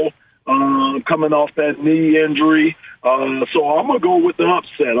so, coming off that knee injury. So I'm going to go with the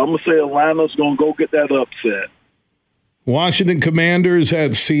upset. I'm going to say Atlanta's going to go get that upset. Washington Commanders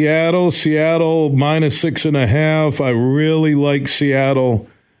at Seattle. Seattle -6.5. I really like Seattle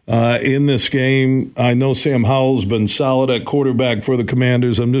in this game. I know Sam Howell's been solid at quarterback for the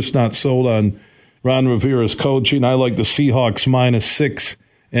Commanders. I'm just not sold on Ron Rivera's coaching. I like the Seahawks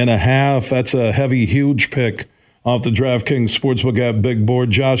 -6.5. That's a heavy, huge pick off the DraftKings Sportsbook app big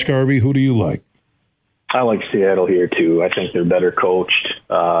board. Josh Garvey, who do you like? I like Seattle here, too. I think they're better coached.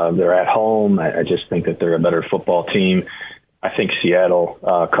 They're at home. I just think that they're a better football team. I think Seattle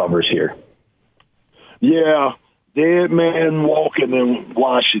covers here. Yeah, dead man walking in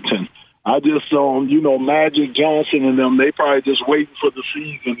Washington. I just don't, Magic Johnson and them, they probably just waiting for the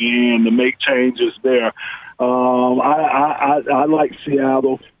season to end to make changes there. I like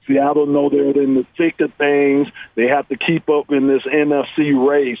Seattle. Seattle know they're in the thick of things. They have to keep up in this NFC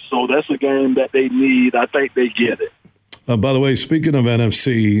race, so that's a game that they need. I think they get it. By the way, speaking of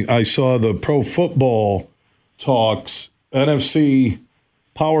NFC, I saw the Pro Football Talks NFC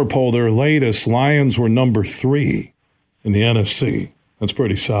Power Poll, their latest. Lions were number 3 in the NFC. That's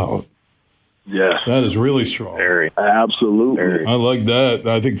pretty solid. Yeah. That is really strong. Absolutely. I like that.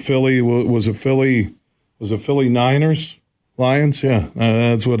 I think Philly was it Philly Niners? Lions? Yeah,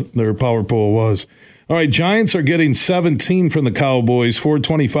 that's what their power poll was. All right, Giants are getting 17 from the Cowboys,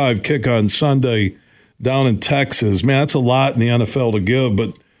 4:25 kick on Sunday down in Texas. Man, that's a lot in the NFL to give,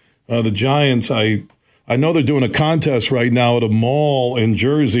 but the Giants, I know they're doing a contest right now at a mall in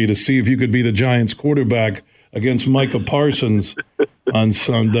Jersey to see if you could be the Giants quarterback against Micah Parsons on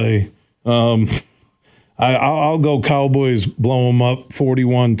Sunday. I'll go Cowboys, blow them up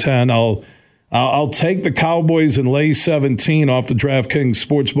 41-10. I'll take the Cowboys and lay 17 off the DraftKings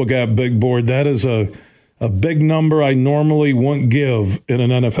Sportsbook app big board. That is a big number I normally wouldn't give in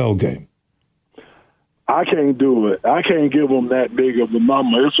an NFL game. I can't do it. I can't give them that big of a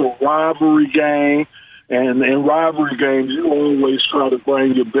number. It's a rivalry game, and in rivalry games, you always try to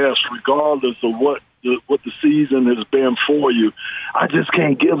bring your best regardless of what the season has been for you. I just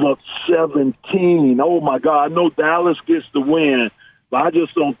can't give up 17. Oh, my God. I know Dallas gets the win, but I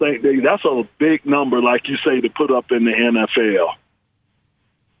just don't think that's a big number, like you say, to put up in the NFL.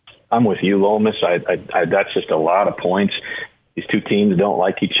 I'm with you, Lomas. That's just a lot of points. These two teams don't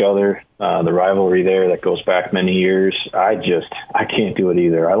like each other. The rivalry there that goes back many years. I can't do it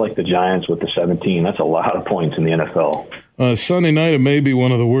either. I like the Giants with the 17. That's a lot of points in the NFL. Sunday night, it may be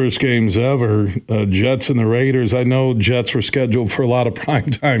one of the worst games ever. Jets and the Raiders. I know Jets were scheduled for a lot of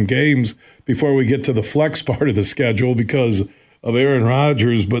primetime games before we get to the flex part of the schedule because of Aaron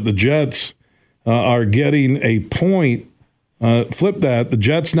Rodgers, but the Jets are getting a point. Flip that. The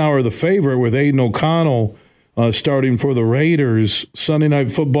Jets now are the favorite with Aiden O'Connell starting for the Raiders. Sunday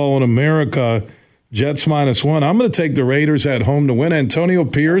Night Football in America, Jets -1. I'm going to take the Raiders at home to win. Antonio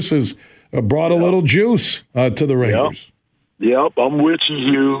Pierce has brought a little juice to the Raiders. Yep, I'm with you,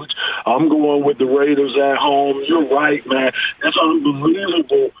 huge. I'm going with the Raiders at home. You're right, man. It's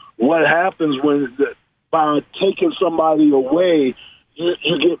unbelievable what happens by taking somebody away, you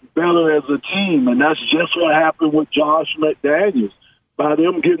get better as a team, and that's just what happened with Josh McDaniels. By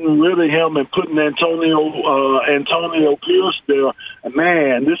them getting rid of him and putting Antonio Pierce there,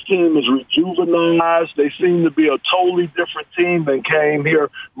 man, this team is rejuvenized. They seem to be a totally different team than came here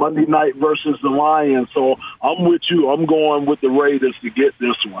Monday night versus the Lions. So I'm with you. I'm going with the Raiders to get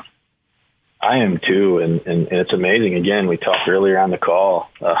this one. I am too, and it's amazing. Again, we talked earlier on the call,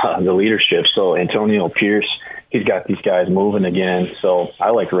 the leadership. So Antonio Pierce, he's got these guys moving again. So I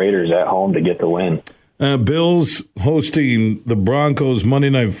like Raiders at home to get the win. Bills hosting the Broncos Monday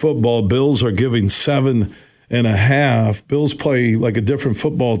Night Football. Bills are giving 7.5. Bills play like a different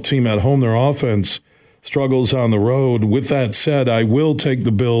football team at home. Their offense struggles on the road. With that said, I will take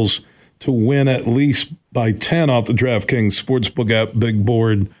the Bills to win at least by 10 off the DraftKings Sportsbook app big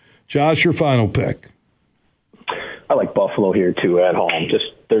board. Josh, your final pick. I like Buffalo here too at home.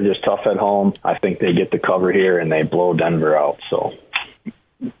 They're just tough at home. I think they get the cover here and they blow Denver out. So.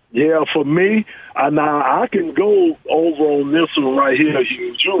 Yeah, for me, I can go over on this one right here,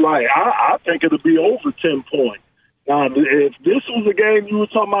 Hughes. You're right. I think it'll be over 10 points. Now, if this was a game you were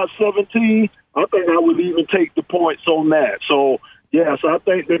talking about 17, I think I would even take the points on that. So, yes, I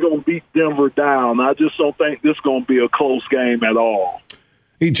think they're going to beat Denver down. I just don't think this is going to be a close game at all.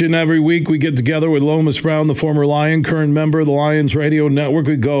 Each and every week we get together with Lomas Brown, the former Lion, current member of the Lions Radio Network.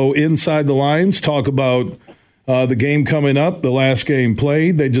 We go inside the Lions, talk about the game coming up, the last game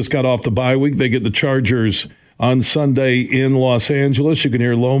played. They just got off the bye week. They get the Chargers on Sunday in Los Angeles. You can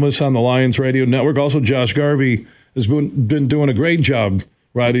hear Lomas on the Lions Radio Network. Also, Josh Garvey has been doing a great job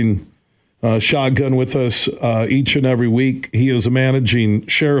riding shotgun with us each and every week. He is a managing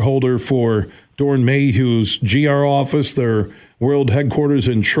shareholder for Dorn Mayhew's GR office, their world headquarters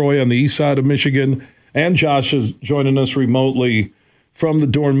in Troy on the east side of Michigan. And Josh is joining us remotely from the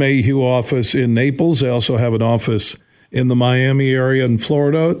Dorn Mayhew office in Naples. They also have an office in the Miami area in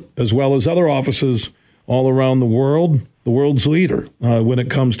Florida, as well as other offices all around the world. The world's leader when it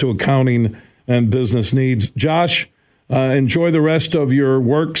comes to accounting and business needs. Josh, enjoy the rest of your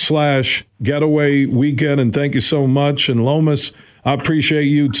work/getaway weekend, and thank you so much. And Lomas, I appreciate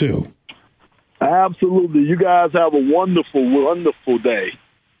you too. Absolutely. You guys have a wonderful, wonderful day.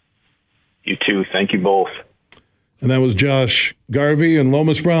 You too. Thank you both. And that was Josh Garvey and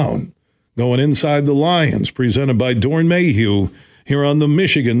Lomas Brown going inside the Lions, presented by Dorn Mayhew here on the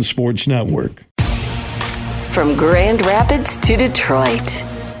Michigan Sports Network. From Grand Rapids to Detroit,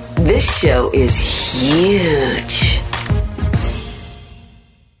 this show is huge.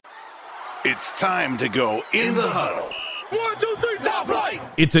 It's time to go in the huddle. 1, 2, 3, top flight!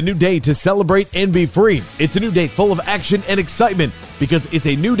 It's a new day to celebrate and be free. It's a new day full of action and excitement because it's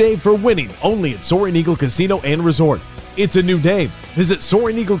a new day for winning only at Soaring Eagle Casino and Resort. It's a new day. Visit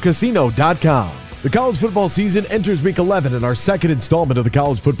SoaringEagleCasino.com. The college football season enters week 11 and our second installment of the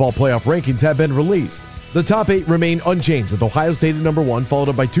college football playoff rankings have been released. The top 8 remain unchanged with Ohio State at number 1, followed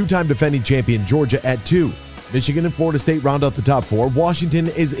up by two-time defending champion Georgia at 2. Michigan and Florida State round out the top 4. Washington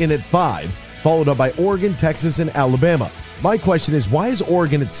is in at 5. Followed up by Oregon, Texas, and Alabama. My question is, why is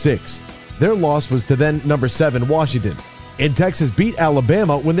Oregon at 6? Their loss was to then number 7, Washington. And Texas beat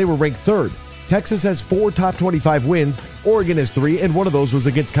Alabama when they were ranked 3rd. Texas has 4 top 25 wins, Oregon has 3, and one of those was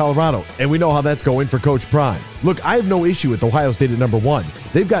against Colorado. And we know how that's going for Coach Prime. Look, I have no issue with Ohio State at number 1.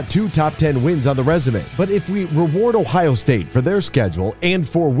 They've got 2 top 10 wins on the resume. But if we reward Ohio State for their schedule and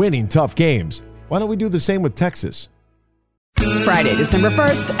for winning tough games, why don't we do the same with Texas? Friday, December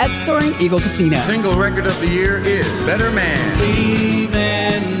 1st at Soaring Eagle Casino. Single record of the year is Better Man. Leave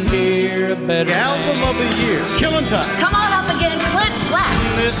and hear better. The album of the year, Killin' Time. Come on up again, Clint Black.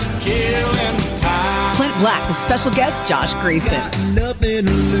 This Killin' Time. Clint Black with special guest Josh Grayson. Nothing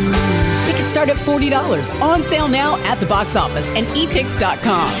to lose. Tickets start at $40. On sale now at the box office and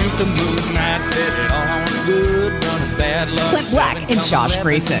etix.com. Shoot the moon, night, bet it on good, run a bad luck. Clint Black and Josh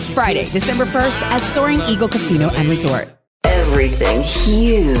Grayson. Friday, December 1st at Soaring Eagle Casino and Resort. Everything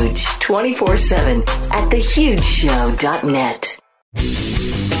huge 24/7 at thehugeshow.net.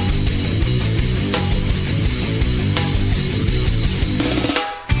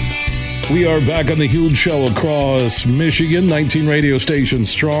 We are back on the Huge Show across Michigan, 19 radio stations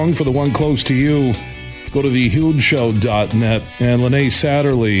strong. For the one close to you, go to thehugeshow.net. And Lene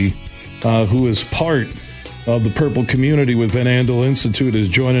Satterley, who is part of the Purple community with Van Andel Institute, is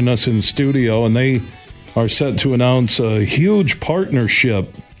joining us in studio, and they are set to announce a huge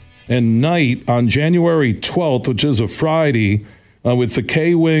partnership and night on January 12th, which is a Friday, with the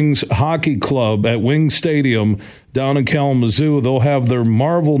K-Wings Hockey Club at Wings Stadium down in Kalamazoo. They'll have their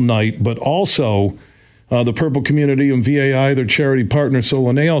Marvel Night, but also the Purple community and VAI, their charity partner. So,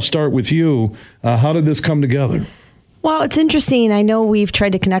 Lene, I'll start with you. How did this come together? Well, it's interesting. I know we've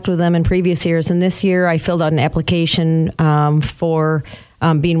tried to connect with them in previous years, and this year I filled out an application for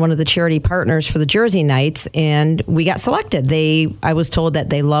being one of the charity partners for the Jersey Nights, and we got selected. I was told that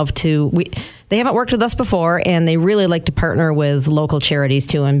they love to. They haven't worked with us before, and they really like to partner with local charities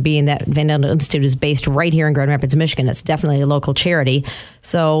too. And being that Van Andel Institute is based right here in Grand Rapids, Michigan, it's definitely a local charity.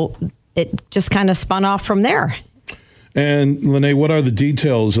 So it just kind of spun off from there. And Lene, what are the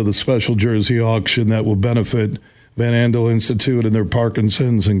details of the special jersey auction that will benefit Van Andel Institute and their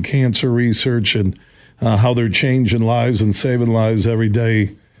Parkinson's and cancer research, and how they're changing lives and saving lives every day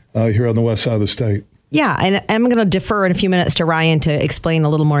here on the west side of the state? Yeah, and I'm going to defer in a few minutes to Ryan to explain a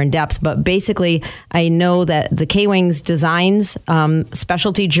little more in depth. But basically, I know that the K-Wings designs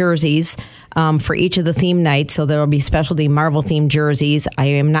specialty jerseys for each of the theme nights. So there will be specialty Marvel-themed jerseys. I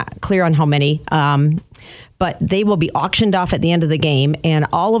am not clear on how many, but they will be auctioned off at the end of the game. And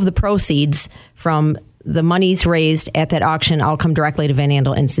all of the proceeds from the monies raised at that auction all come directly to Van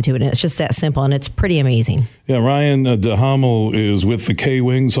Andel Institute, and it's just that simple, and it's pretty amazing. Yeah, Ryan DeHamel is with the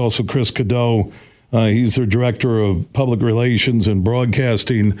K-Wings, also Chris Cadeau. He's their director of public relations and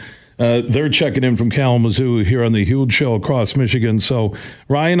broadcasting. They're checking in from Kalamazoo here on the Huge Show across Michigan. So,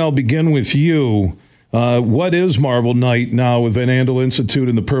 Ryan, I'll begin with you. What is Marvel Night now with Van Andel Institute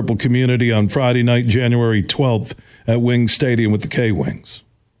and the Purple community on Friday night, January 12th at Wings Stadium with the K-Wings?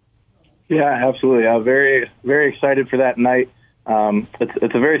 Yeah, absolutely. I'm very, very excited for that night.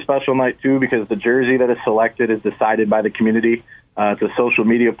 It's a very special night, too, because the jersey that is selected is decided by the community. It's a social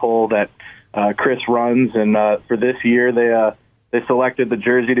media poll that Chris runs, and for this year they selected the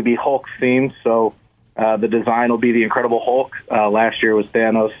jersey to be Hulk themed, so the design will be the Incredible Hulk. Last year was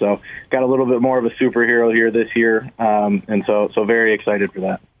Thanos, so got a little bit more of a superhero here this year, and so very excited for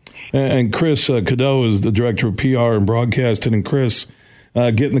that. And Chris Cadeau is the director of PR and broadcasting, and Chris,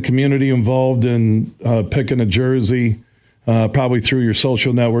 getting the community involved in picking a jersey, probably through your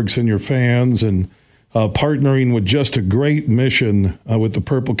social networks and your fans, and partnering with just a great mission with the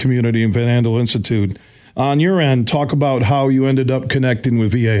Purple community and Van Andel Institute. On your end, talk about how you ended up connecting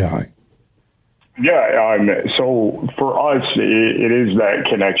with VAI. Yeah, so for us, it is that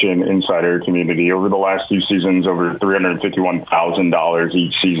connection inside our community. Over the last 2 seasons, over $351,000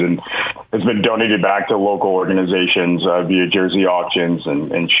 each season has been donated back to local organizations via jersey auctions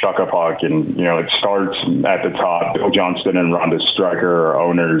and Shuck-a-Puck. And, it starts at the top. Bill Johnston and Rhonda Stryker are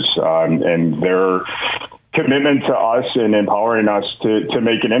owners, and their commitment to us and empowering us to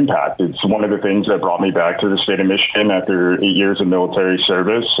make an impact. It's one of the things that brought me back to the state of Michigan after 8 years of military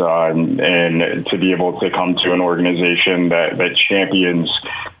service, and to be able to come to an organization that champions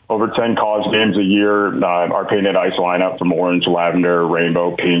over 10 cause games a year. Our painted ice lineup from orange, lavender,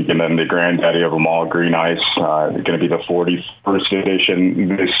 rainbow, pink, and then the granddaddy of them all, green ice. Going to be the 41st edition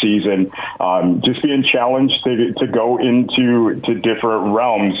this season. Just being challenged to go into different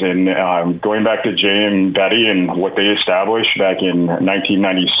realms, and going back to Jay and Betty and what they established back in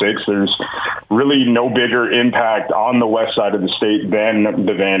 1996. There's really no bigger impact on the west side of the state than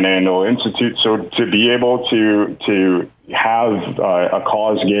the Van Andel Institute. So to be able to have a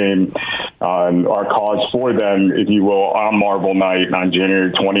cause game, or cause for them, if you will, on Marvel Night on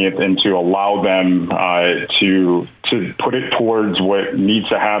January 20th, and to allow them to put it towards what needs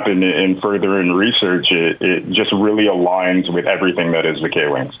to happen in furthering research, it just really aligns with everything that is the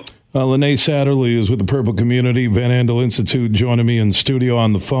K-Wings. Lene Satterly is with the Purple Community Van Andel Institute, joining me in studio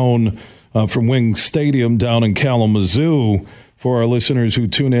on the phone from Wings Stadium down in Kalamazoo. For our listeners who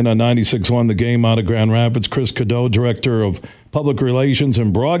tune in on 96.1 The Game out of Grand Rapids, Chris Cadeau, Director of Public Relations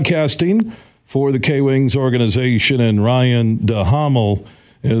and Broadcasting for the K-Wings organization, and Ryan DeHamel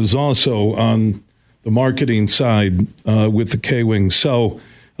is also on the marketing side with the K-Wings. So,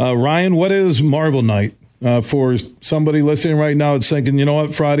 Ryan, what is Marvel Night? For somebody listening right now, it's thinking, you know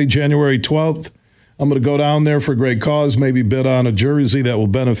what, Friday, January 12th, I'm going to go down there for a great cause, maybe bid on a jersey that will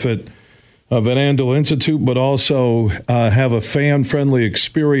benefit Van Andel Institute, but also have a fan-friendly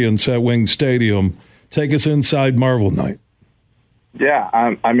experience at Wings Stadium. Take us inside Marvel Night. Yeah,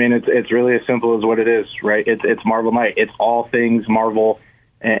 I mean, it's really as simple as what it is, right? It's Marvel Night. It's all things Marvel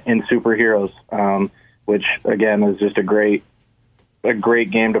and superheroes, which, again, is just a great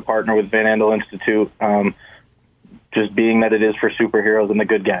game to partner with Van Andel Institute, just being that it is for superheroes and the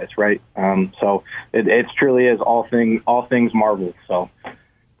good guys, right? So it truly is all things Marvel, so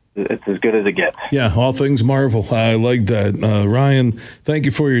it's as good as it gets. Yeah, all things Marvel. I like that. Ryan, thank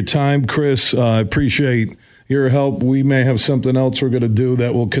you for your time. Chris, I appreciate your help. We may have something else we're going to do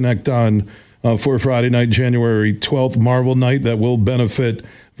that will connect on for Friday night, January 12th, Marvel Night, that will benefit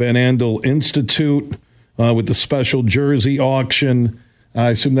Van Andel Institute with the special jersey auction. I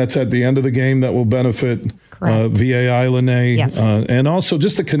assume that's at the end of the game that will benefit VAI, Lene. Yes. And also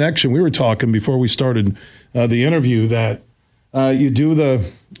just the connection. We were talking before we started the interview that you do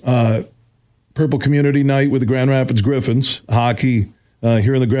the Purple Community Night with the Grand Rapids Griffins, hockey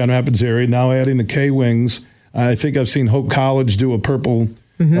here in the Grand Rapids area, now adding the K-Wings. I think I've seen Hope College do a Purple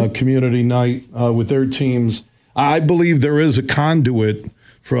Community Night with their teams. I believe there is a conduit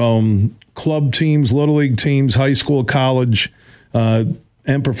from club teams, Little League teams, high school, college,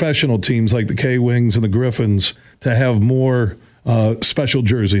 and professional teams like the K-Wings and the Griffins to have more special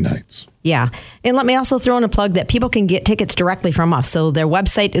jersey nights. Yeah. And let me also throw in a plug that people can get tickets directly from us. So their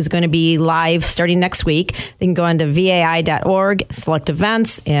website is going to be live starting next week. They can go onto vai.org, select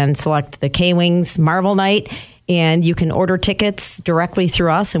events, and select the K-Wings Marvel Night. And you can order tickets directly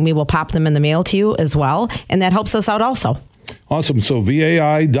through us, and we will pop them in the mail to you as well. And that helps us out also. Awesome. So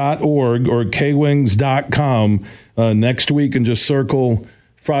vai.org or kwings.com next week, and just circle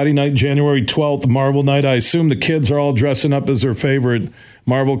Friday night, January 12th, Marvel Night. I assume the kids are all dressing up as their favorite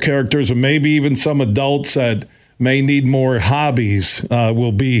Marvel characters, and maybe even some adults that may need more hobbies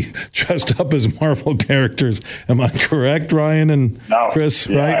will be dressed up as Marvel characters. Am I correct, Ryan and Chris?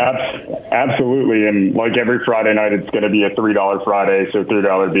 Yeah, right? Absolutely. And like every Friday night, it's going to be a $3 Friday, so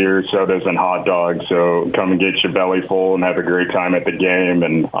 $3 beers, sodas, and hot dogs. So come and get your belly full and have a great time at the game.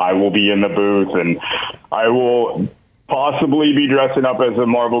 And I will be in the booth, and I will possibly be dressing up as a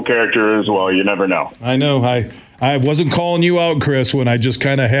Marvel character as well. You never know. I know. I wasn't calling you out, Chris, when I just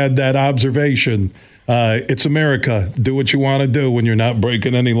kind of had that observation. It's America. Do what you want to do when you're not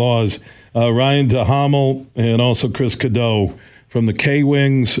breaking any laws. Ryan DeHamel and also Chris Cadeau from the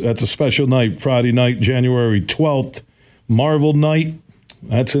K-Wings. That's a special night, Friday night, January 12th. Marvel Night.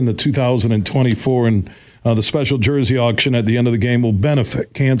 That's in the 2024. And the special jersey auction at the end of the game will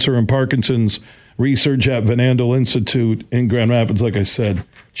benefit Cancer and Parkinson's research at Van Andel Institute in Grand Rapids. Like I said,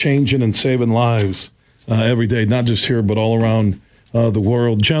 changing and saving lives every day, not just here, but all around the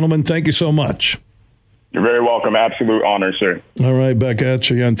world. Gentlemen, thank you so much. You're very welcome. Absolute honor, sir. All right, back at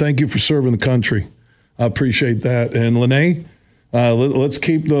you. And thank you for serving the country. I appreciate that. And Lene, let's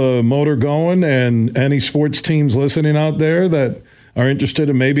keep the motor going. And any sports teams listening out there that are interested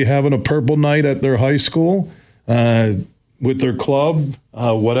in maybe having a purple night at their high school with their club,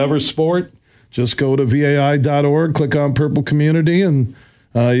 whatever sport, just go to vai.org, click on Purple Community, and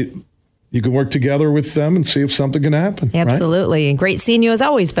you can work together with them and see if something can happen. Absolutely. Right? And great seeing you as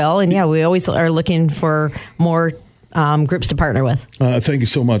always, Bill. And yeah, we always are looking for more groups to partner with. Thank you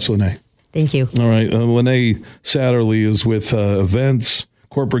so much, Lene. Thank you. All right. Lene Satterly is with Events,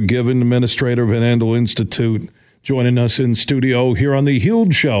 Corporate Giving Administrator, Van Andel Institute, joining us in studio here on The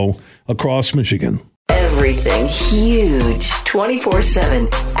Huge Show across Michigan. Everything huge 24/7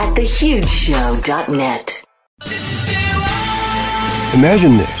 at thehugeshow.net.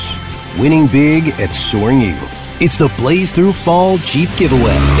 Imagine this, winning big at Soaring Eagle. It's the Blaze Through Fall Jeep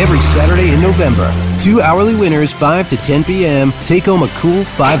Giveaway every Saturday in November. 2 hourly winners, 5 to 10 p.m., take home a cool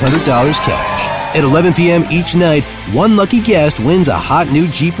 $500 cash. At 11 p.m. each night, one lucky guest wins a hot new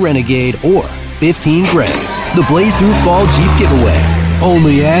Jeep Renegade or $15,000. The Blaze Through Fall Jeep Giveaway.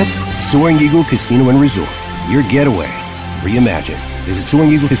 Only at Soaring Eagle Casino and Resort. Your getaway reimagined. Visit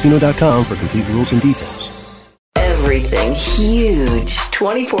SoaringEagleCasino.com for complete rules and details. Everything huge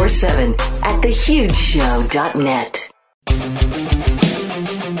 24/7 at thehugeshow.net.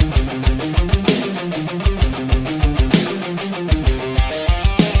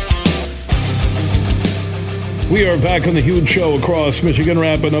 We are back on the Huge Show across Michigan,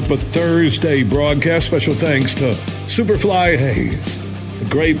 wrapping up a Thursday broadcast. Special thanks to Superfly Hayes, a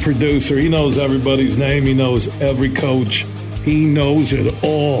great producer. He knows everybody's name. He knows every coach. He knows it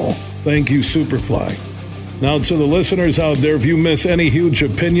all. Thank you, Superfly. Now, to the listeners out there, if you miss any Huge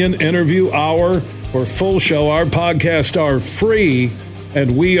Opinion, interview, hour, or full show, our podcasts are free,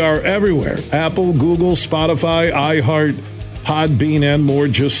 and we are everywhere. Apple, Google, Spotify, iHeart, Podbean, and more.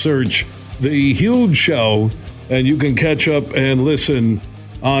 Just search The Huge Show, and you can catch up and listen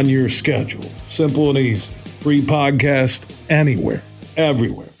on your schedule. Simple and easy. Free podcast anywhere,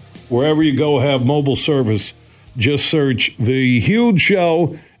 everywhere. Wherever you go, have mobile service. Just search The Huge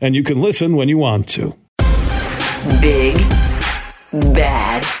Show, and you can listen when you want to. Big,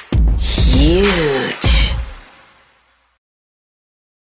 bad, huge.